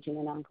engaging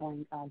and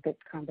ongoing good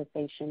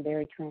conversation,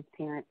 very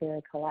transparent,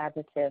 very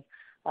collaborative.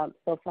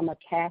 So from a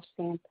cash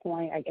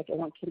standpoint, I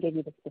can give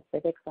you the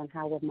specifics on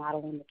how we're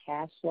modeling the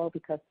cash flow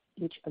because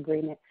each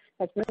agreement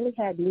has really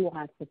had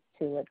nuances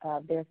to it.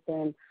 There's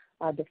been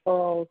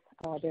deferrals.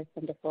 There's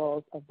been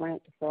deferrals of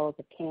rent, deferrals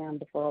of CAM,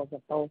 deferrals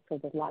of both. So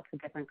there's lots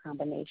of different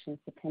combinations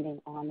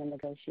depending on the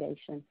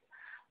negotiations.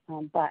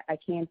 But I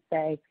can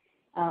say,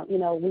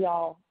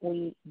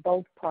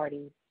 both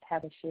parties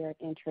have a shared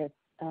interest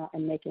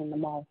in making the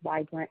mall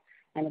vibrant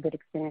and a good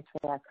experience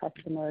for our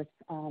customers.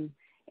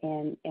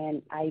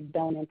 And I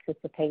don't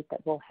anticipate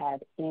that we'll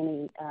have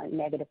any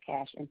negative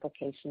cash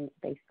implications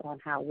based on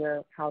how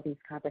these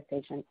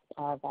conversations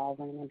are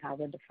evolving and how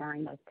we're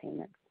deferring those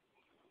payments.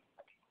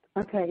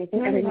 Okay,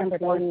 and remember,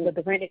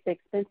 the rent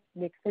expense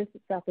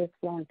itself is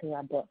flowing through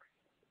our books.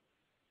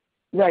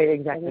 Right,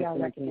 exactly. So we are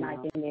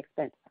recognizing the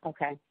expense.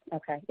 Okay,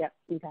 yep,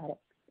 you got it.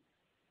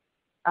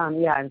 I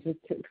was just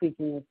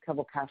tweaking a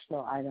couple cash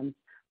flow items.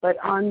 But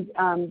on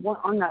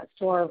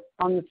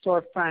the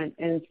store front,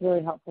 and it's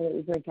really helpful that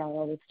you break down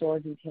all the store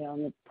detail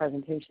in the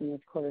presentation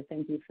this quarter.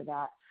 Thank you for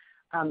that.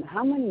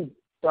 How many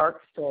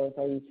dark stores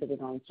are you sitting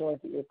on? Stores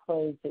that you're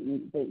closed that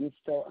you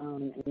still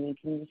own? And then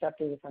can you just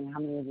update us on how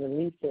many of your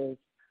leases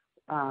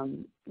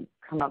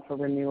come up for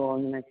renewal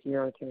in the next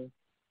year or two?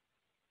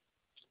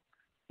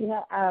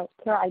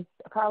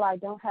 Carla, I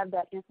don't have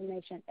that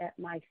information at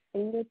my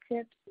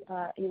fingertips.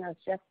 It's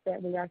just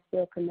that we are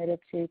still committed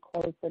to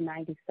close the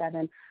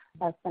 97.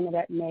 Some of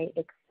that may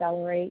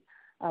accelerate,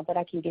 but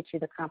I can get you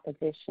the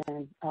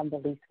composition of the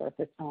lease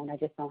versus own. I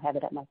just don't have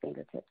it at my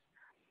fingertips.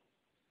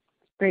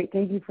 Great.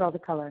 Thank you for all the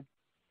color.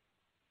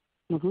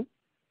 Mm-hmm.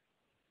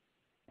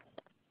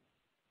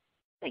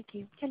 Thank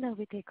you. And now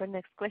we take our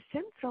next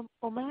question from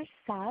Omar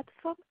Saad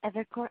from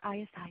Evercore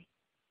ISI.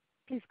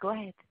 Please go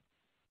ahead.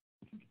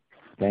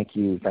 Thank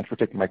you. Thanks for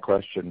taking my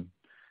question.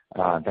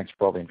 Thanks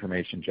for all the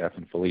information, Jeff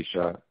and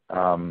Felicia.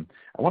 I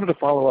wanted to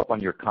follow up on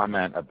your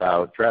comment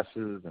about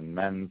dresses and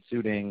men's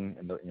suiting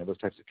and those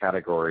types of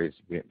categories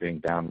being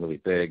down really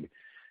big.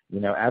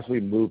 As we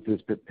move through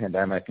this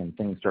pandemic and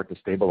things start to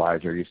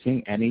stabilize, are you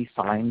seeing any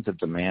signs of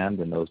demand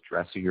in those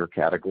dressier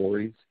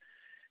categories?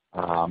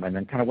 And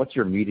then kind of what's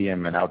your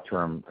medium and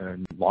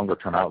longer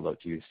term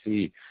outlook? Do you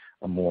see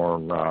a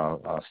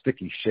more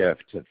sticky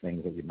shift to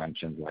things that you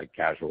mentioned like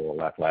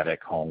casual,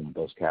 athletic, home,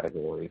 those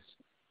categories?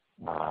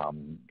 Or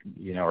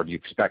do you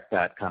expect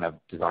that kind of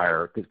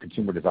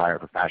consumer desire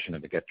for fashion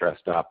and to get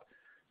dressed up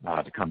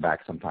to come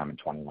back sometime in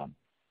 21?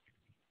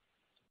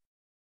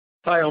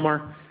 Hi,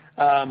 Omar.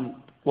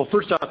 Well,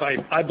 first off,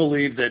 I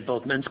believe that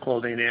both men's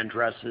clothing and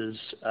dresses,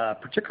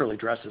 particularly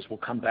dresses, will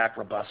come back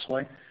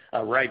robustly.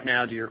 Right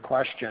now, to your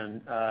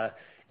question,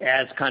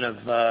 as kind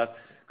of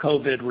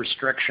COVID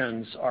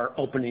restrictions are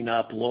opening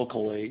up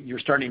locally, you're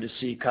starting to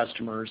see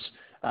customers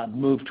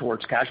move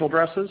towards casual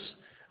dresses,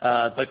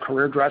 but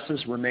career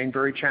dresses remain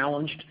very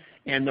challenged,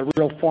 and the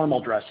real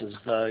formal dresses,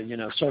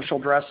 the social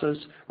dresses,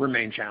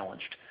 remain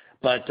challenged.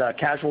 But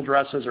casual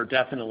dresses are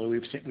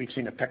definitely, we've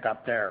seen a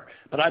pickup there.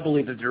 But I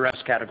believe the dress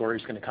category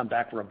is going to come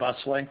back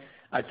robustly.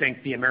 I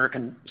think the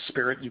American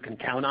spirit, you can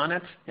count on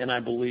it, and I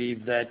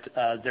believe that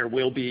there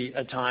will be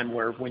a time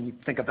where when you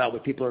think about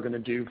what people are going to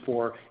do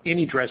for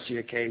any dressy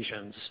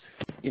occasions,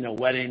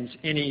 weddings,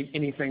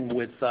 anything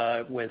with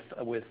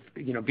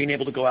being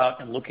able to go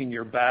out and looking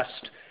your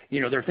best,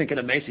 they're thinking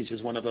of Macy's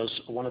as one of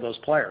those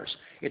players.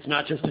 It's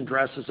not just in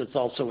dresses, it's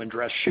also in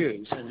dress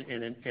shoes and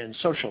in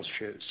social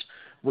shoes.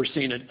 We're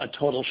seeing a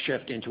total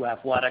shift into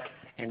athletic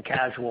and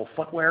casual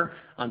footwear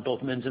on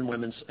both men's and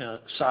women's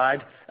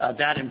side.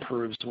 That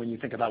improves when you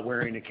think about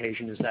wearing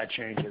occasion as that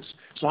changes.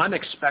 So I'm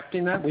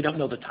expecting that. We don't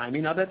know the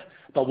timing of it,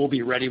 but we'll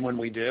be ready when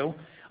we do.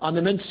 On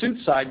the men's suit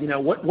side,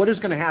 what is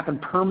going to happen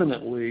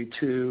permanently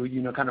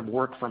to, kind of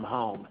work from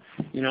home?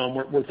 And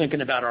we're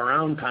thinking about our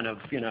own kind of,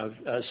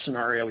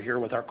 scenario here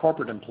with our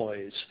corporate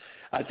employees.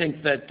 I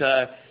think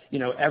that,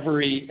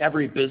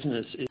 every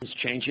business is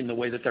changing the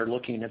way that they're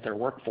looking at their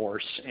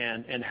workforce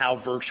and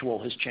how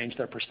virtual has changed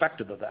their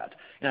perspective of that.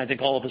 And I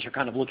think all of us are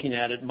kind of looking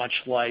at it much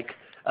like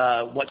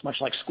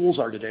schools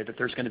are today, that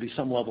there's going to be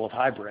some level of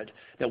hybrid,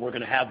 that we're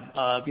going to have,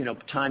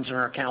 times in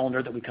our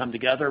calendar that we come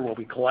together where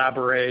we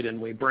collaborate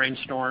and we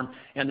brainstorm,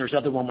 and there's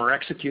other when we're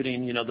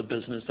executing, the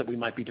business that we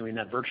might be doing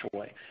that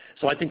virtually.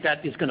 So I think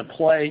that is going to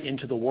play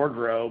into the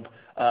wardrobe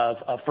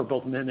for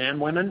both men and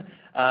women.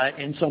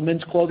 And so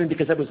men's clothing,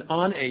 because it was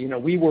on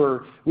we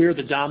were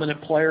the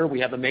dominant player. We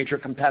have a major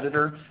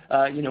competitor,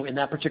 in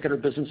that particular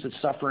business that's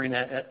suffering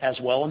as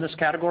well in this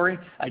category.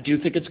 I do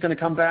think it's going to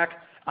come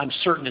back. I'm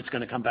certain it's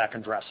going to come back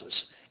in dresses.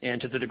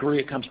 And to the degree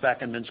it comes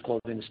back in men's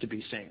clothing is to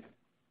be seen.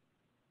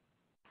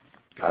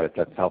 Got it.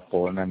 That's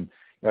helpful. And then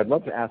I'd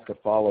love to ask a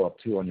follow-up,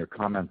 too, on your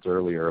comments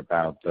earlier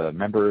about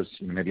members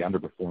maybe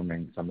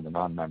underperforming some of the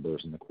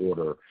non-members in the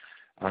quarter.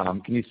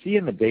 Can you see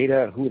in the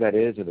data who that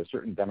is? Are there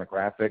certain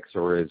demographics,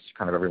 or is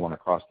kind of everyone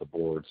across the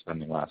board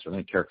spending less? Are there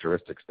any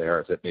characteristics there?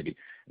 Is it maybe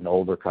an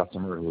older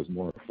customer who is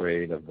more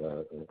afraid of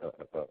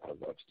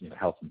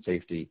health and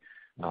safety?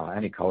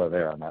 Any color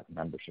there on that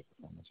membership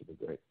performance would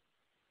be great.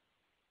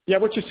 Yeah,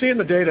 what you see in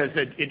the data is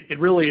that it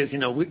really is,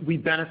 we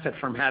benefit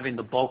from having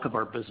the bulk of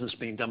our business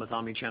being done with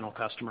omnichannel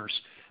customers.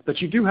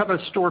 But you do have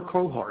a store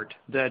cohort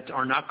that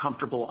are not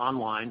comfortable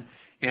online,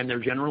 and they're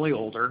generally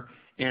older,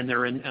 and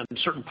they're in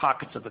certain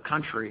pockets of the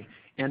country,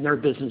 and their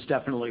business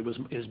definitely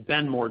has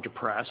been more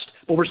depressed.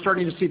 But we're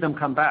starting to see them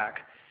come back,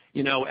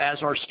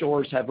 as our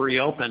stores have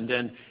reopened.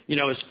 And,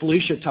 as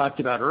Felicia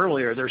talked about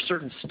earlier, there are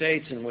certain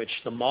states in which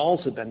the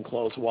malls have been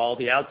closed while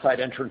the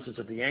outside entrances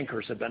of the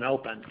anchors have been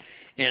open.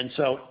 And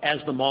so as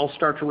the malls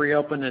start to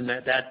reopen and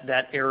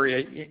that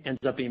area ends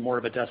up being more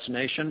of a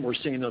destination, we're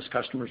seeing those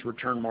customers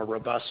return more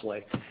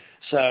robustly.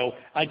 So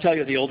I tell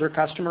you, the older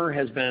customer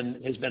has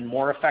been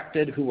more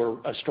affected, who are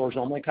a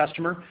stores-only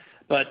customer.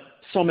 But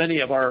so many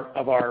of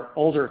our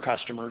older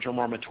customers or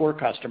more mature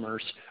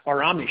customers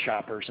are omni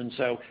shoppers, and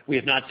so we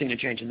have not seen a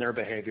change in their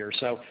behavior.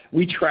 So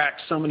we track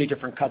so many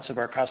different cuts of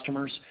our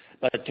customers,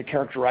 but to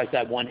characterize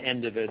that one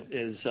end of it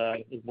is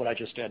what I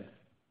just did.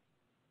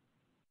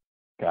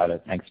 Got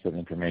it. Thanks for the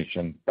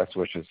information. Best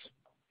wishes.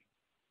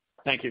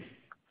 Thank you.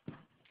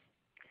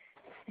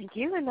 Thank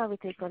you. And now we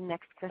take our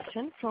next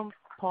question from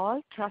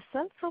Paul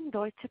Trussell from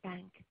Deutsche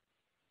Bank.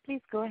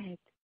 Please go ahead.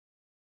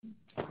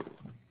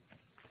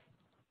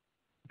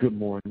 Good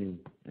morning,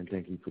 and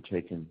thank you for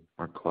taking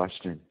our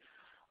question.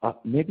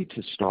 Maybe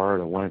to start,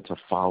 I wanted to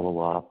follow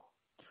up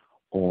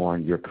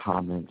on your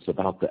comments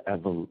about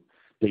the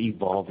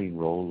evolving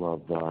role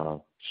of the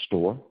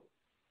store.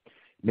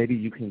 Maybe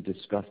you can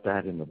discuss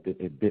that in a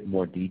bit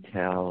more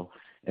detail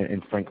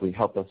and frankly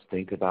help us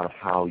think about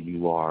how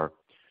you are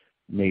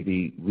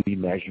maybe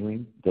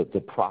remeasuring the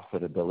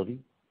profitability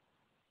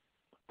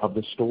of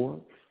the store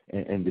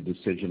and the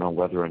decision on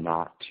whether or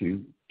not to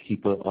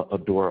keep a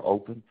door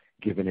open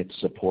given its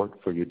support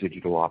for your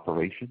digital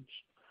operations.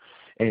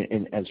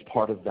 And as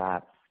part of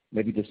that,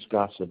 maybe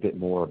discuss a bit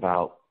more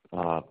about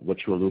what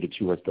you alluded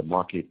to as the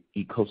market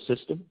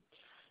ecosystem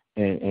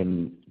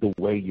and the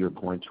way you're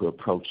going to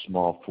approach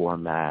small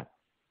format,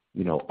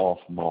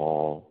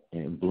 off-mall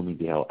and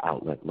Bloomingdale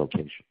outlet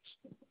locations.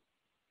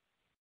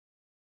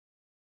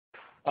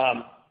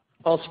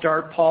 I'll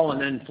start, Paul, and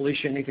then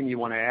Felicia, anything you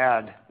want to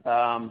add.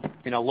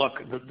 Look,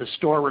 the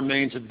store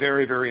remains a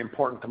very, very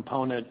important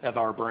component of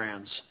our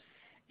brands.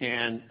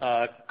 And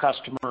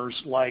customers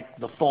like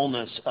the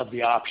fullness of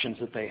the options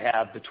that they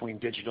have between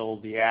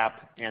digital, the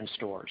app, and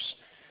stores.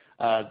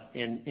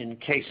 In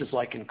cases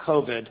like in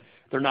COVID,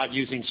 they're not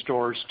using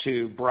stores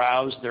to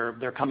browse.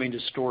 They're coming to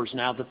stores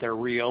now that they're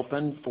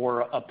reopened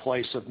for a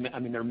place of,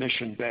 they're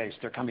mission-based.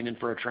 They're coming in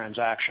for a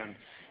transaction.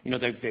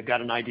 They've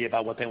got an idea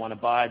about what they want to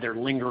buy. They're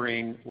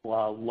lingering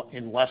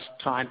in less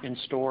time in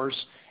stores,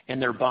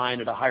 and they're buying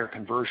at a higher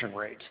conversion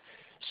rate.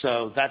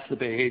 So that's the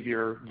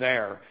behavior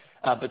there.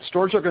 But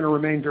stores are going to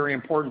remain very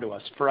important to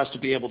us for us to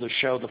be able to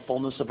show the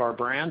fullness of our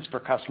brands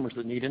for customers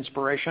that need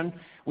inspiration.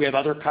 We have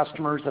other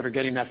customers that are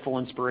getting that full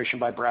inspiration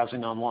by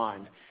browsing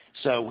online.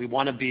 So we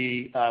want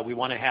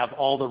to have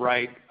all the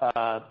right,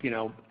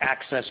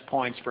 access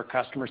points for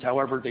customers,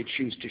 however they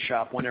choose to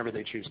shop, whenever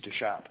they choose to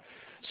shop.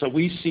 So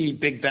we see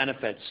big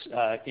benefits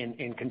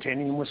in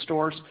continuing with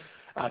stores.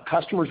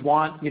 Customers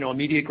want,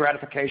 immediate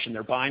gratification.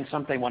 They're buying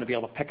something, they want to be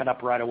able to pick it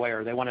up right away,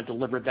 or they want it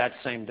delivered that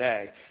same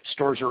day.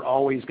 Stores are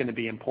always going to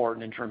be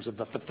important in terms of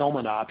the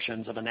fulfillment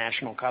options of a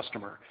national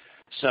customer.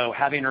 So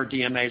having our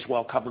DMAs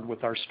well covered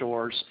with our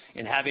stores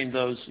and having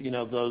those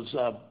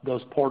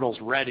portals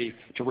ready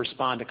to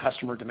respond to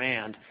customer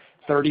demand.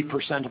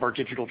 30% of our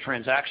digital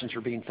transactions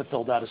are being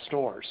fulfilled out of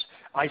stores.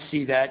 I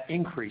see that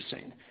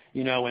increasing.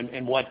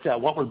 And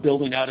what we're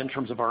building out in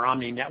terms of our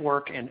omni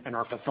network and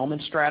our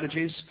fulfillment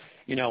strategies,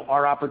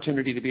 our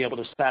opportunity to be able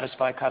to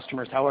satisfy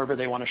customers however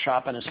they want to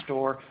shop in a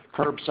store,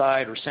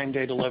 curbside or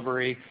same-day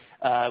delivery,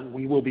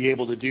 we will be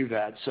able to do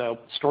that. So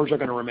stores are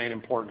going to remain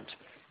important.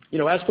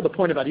 As for the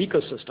point about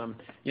ecosystem,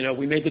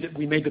 we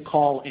made the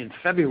call in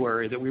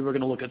February that we were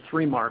going to look at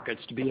 3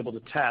 markets to be able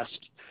to test,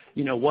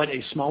 what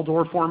a small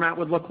door format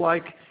would look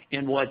like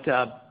and what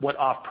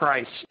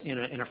off-price in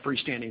a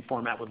freestanding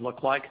format would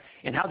look like,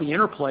 and how the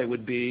interplay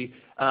would be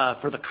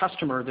for the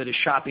customer that is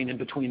shopping in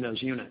between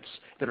those units,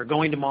 that are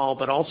going to mall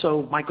but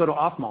also might go to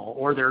off-mall,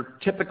 or they're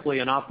typically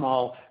an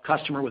off-mall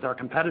customer with our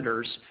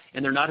competitors,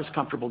 and they're not as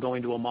comfortable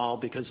going to a mall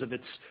because of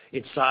its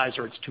size,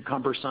 or it's too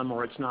cumbersome,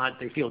 or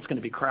they feel it's going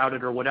to be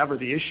crowded, or whatever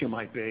the issue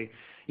might be.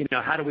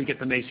 How do we get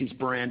the Macy's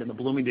brand and the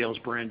Bloomingdale's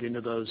brand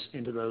into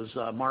those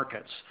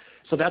markets?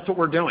 So that's what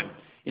we're doing.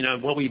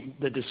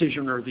 The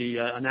decision or the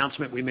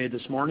announcement we made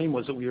this morning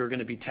was that we were going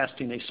to be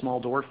testing a small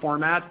door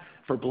format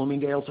for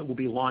Bloomingdale's that will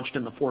be launched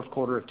in the fourth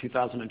quarter of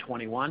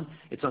 2021.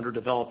 It's under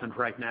development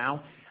right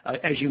now.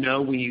 As you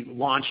know, we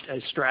launched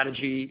a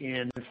strategy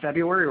in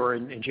February or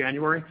in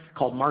January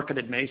called Market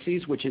at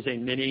Macy's, which is a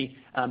mini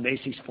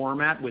Macy's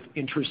format with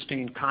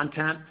interesting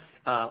content,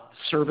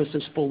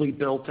 services fully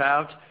built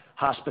out,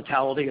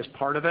 hospitality as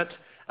part of it.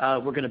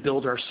 We're going to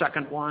build our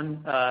second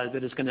one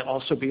that is going to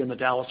also be in the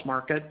Dallas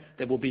market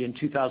that will be in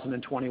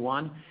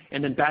 2021.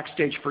 And then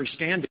Backstage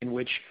freestanding,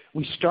 which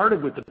we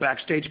started with the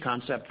Backstage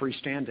concept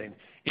freestanding.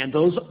 And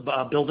those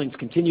buildings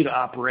continue to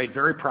operate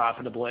very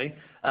profitably.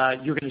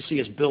 You're going to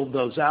see us build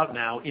those out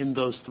now in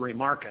those 3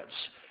 markets.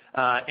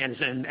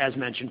 And as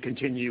mentioned,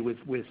 continue with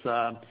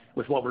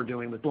what we're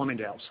doing with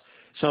Bloomingdale's.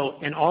 So,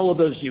 and all of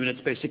those units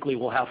basically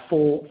will have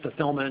full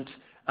fulfillment,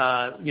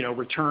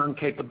 return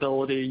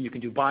capability. You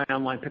can do buy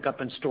online, pick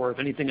up in store, if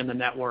anything in the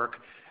network.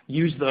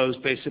 Use those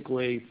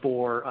basically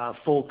for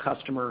full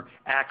customer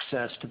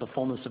access to the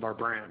fullness of our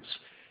brands.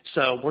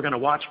 So we're going to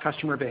watch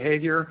customer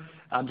behavior.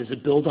 Does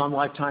it build on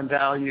lifetime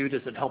value?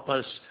 Does it help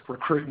us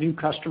recruit new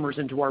customers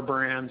into our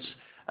brands?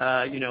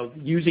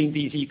 Using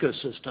these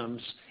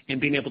ecosystems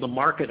and being able to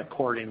market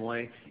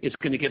accordingly is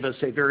going to give us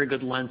a very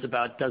good lens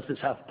about does this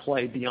have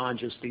play beyond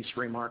just these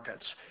 3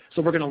 markets.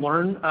 So we're going to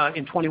learn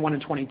in 21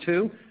 and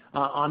 22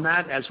 on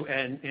that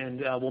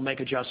and we'll make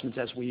adjustments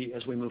as we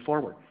move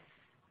forward.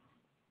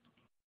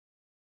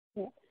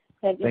 Yeah.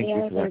 Thank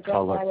you for that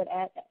color. I would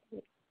add,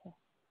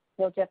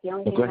 Jeff, the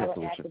only thing I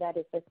would add to that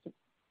is just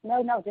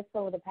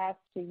over the past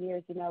 2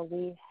 years,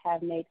 we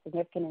have made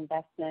significant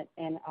investment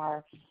in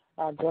our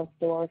growth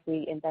stores.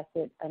 We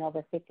invested in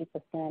over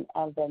 50%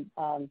 of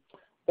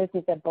the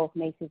business at both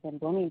Macy's and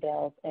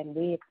Bloomingdale's, and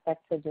we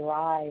expect to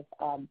derive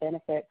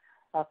benefit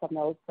from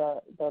those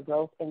the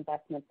growth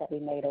investments that we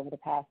made over the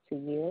past 2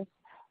 years.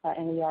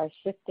 And we are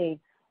shifting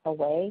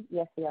away.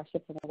 Yes, we are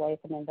shifting away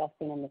from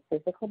investing in the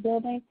physical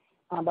building.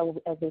 But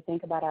as we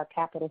think about our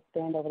capital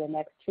spend over the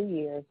next 2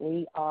 years,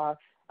 we are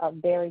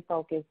very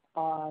focused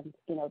on,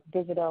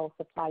 digital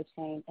supply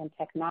chain and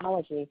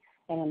technology.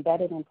 And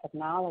embedded in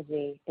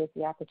technology is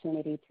the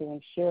opportunity to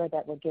ensure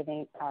that we're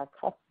giving our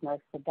customers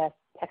the best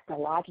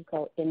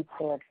technological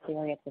in-store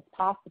experience as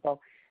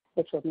possible,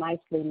 which would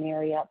nicely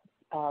marry up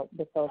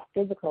with those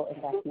physical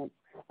investments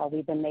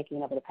we've been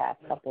making over the past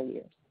couple of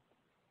years.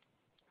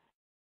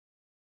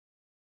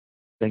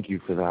 Thank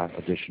you for that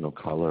additional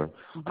color.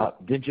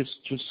 Then just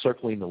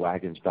circling the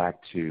wagons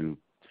back to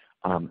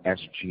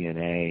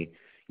SG&A,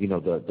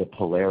 the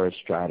Polaris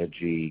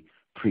strategy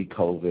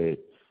pre-COVID,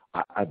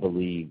 I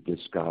believe,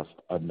 discussed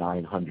a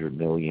 $900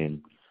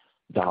 million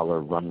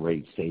run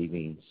rate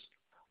savings,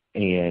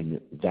 and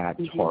that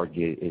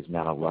target is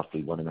now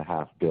roughly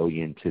 $1.5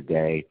 billion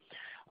today.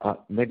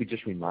 Maybe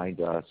just remind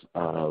us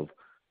of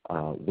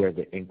where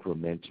the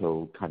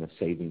incremental kind of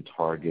saving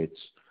targets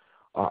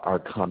are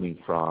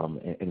coming from,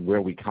 and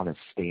where we kind of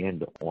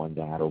stand on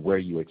that, or where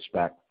you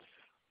expect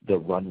the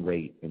run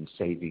rate and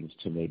savings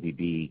to maybe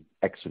be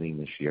exiting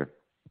this year.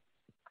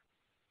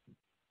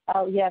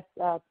 Oh, yes.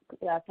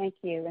 Thank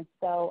you. And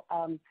so,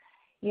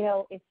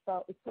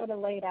 it's sort of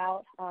laid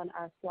out on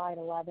our slide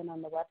 11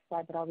 on the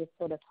website, but I'll just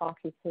sort of talk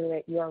you through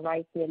it. You're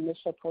right. The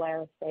initial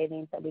Polaris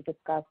savings that we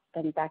discussed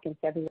back in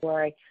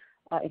February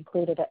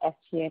included a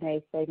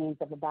SG&A savings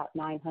of about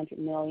 $900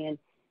 million,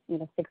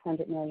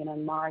 $600 million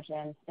on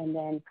margin. And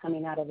then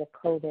coming out of the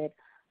COVID,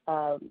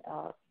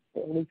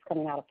 at least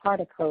coming out of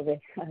part of COVID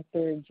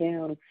through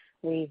June,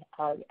 we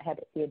had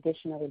the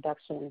additional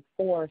reduction in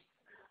force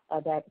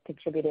that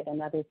contributed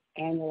another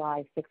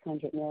annualized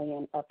 $600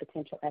 million of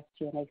potential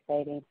SG&A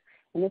savings.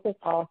 And this is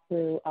all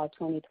through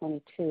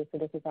 2022. So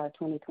this is our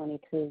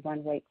 2022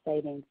 run rate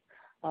savings.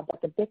 But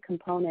the big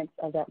components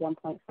of that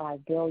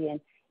 $1.5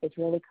 billion is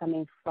really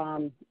coming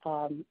from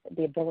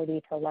the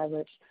ability to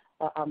leverage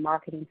our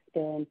marketing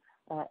spend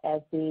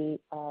as we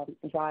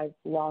drive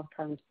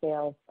long-term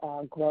sales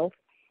growth.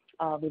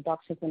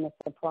 Reductions in the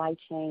supply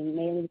chain,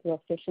 mainly through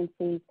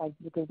efficiencies, like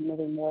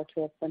moving more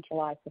to a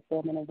centralized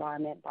fulfillment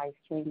environment by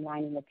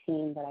streamlining the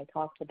team that I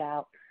talked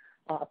about.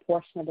 A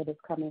portion of it is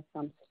coming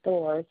from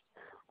stores.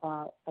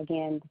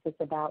 Again, this is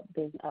about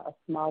being a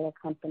smaller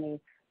company,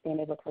 being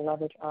able to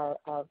leverage our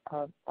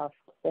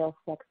sales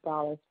flex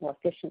dollars more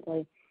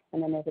efficiently.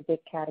 And then there's a big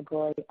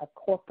category of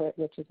corporate,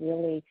 which is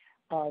really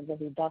the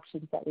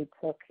reductions that we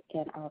took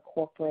in our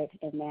corporate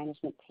and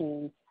management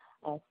teams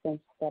since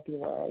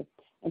February.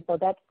 And so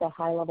that's the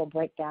high-level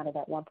breakdown of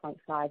that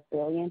 $1.5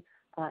 billion.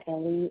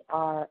 And we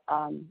are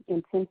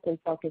intensely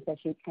focused, as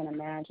you can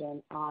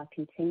imagine, on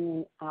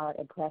continuing our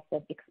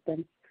aggressive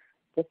expense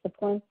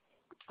discipline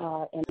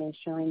and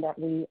ensuring that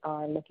we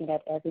are looking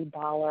at every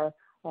dollar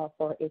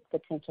for its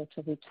potential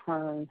to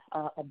return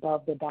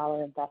above the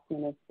dollar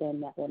investment and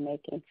spend that we're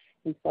making.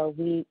 And so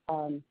we,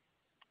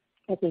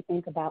 as we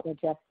think about what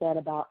Jeff said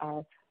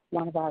about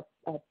one of our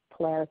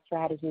Polaris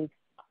strategies,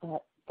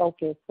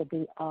 focus will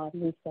be on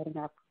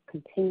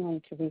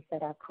continuing to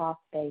reset our cost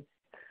base.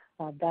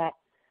 That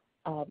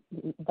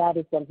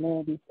is the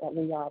lens that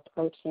we are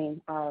approaching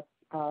our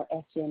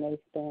SG&A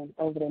spend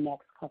over the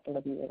next couple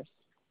of years.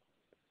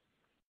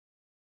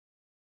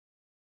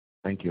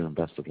 Thank you, and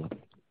best of luck.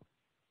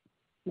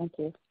 Thank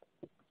you.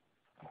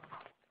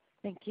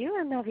 Thank you.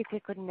 And now we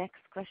take our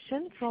next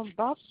question from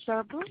Bob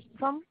Drbul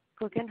from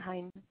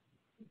Guggenheim.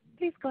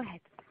 Please go ahead.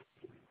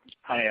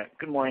 Hi,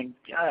 good morning.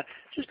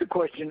 Just a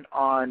question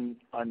on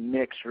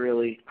mix,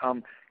 really.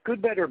 Good,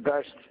 better,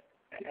 best,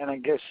 and I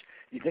guess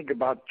you think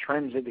about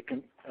trends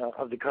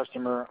of the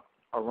customer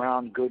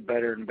around good,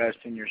 better, and best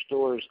in your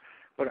stores.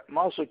 But I'm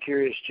also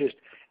curious, just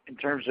in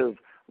terms of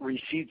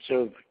receipts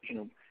of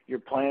your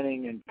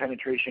planning and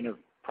penetration of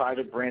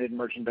private branded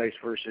merchandise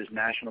versus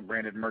national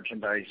branded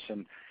merchandise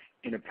and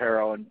in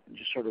apparel, and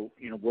just sort of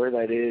where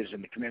that is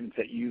and the commitments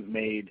that you've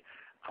made,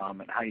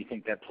 and how you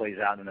think that plays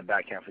out in the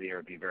back half of the year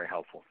would be very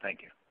helpful.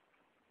 Thank you.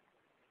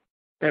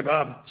 Hey,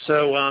 Bob.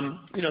 So,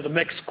 the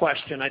mix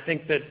question, I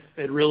think that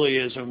it really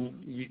is,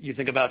 you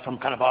think about from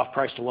kind of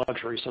off-price to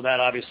luxury. So that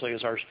obviously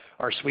is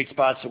our sweet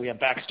spot. So we have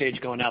Backstage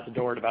going out the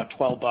door at about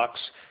 $12,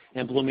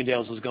 and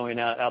Bloomingdale's is going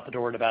out the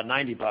door at about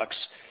 $90.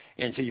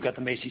 And so you've got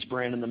the Macy's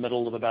brand in the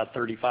middle of about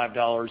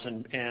 $35,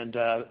 and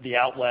the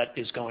outlet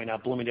is going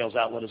out. Bloomingdale's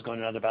outlet is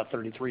going out at about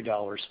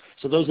 $33.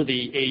 So those are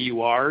the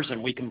AURs,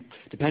 and we can,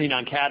 depending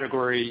on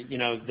category,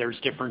 there's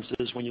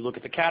differences when you look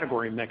at the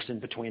category mix in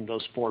between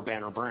those four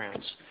banner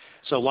brands.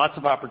 So lots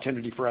of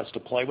opportunity for us to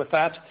play with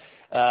that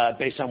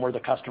based on where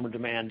the customer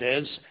demand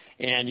is.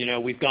 And,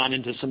 we've gone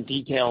into some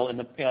detail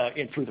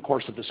through the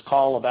course of this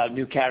call about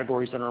new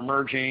categories that are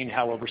emerging,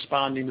 how we're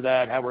responding to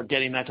that, how we're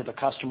getting that to the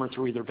customer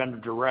through either vendor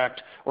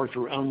direct or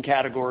through own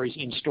categories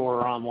in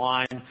store or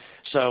online.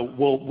 So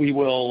we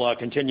will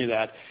continue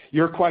that.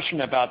 Your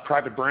question about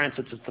private brands,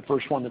 since it's the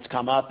first one that's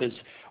come up, is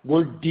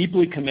we're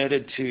deeply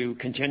committed to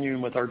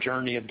continuing with our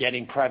journey of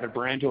getting private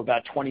brand to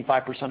about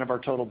 25% of our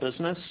total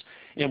business.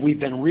 And we've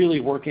been really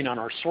working on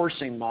our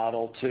sourcing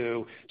model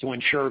to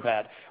ensure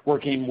that,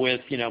 working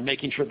with,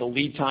 making sure the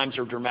lead times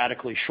are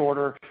dramatically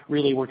shorter,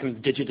 really working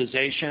with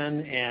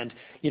digitization and,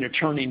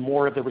 turning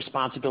more of the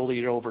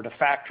responsibility over to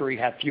factory,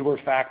 have fewer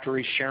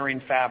factories,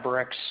 sharing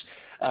fabrics,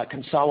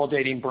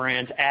 consolidating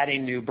brands,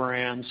 adding new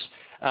brands.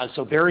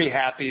 So very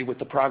happy with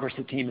the progress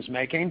the team is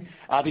making.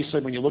 Obviously,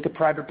 when you look at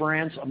private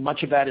brands,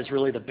 much of that is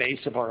really the base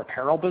of our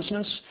apparel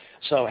business.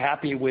 So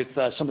happy with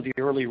some of the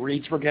early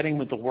reads we're getting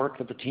with the work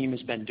that the team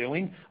has been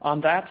doing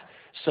on that.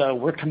 So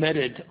we're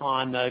committed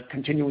on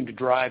continuing to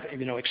drive,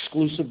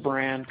 exclusive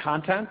brand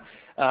content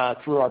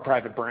through our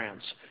private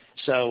brands.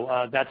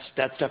 So that's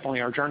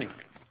definitely our journey.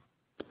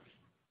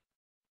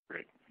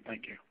 Great.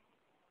 Thank you.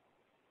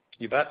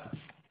 You bet.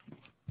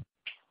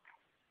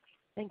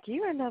 Thank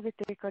you. And now we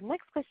take our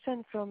next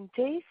question from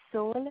Jay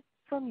Sole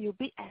from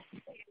UBS.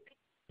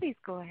 Please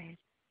go ahead.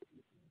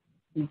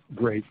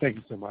 Great. Thank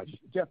you so much.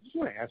 Jeff, I just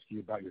want to ask you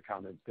about your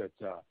comments that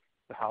the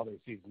holiday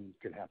season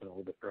could happen a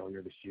little bit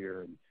earlier this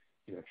year and,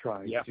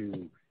 trying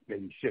to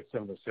maybe shift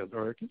some of those sales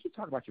earlier. Can you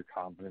talk about your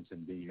confidence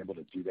in being able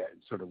to do that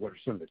and sort of what are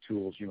some of the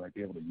tools you might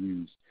be able to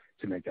use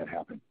to make that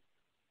happen?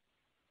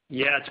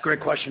 Yeah, it's a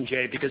great question,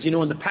 Jay, because, in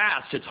the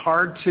past, it's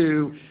hard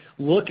to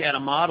look at a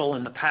model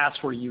in the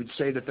past where you'd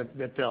say that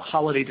the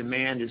holiday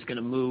demand is going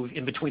to move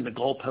in between the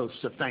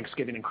goalposts of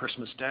Thanksgiving and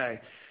Christmas Day.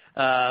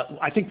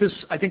 I think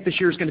this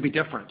year is going to be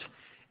different.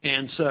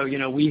 And so,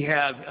 we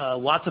have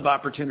lots of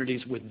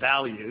opportunities with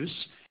values.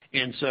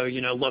 And so,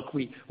 look,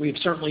 we've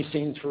certainly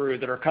seen through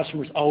that our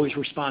customers always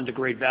respond to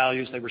great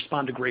values. They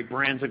respond to great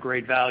brands at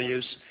great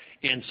values.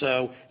 And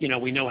so,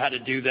 we know how to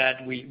do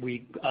that.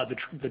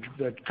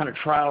 The kind of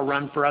trial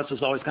run for us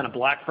is always kind of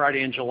Black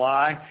Friday in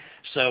July.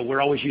 So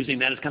we're always using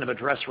that as kind of a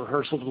dress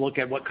rehearsal to look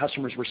at what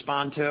customers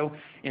respond to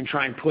and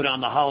try and put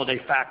on the holiday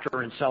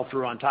factor and sell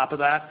through on top of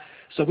that.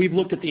 So we've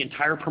looked at the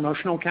entire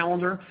promotional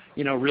calendar,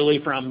 really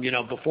from,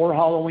 before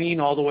Halloween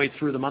all the way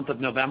through the month of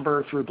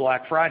November through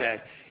Black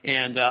Friday.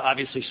 And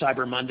obviously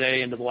Cyber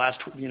Monday into the last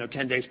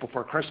 10 days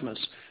before Christmas.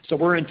 So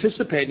we're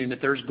anticipating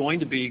that there's going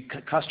to be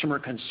customer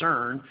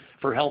concern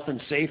for health and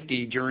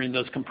safety during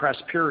those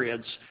compressed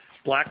periods,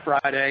 Black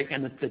Friday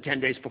and the 10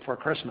 days before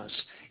Christmas.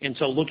 And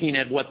so looking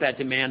at what that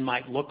demand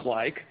might look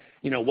like,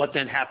 what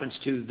then happens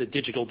to the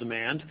digital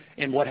demand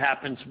and what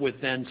happens with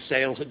then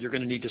sales that you're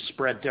going to need to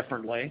spread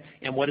differently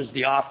and what is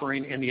the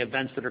offering and the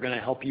events that are going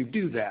to help you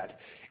do that.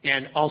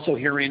 And also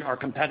hearing our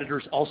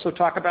competitors also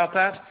talk about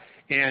that.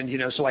 And,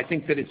 so I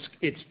think that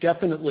it's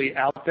definitely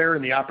out there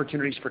in the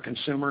opportunities for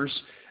consumers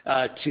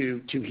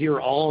to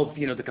hear all of,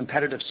 the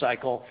competitive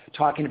cycle,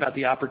 talking about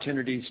the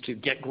opportunities to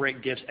get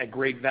great gifts at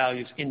great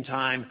values in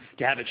time,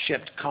 to have it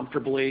shipped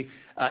comfortably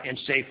and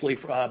safely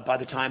by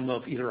the time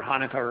of either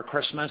Hanukkah or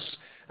Christmas.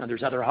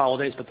 There's other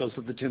holidays, but those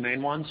are the two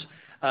main ones.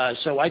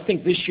 So I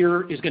think this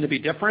year is going to be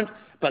different.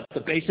 But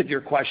the base of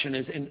your question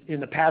is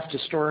in the past,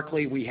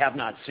 historically, we have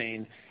not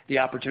seen the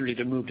opportunity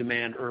to move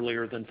demand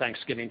earlier than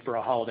Thanksgiving for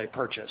a holiday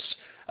purchase.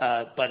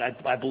 But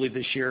I believe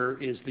this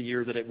year is the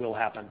year that it will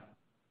happen.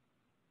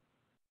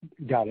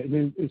 Got it. And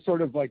then it's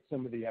sort of like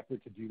some of the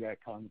effort to do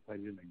that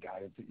contemplated in the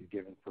guidance that you've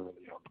given for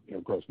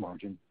gross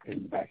margin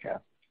in the back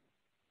half.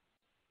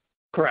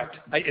 Correct.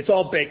 It's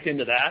all baked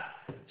into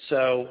that.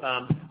 So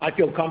I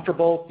feel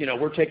comfortable.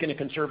 We're taking a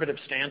conservative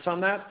stance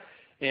on that.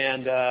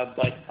 And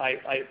but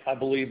I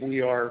believe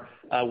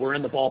we're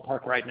in the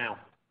ballpark right now.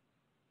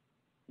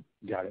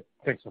 Got it.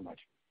 Thanks so much.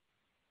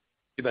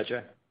 You bet,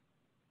 Jay.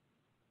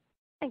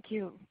 Thank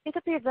you. It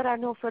appears there are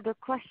no further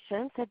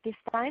questions at this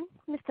time.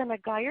 Mr.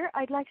 McGuire,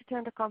 I'd like to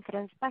turn the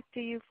conference back to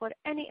you for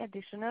any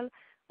additional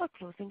or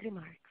closing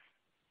remarks.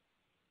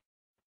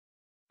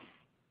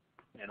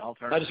 And I'll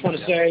turn I just want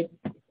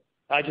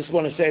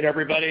to say to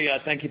everybody,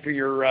 thank you for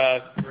your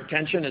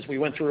attention as we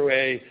went through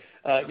a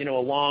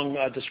long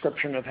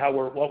description of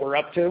what we're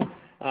up to,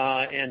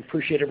 and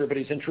appreciate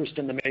everybody's interest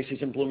in the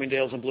Macy's and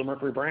Bloomingdale's and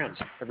Bluemercury brands.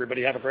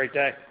 Everybody have a great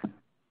day.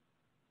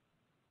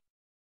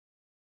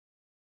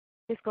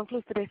 This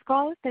concludes today's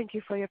call. Thank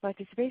you for your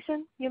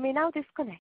participation. You may now disconnect.